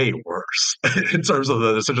 do way worse in terms of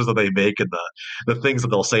the decisions that they make and the things that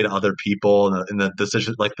they'll say to other people and the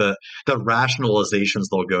decisions, like the rationalizations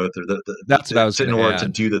they'll go through That's what I was in going to order to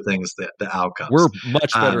add. do the things, the outcomes. We're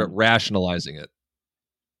much better at Um, rationalizing it.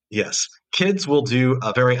 yes, kids will do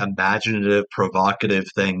a very imaginative, provocative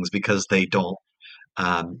things because they don't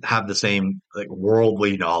have the same like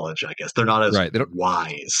worldly knowledge. I guess they're not as Right. They don't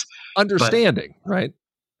wise, but understanding, right?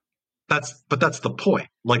 that's the point.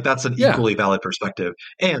 Like that's an Yeah. equally valid perspective.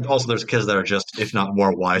 And also, there's kids that are just, if not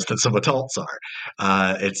more wise than some adults are.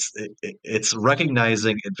 It's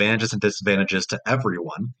recognizing advantages and disadvantages to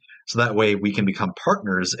everyone, so that way we can become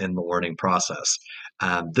partners in the learning process.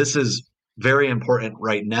 This is very important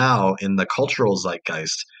right now in the cultural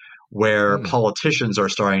zeitgeist, where Mm. politicians are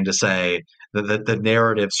starting to say that the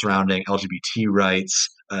narrative surrounding LGBT rights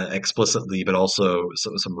explicitly, but also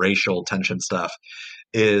some racial tension stuff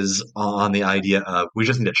is on the idea of we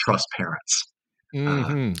just need to trust parents.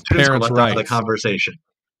 Students are Parents' left out of the rights. conversation.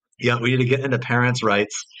 Yeah, we need to get into parents'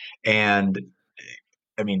 rights. And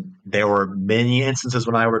I mean, there were many instances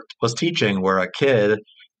when was teaching where a kid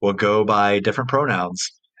will go by different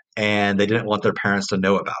pronouns and they didn't want their parents to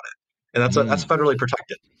know about it. And that's Mm. federally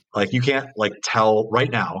protected. Like you can't like tell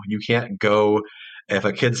right now, you can't go if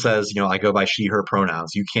a kid says, I go by she, her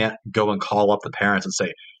pronouns, you can't go and call up the parents and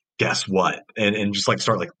say, guess what? And just like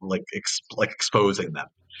start like exposing them.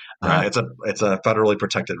 Right. It's a federally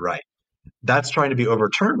protected right. That's trying to be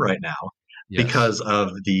overturned right now Yes. because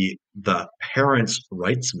of the parents'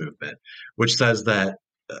 rights movement, which says that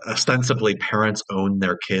ostensibly parents own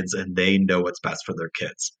their kids and they know what's best for their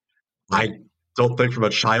kids. I Right. don't think from a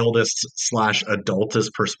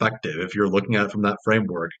childist/adultist perspective, if you're looking at it from that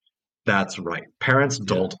framework, that's right. Parents Yeah.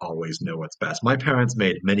 don't always know what's best. My parents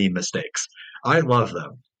made many mistakes. I love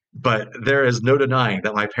them, but there is no denying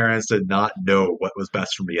that my parents did not know what was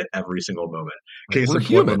best for me at every single moment. Right. Case We're in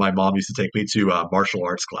point, when human. my mom used to take me to martial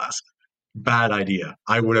arts class. Bad idea.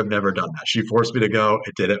 I would have never done that. She forced me to go.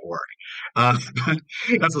 It didn't work. Uh,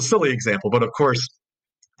 that's a silly example, but of course,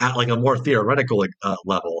 at like a more theoretical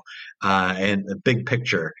level and a big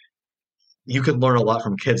picture, you can learn a lot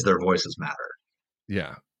from kids. Their voices matter.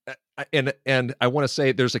 Yeah. And I want to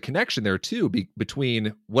say there's a connection there too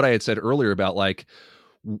between what I had said earlier about like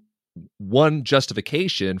one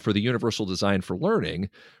justification for the universal design for learning,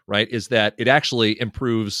 right, is that it actually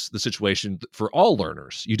improves the situation for all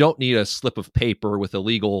learners. You don't need a slip of paper with a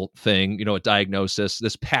legal thing, a diagnosis,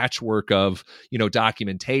 this patchwork of,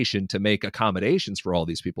 documentation to make accommodations for all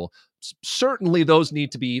these people. Certainly those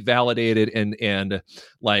need to be validated and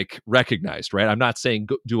like recognized, right? I'm not saying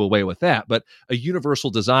do away with that, but a universal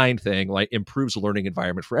design thing like improves the learning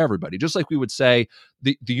environment for everybody. Just like we would say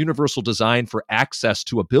the universal design for access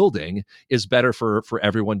to a building is better for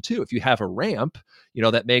everyone too. If you have a ramp,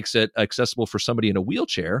 that makes it accessible for somebody in a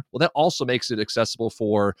wheelchair, well, that also makes it accessible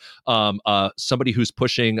for somebody who's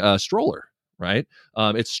pushing a stroller, right?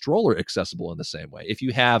 It's stroller accessible in the same way. If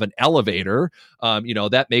you have an elevator,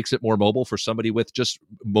 that makes it more mobile for somebody with just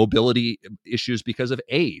mobility issues because of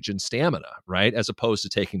age and stamina, right? As opposed to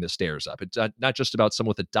taking the stairs up. It's not just about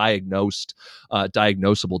someone with a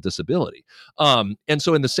diagnosable disability. And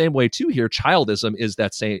so in the same way too here, childism is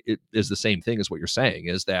the same thing as what you're saying,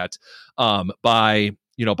 is that by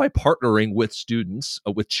partnering with students,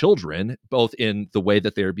 with children, both in the way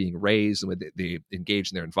that they're being raised and when they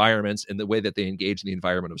engage in their environments and the way that they engage in the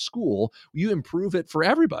environment of school, you improve it for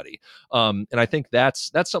everybody. And I think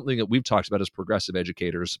that's something that we've talked about as progressive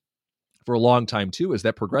educators for a long time too, is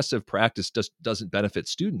that progressive practice just doesn't benefit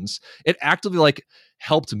students. It actively like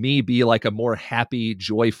helped me be like a more happy,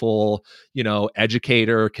 joyful,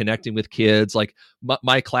 educator, connecting with kids. Like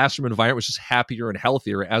my classroom environment was just happier and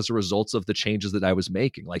healthier as a result of the changes that I was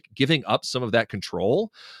making, like giving up some of that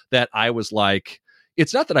control that I was like,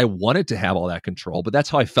 it's not that I wanted to have all that control, but that's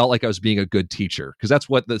how I felt like I was being a good teacher, because that's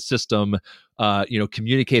what the system,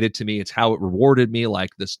 communicated to me. It's how it rewarded me.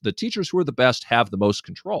 Like the teachers who are the best have the most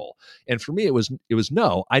control. And for me, it was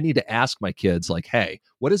no. I need to ask my kids, like, hey,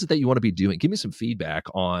 what is it that you want to be doing? Give me some feedback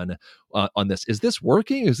on this. Is this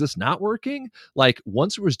working? Is this not working? Like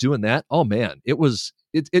once we was doing that, oh man, it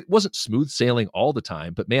wasn't smooth sailing all the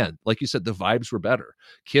time, but man, like you said, the vibes were better.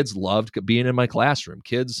 Kids loved being in my classroom.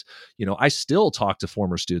 Kids, I still talk to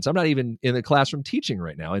former students. I'm not even in the classroom teaching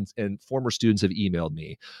right now, and former students have emailed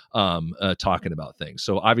me talking about things.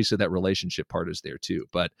 So obviously that relationship part is there too.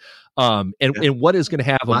 But and what is going to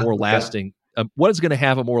have a more Yeah. lasting what is going to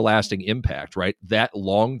have a more lasting impact, right? That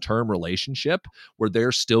long-term relationship where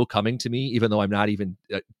they're still coming to me, even though I'm not even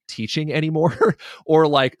teaching anymore, or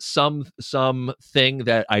like some thing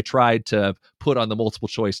that I tried to put on the multiple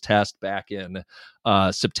choice test back in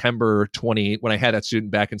September 20, when I had that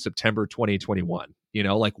student back in September 2021.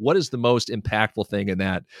 Like what is the most impactful thing in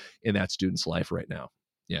that student's life right now?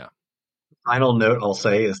 Yeah. Final note I'll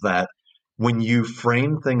say is that when you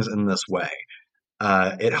frame things in this way,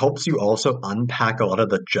 it helps you also unpack a lot of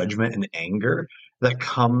the judgment and anger that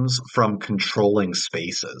comes from controlling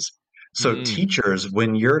spaces. So teachers,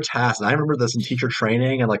 when you're tasked, and I remember this in teacher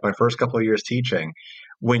training and like my first couple of years teaching,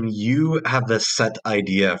 when you have this set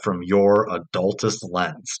idea from your adultist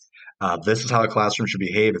lens, this is how a classroom should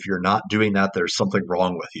behave. If you're not doing that, there's something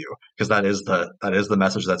wrong with you, because that is the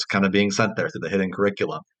message that's kind of being sent there through the hidden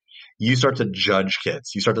curriculum. You start to judge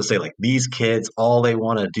kids. You start to say, like, these kids, all they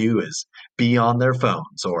want to do is be on their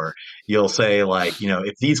phones. Or you'll say, like,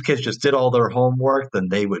 if these kids just did all their homework, then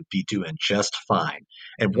they would be doing just fine.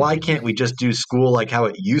 And why can't we just do school like how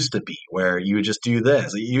it used to be, where you would just do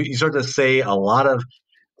this? You start to say a lot of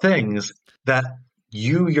things that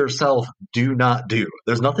you yourself do not do.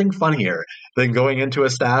 There's nothing funnier than going into a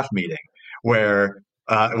staff meeting where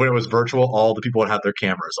when it was virtual, all the people would have their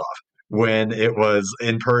cameras off. When it was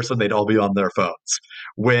in person, they'd all be on their phones.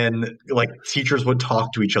 When like teachers would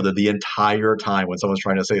talk to each other the entire time when someone's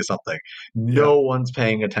trying to say something, no one's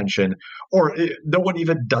paying attention, or no one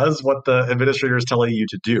even does what the administrator is telling you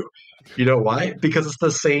to do. You know why? Because it's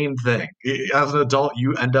the same thing. As an adult,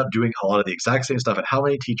 you end up doing a lot of the exact same stuff. And how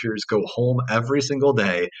many teachers go home every single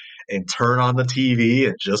day and turn on the TV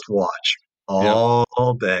and just watch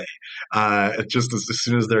all day, just as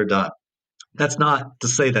soon as they're done? That's not to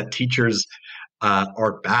say that teachers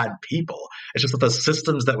are bad people. It's just that the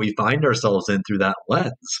systems that we find ourselves in through that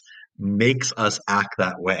lens makes us act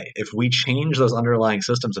that way. If we change those underlying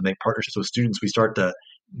systems and make partnerships with students, we start to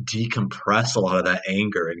decompress a lot of that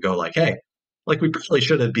anger and go like, hey, like we probably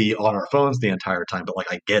shouldn't be on our phones the entire time, but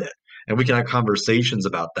like I get it. And we can have conversations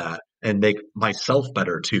about that and make myself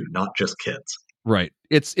better too, not just kids. Right.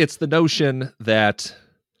 It's the notion that,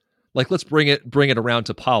 like, let's bring it around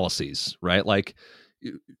to policies, right? Like,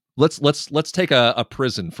 let's take a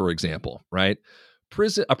prison, for example, right?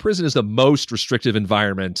 A prison is the most restrictive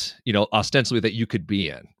environment, ostensibly that you could be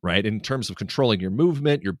in, right? In terms of controlling your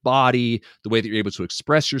movement, your body, the way that you're able to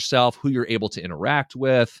express yourself, who you're able to interact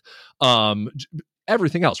with,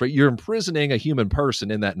 everything else, right? You're imprisoning a human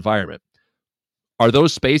person in that environment. Are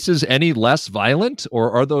those spaces any less violent,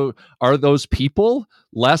 or are those people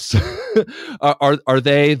less? are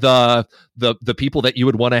they the people that you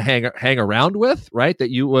would want to hang around with, right?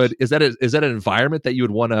 That you would is that an environment that you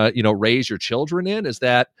would want to raise your children in? Is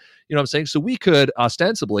that what I'm saying? So we could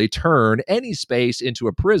ostensibly turn any space into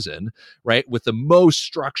a prison, right? With the most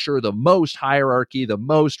structure, the most hierarchy, the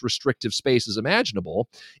most restrictive spaces imaginable,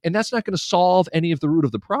 and that's not going to solve any of the root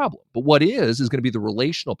of the problem. But what is going to be the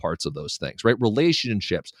relational parts of those things, right?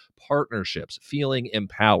 Relationships, partnerships, feeling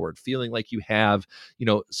empowered, feeling like you have,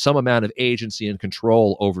 some amount of agency and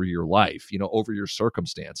control over your life, over your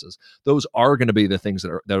circumstances. Those are going to be the things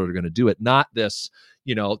that are going to do it, not this,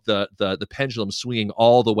 the pendulum swinging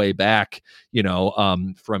all the way back,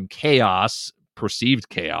 from chaos, perceived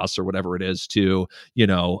chaos or whatever it is, to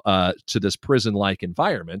this prison-like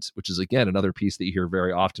environment, which is again another piece that you hear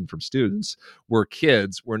very often from students. We're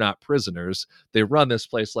kids, we're not prisoners. They run this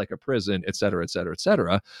place like a prison, et cetera, et cetera, et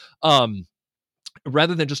cetera.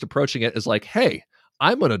 Rather than just approaching it as like, hey,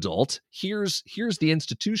 I'm an adult. Here's the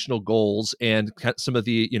institutional goals and some of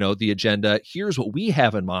the the agenda. Here's what we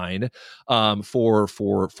have in mind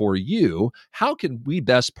for you. How can we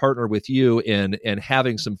best partner with you in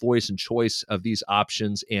having some voice and choice of these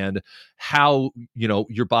options, and how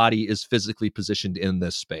your body is physically positioned in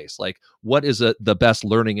this space? Like, what is the best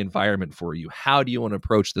learning environment for you? How do you want to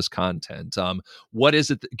approach this content? What is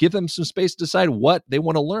it? Give them some space to decide what they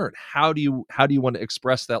want to learn. How do you want to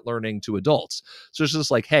express that learning to adults? So it's just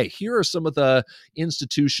like, hey, here are some of the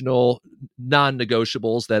institutional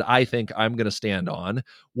non-negotiables that I think I'm going to stand on.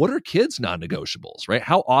 What are kids' non-negotiables, right?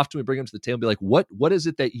 How often we bring them to the table and be like, what is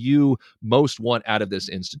it that you most want out of this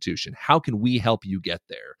institution? How can we help you get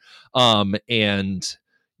there?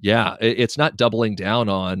 It's not doubling down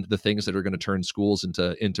on the things that are going to turn schools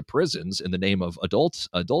into prisons in the name of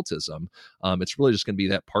adultism. It's really just going to be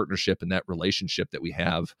that partnership and that relationship that we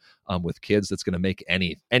have with kids that's going to make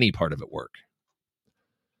any part of it work.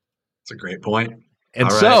 That's a great point. And all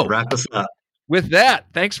so, right, wrap us up. With that,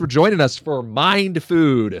 thanks for joining us for Mind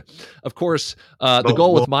Food. Of course, the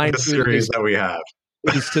goal with Mind Food series that we have.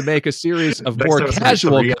 is to make a series of Next more time it's gonna be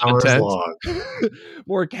casual 3 hours content, long.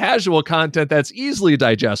 more casual content that's easily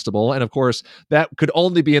digestible. And of course, that could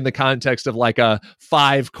only be in the context of like a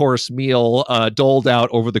 5-course meal doled out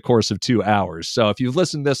over the course of 2 hours. So if you've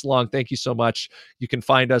listened this long, thank you so much. You can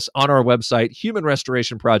find us on our website,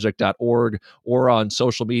 humanrestorationproject.org, or on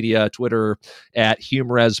social media, Twitter at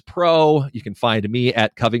HumResPro. You can find me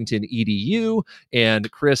at Covington EDU and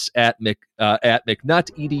Chris at McNutt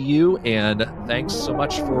EDU. And thanks so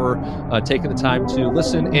much for taking the time to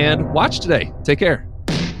listen and watch today. Take care.